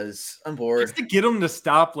because I'm bored. Just to get them to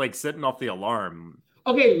stop like setting off the alarm.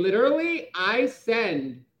 Okay, literally, I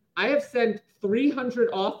have sent 300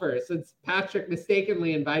 offers since Patrick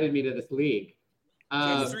mistakenly invited me to this league.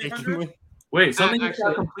 Wait, something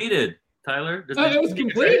got completed, Tyler. It was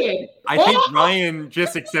completed. I think Ryan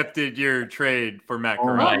just accepted your trade for Matt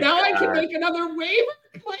Corral. Oh, now I can make another waiver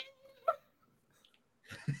claim.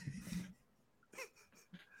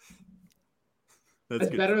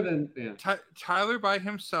 That's better than Tyler by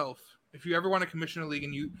himself. If you ever want to commission a league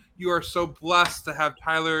and you are so blessed to have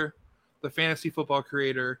Tyler, the fantasy football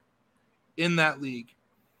creator, in that league,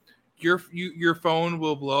 your phone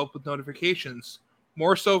will blow up with notifications.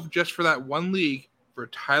 More so just for that one league for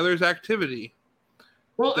Tyler's activity.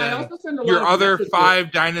 Well, I also send a lot your of other messages.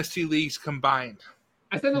 5 dynasty leagues combined.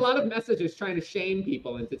 I send a lot of messages trying to shame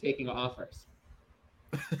people into taking offers.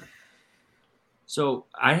 So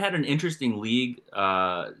I had an interesting league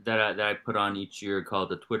that I put on each year called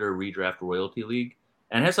the Twitter Redraft Royalty League,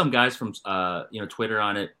 and it has some guys from Twitter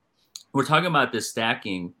on it. We're talking about this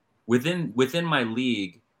stacking within my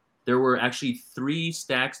league. There were actually 3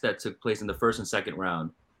 stacks that took place in the first and second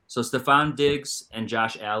round. So Stephon Diggs and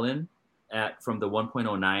Josh Allen from the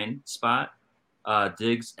 1.09 spot,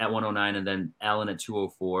 Diggs at 109, and then Allen at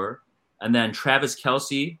 204, and then Travis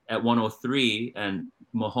Kelce at 103 and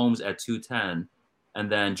Mahomes at 210. And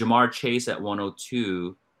then Jamar Chase at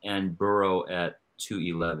 102 and Burrow at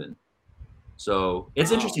 211. So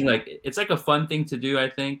it's interesting. Like it's like a fun thing to do, I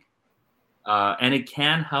think, and it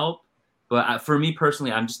can help. But for me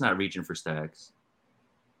personally, I'm just not reaching for stacks.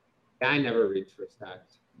 I never reach for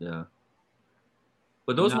stacks. Yeah,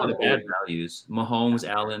 but those weren't bad values. Mahomes,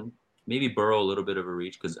 Allen, maybe Burrow a little bit of a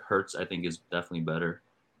reach because Hurts I think is definitely better.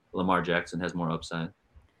 Lamar Jackson has more upside.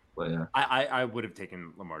 But yeah, I would have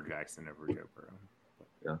taken Lamar Jackson over Joe Burrow.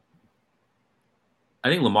 Yeah. I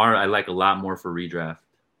think Lamar I like a lot more for redraft.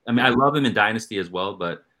 I mean, I love him in Dynasty as well,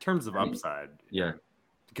 but in terms of upside, yeah,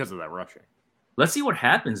 because of that rushing. Let's see what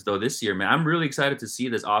happens though this year, man. I'm really excited to see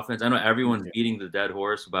this offense. I know everyone's beating the dead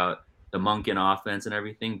horse about the Monken offense and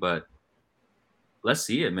everything, but let's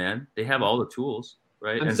see it, man. They have all the tools,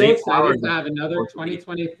 right? I'm so excited to have another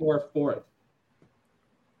 2024 fourth.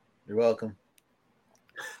 You're welcome.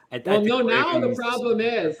 Well, no, now the problem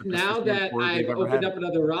is, now that I've opened up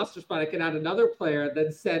another roster spot, I can add another player,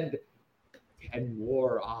 then send 10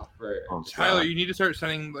 more offers. Oh, Tyler, you need to start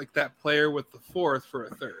sending like that player with the 4th for a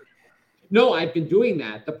 3rd. No, I've been doing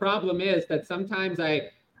that. The problem is that sometimes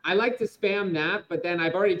I like to spam that, but then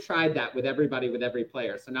I've already tried that with everybody, with every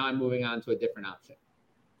player. So now I'm moving on to a different option.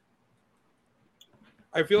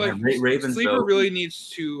 I feel like Sleeper really needs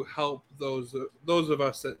to help those of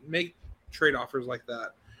us that make trade offers like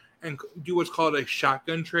that and do what's called a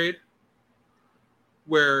shotgun trade,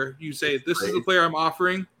 where you say, this is the player I'm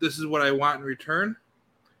offering, this is what I want in return,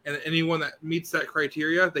 and anyone that meets that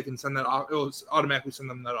criteria, they can send that off. It will automatically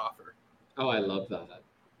send them that offer. Oh, I love that.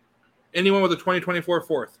 Anyone with a 2024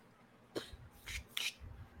 4th,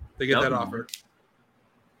 they get that offer.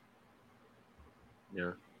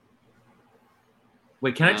 Yeah.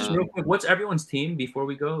 Wait, can I just real quick? What's everyone's team before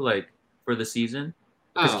we go? Like for the season?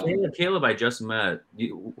 Because Caleb, I just met.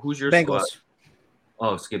 Who's your Bengals? Squad?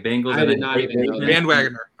 Oh, skip Bengals. I did not even know that.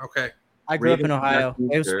 Bandwagoner. Okay. I grew up in Ohio.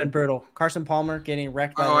 It's been brutal. Carson Palmer getting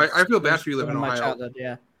wrecked. I feel bad for you living in Ohio. Childhood,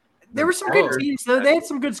 yeah. There were some good teams. So they had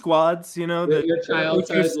some good squads, you know. Your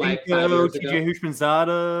childhood, like TJ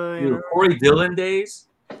Hushmanzada, Corey Dillon days.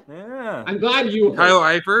 Yeah. I'm glad you. Kyle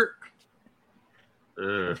Eifert.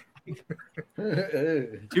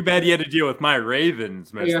 Too bad you had to deal with my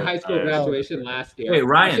Ravens. Your high school graduation last year. Hey,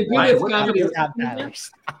 Ryan.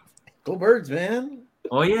 Go Birds, man.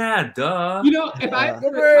 Oh yeah, duh. You know, if I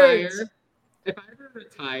ever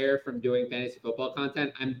retire from doing fantasy football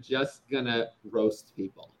content, I'm just gonna roast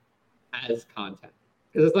people as content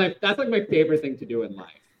because it's like that's like my favorite thing to do in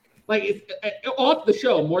life. Like it's off the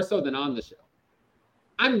show more so than on the show.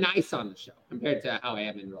 I'm nice on the show compared to how I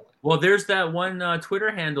am in real life. Well, there's that one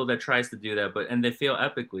Twitter handle that tries to do that, and they fail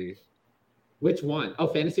epically. Which one? Oh,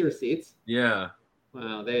 Fantasy Receipts? Yeah.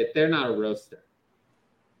 Wow, they're not a roaster.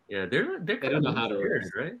 Yeah, they don't know how to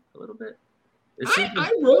roast, right? A little bit.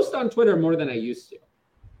 I roast on Twitter more than I used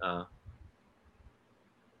to.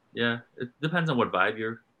 Yeah, it depends on what vibe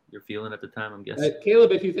you're feeling at the time, I'm guessing.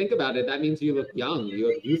 Caleb, if you think about it, that means you look young. You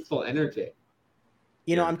have youthful energy.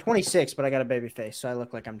 You know, I'm 26, but I got a baby face, so I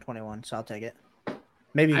look like I'm 21, so I'll take it.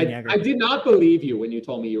 Maybe even younger. I did not believe you when you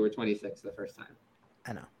told me you were 26 the first time.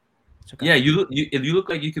 I know. It's okay. Yeah, you look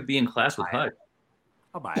like you could be in class with HUD.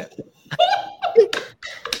 I'll buy it.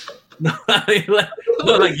 No,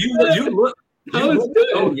 like you look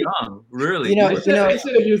so young, really. I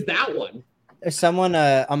should have used that one. Someone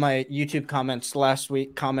on my YouTube comments last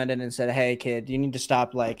week commented and said, "Hey kid, you need to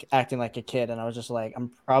stop like acting like a kid." And I was just like,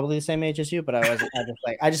 "I'm probably the same age as you," but I wasn't.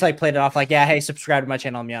 I just played it off like, "Yeah, hey, subscribe to my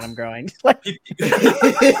channel. I'm young. I'm growing."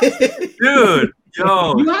 Dude,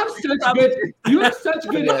 yo, you have such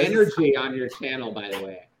good energy on your channel. By the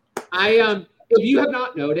way, if you have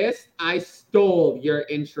not noticed, I stole your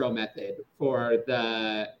intro method for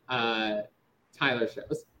the Tyler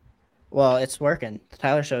shows. Well, it's working. The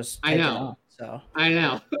Tyler show's I know. off, so I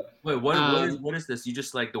know. Wait, what is this? You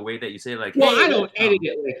just like the way that you say like. Well, hey, I don't edit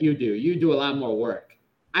it like you do. You do a lot more work.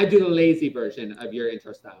 I do the lazy version of your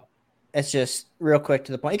intro style. It's just real quick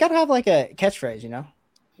to the point. You gotta have like a catchphrase, you know.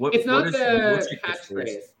 It's not the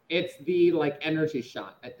catchphrase. It's the like energy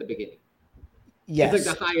shot at the beginning. Yes. It's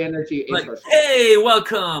like the high energy intro shot. Hey,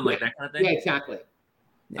 welcome, like that kind of thing. Yeah, exactly.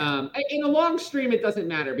 Yeah. In a long stream, it doesn't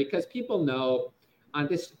matter because people know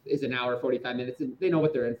this is an hour 45 minutes, and they know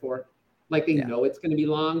what they're in for. Like they know it's going to be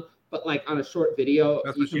long, but like on a short video,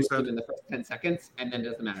 you can listen in the first 10 seconds, and then it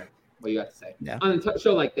doesn't matter what you have to say. Yeah. On a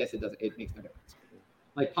show like this, it makes no difference.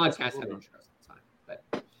 Like podcasts have intros, it's fine.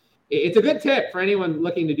 But it's a good tip for anyone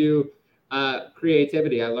looking to do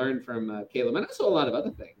creativity. I learned from Caleb, and also a lot of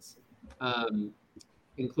other things,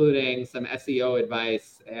 including some SEO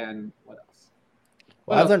advice and what else.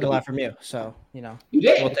 Well, I've learned a lot from you, so you know. You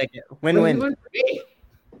did. We'll take it. Win-win.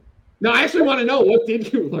 No, I actually want to know, what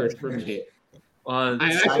did you learn from me? I'm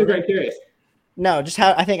actually very curious. No, just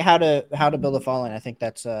how to build a following. I think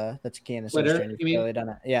that's key in this industry. You've really done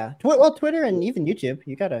it. Yeah. Well, Twitter and even YouTube.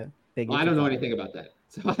 You got a big. Well, I don't know anything about that,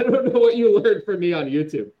 so I don't know what you learned from me on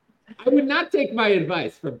YouTube. I would not take my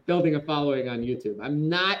advice for building a following on YouTube. I'm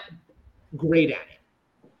not great at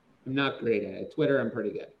it. Twitter, I'm pretty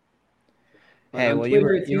good. Hey, well, you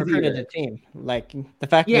recruited a team. Like the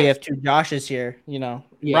fact that we have two Joshes here, you know,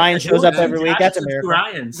 Ryan shows up every week. That's a miracle.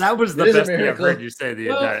 That was the best thing I've heard you say the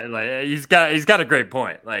entire. Like he's got a great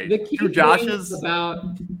point. Like two Joshes.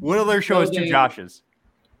 One of their shows, two Joshes.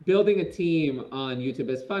 Building a team on YouTube,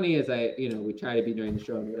 as funny as we try to be during the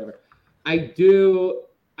show and whatever.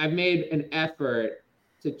 I've made an effort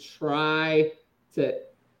to try to,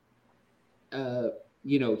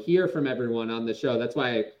 hear from everyone on the show. That's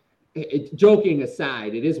why. Joking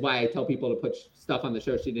aside, it is why I tell people to put stuff on the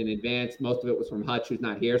show sheet in advance. Most of it was from Hutch, who's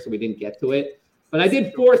not here, so we didn't get to it. But I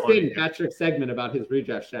did force in Patrick's segment about his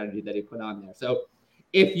redraft strategy that he put on there. So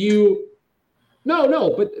if you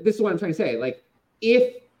but this is what I'm trying to say. Like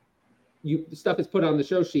if stuff is put on the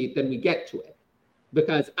show sheet, then we get to it.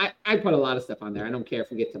 Because I put a lot of stuff on there. I don't care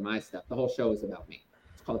if we get to my stuff. The whole show is about me.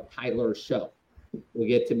 It's called Tyler's Show. We'll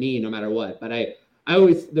get to me no matter what. But I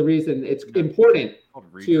always, the reason it's important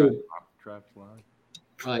to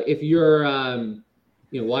if you're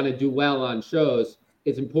want to do well on shows,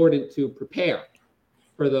 it's important to prepare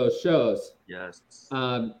for those shows. Yes.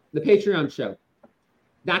 The Patreon show,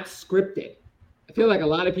 that's scripted. I feel like a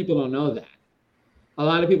lot of people don't know that. A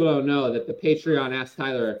lot of people don't know that the Patreon Ask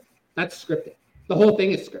Tyler, that's scripted. The whole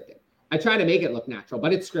thing is scripted. I try to make it look natural,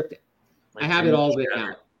 but it's scripted. I have it all written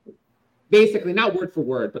out. Basically, not word for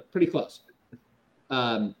word, but pretty close.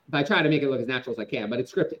 But I try to make it look as natural as I can, but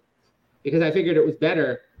it's scripted because I figured it was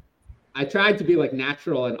better. I tried to be like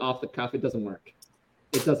natural and off the cuff. It doesn't work.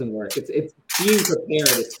 It's being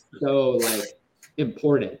prepared is so like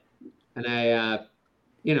important. And I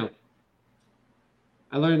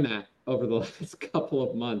learned that over the last couple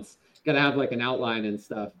of months. Got to have like an outline and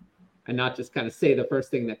stuff and not just kind of say the first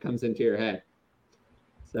thing that comes into your head.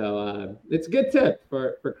 So it's a good tip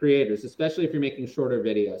for creators, especially if you're making shorter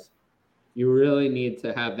videos. You really need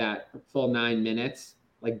to have that full 9 minutes,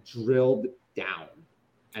 like drilled down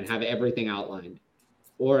and have everything outlined.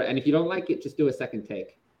 And if you don't like it, just do a second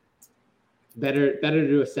take. Better to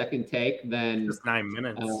do a second take than just 9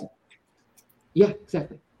 minutes. Yeah,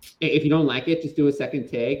 exactly. If you don't like it, just do a second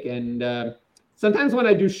take. And sometimes when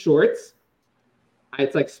I do shorts,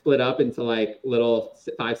 it's like split up into like little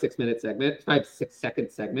 5-6 minute segments, 5-6 second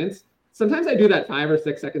segments. Sometimes I do that 5 or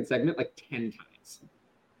 6 second segment like 10 times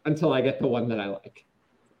until I get the one that I like,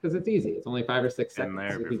 because it's easy. It's only 5 or 6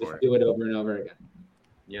 seconds. You can just do it over and over again.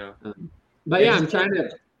 Yeah. But yeah, I'm trying to.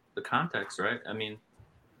 The context, right? I mean,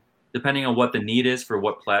 depending on what the need is for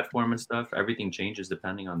what platform and stuff, everything changes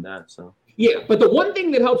depending on that. So. Yeah, but the one thing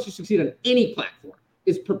that helps you succeed on any platform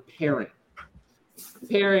is preparing.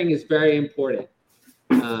 Preparing is very important.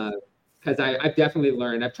 Because I've definitely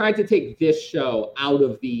learned. I've tried to take this show out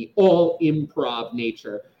of the all improv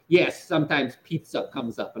nature. Yes, sometimes pizza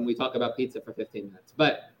comes up and we talk about pizza for 15 minutes,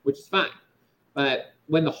 which is fine. But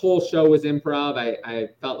when the whole show was improv, I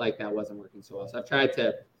felt like that wasn't working so well. So I've tried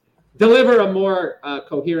to deliver a more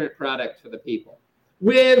coherent product for the people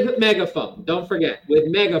with megaphone. Don't forget,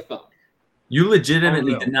 with megaphone. You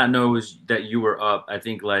legitimately did not know that you were up, I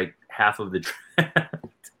think, like half of the draft.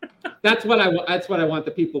 That's what I want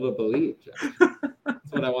the people to believe, Jeff.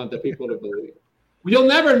 That's what I want the people to believe. You'll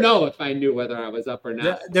never know if I knew whether I was up or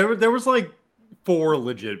not. There was like 4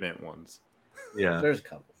 legitimate ones. Yeah. There's a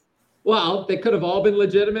couple. Well, they could have all been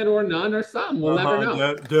legitimate or none or some. We'll never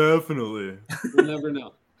know. Definitely. We'll never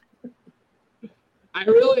know.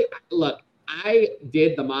 I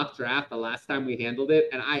did the mock draft the last time we handled it,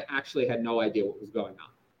 and I actually had no idea what was going on.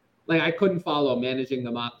 Like, I couldn't follow managing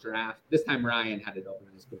the mock draft. This time Ryan had it open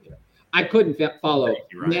on his computer. I couldn't follow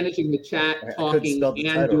managing the chat, talking,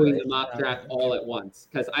 and doing the mock draft all at once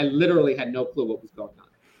because I literally had no clue what was going on.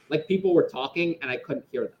 Like, people were talking, and I couldn't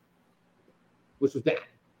hear them, which was bad.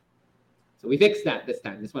 So we fixed that this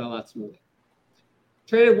time. This went a lot smoother.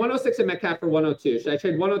 Traded 106 in Metcalf for 102. Should I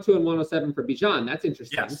trade 102 and 107 for Bijan? That's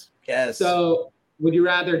interesting. Yes. So would you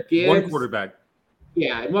rather give one quarterback?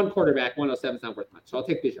 Yeah, and one quarterback, 107 is not worth much. So I'll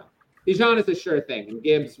take Bijan. Bijan is a sure thing, and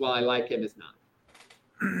Gibbs, while I like him, is not.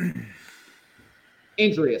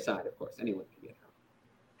 Injury aside, of course, anyone can get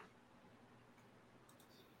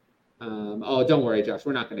hurt. Don't worry, Josh.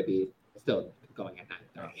 We're not going to be still going at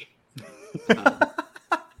 9:30.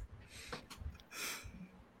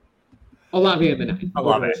 Olave in the 9.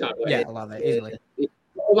 Olave. Yeah, Olave, easily.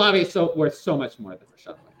 Olave is worth so much more than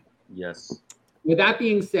Rashad. Yes. With that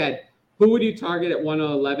being said, who would you target at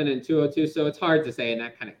 111 and 202? So it's hard to say in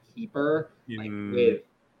that kind of keeper. It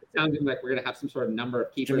sounding like we're going to have some sort of number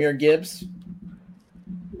of keepers. Jahmyr Gibbs?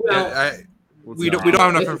 Well, we don't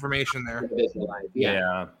have enough information there.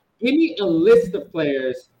 Yeah. Give me a list of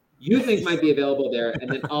players you think might be available there, and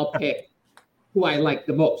then I'll pick who I like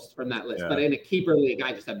the most from that list. Yeah. But in a keeper league,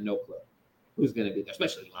 I just have no clue who's going to be there,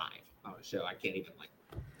 especially live on the show. I can't even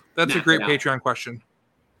That's a great Patreon question.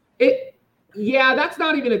 That's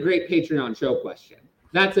not even a great Patreon show question.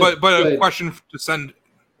 That's a question to send.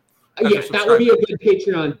 Yes, that would be a good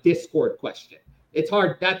Patreon Discord question. It's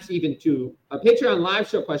hard. That's even to a Patreon live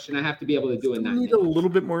show question. I have to be able to do in that. Need a little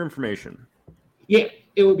bit more information. Yeah,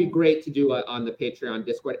 it would be great to do on the Patreon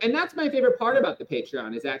Discord, and that's my favorite part about the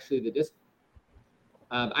Patreon is actually the Discord.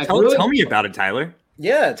 Tell me about it, Tyler.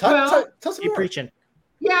 Yeah, tell some more. Preaching.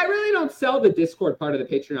 Yeah, I really don't sell the Discord part of the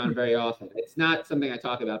Patreon very often. It's not something I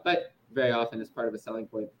talk about, but very often as part of a selling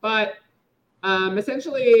point. But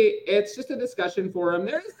essentially, it's just a discussion forum.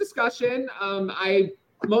 There is discussion.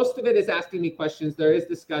 Most of it is asking me questions. There is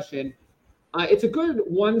discussion. It's a good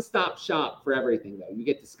one-stop shop for everything, though. You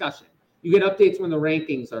get discussion. You get updates when the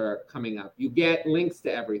rankings are coming up. You get links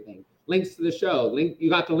to everything. Links to the show. You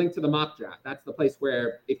got the link to the mock draft. That's the place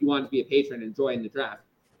where, if you wanted to be a patron and join the draft,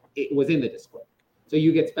 it was in the Discord. So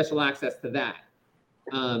you get special access to that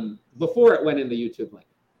before it went in the YouTube link.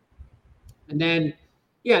 And then,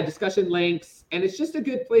 discussion links. And it's just a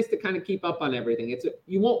good place to kind of keep up on everything.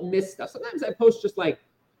 You won't miss stuff. Sometimes I post just like,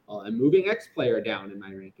 I'm moving X player down in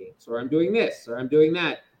my rankings, or I'm doing this, or I'm doing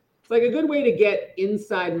that. It's like a good way to get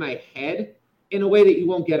inside my head in a way that you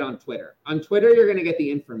won't get on Twitter. On Twitter, you're going to get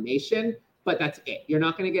the information, but that's it. You're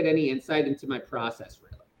not going to get any insight into my process,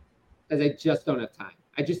 really, because I just don't have time.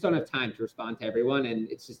 I just don't have time to respond to everyone, and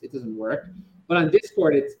it doesn't work. But on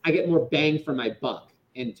Discord, I get more bang for my buck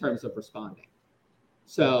in terms of responding.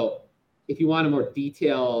 So if you want a more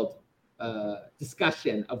detailed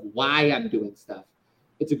discussion of why I'm doing stuff,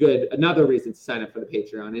 it's another reason to sign up for the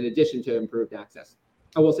Patreon, in addition to improved access.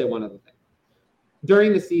 I will say one other thing.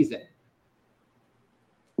 During the season,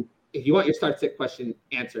 if you want your start-sit question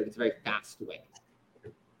answered, it's a very fast way.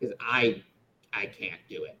 Because I can't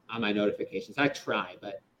do it on my notifications. I try,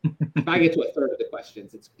 but if I get to a third of the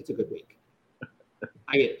questions, it's a good week.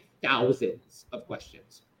 I get thousands of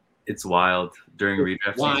questions. It's wild during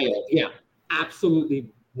redraft. Wild, yeah.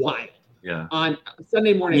 Absolutely wild. Yeah. On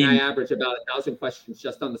Sunday morning, I average about 1,000 questions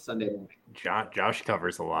just on the Sunday morning. Josh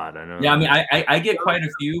covers a lot. I know. Yeah, I mean, I get quite a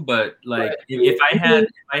few, but like if I had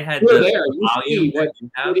the volume that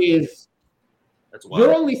you have, that's wild.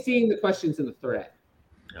 You're only seeing the questions in the thread.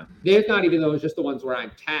 Yeah. There's not even those just the ones where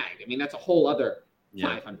I'm tagged. I mean, that's a whole other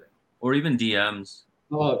 500. Or even DMs.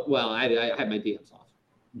 Oh well, I have my DMs off.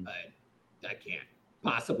 I can't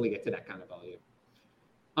possibly get to that kind of volume.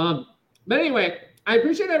 But anyway, I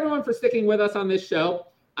appreciate everyone for sticking with us on this show.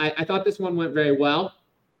 I thought this one went very well.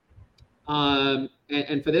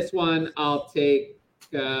 And for this one, I'll take.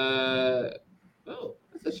 That's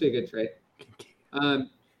actually a good trade.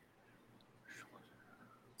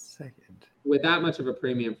 Second. With that much of a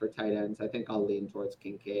premium for tight ends, I think I'll lean towards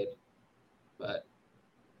Kincaid, but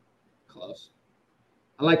close.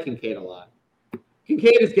 I like Kincaid a lot.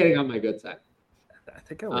 Kincaid is getting on my good side. I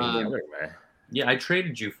think I lean the other way. Yeah, I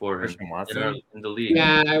traded you for him in the league.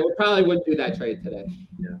 Yeah, I probably wouldn't do that trade today.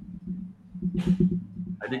 Yeah.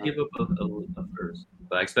 I did give up a first,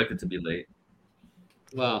 but I expect it to be late.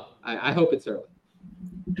 Well, I hope it's early.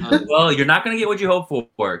 Well, you're not going to get what you hope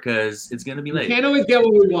for because it's going to be late. You can't always get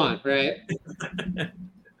what we want, right?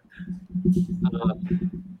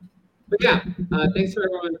 But yeah, thanks for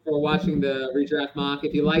everyone for watching the redraft mock.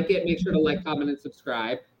 If you like it, make sure to like, comment, and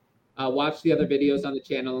subscribe. watch the other videos on the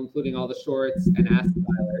channel, including all the shorts and Ask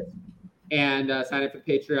Tyler, and sign up for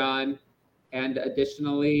Patreon. And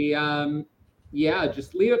additionally,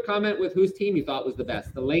 just leave a comment with whose team you thought was the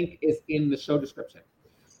best. The link is in the show description.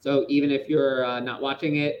 So even if you're not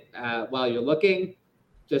watching it while you're looking,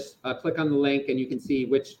 just click on the link and you can see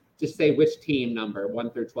which team number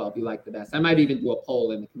 1 through 12 you like the best. I might even do a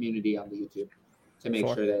poll in the community on the YouTube to make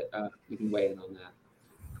sure that you can weigh in on that.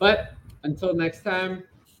 But until next time,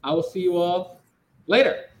 I will see you all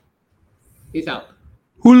later. Peace out.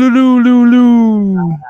 Hulu.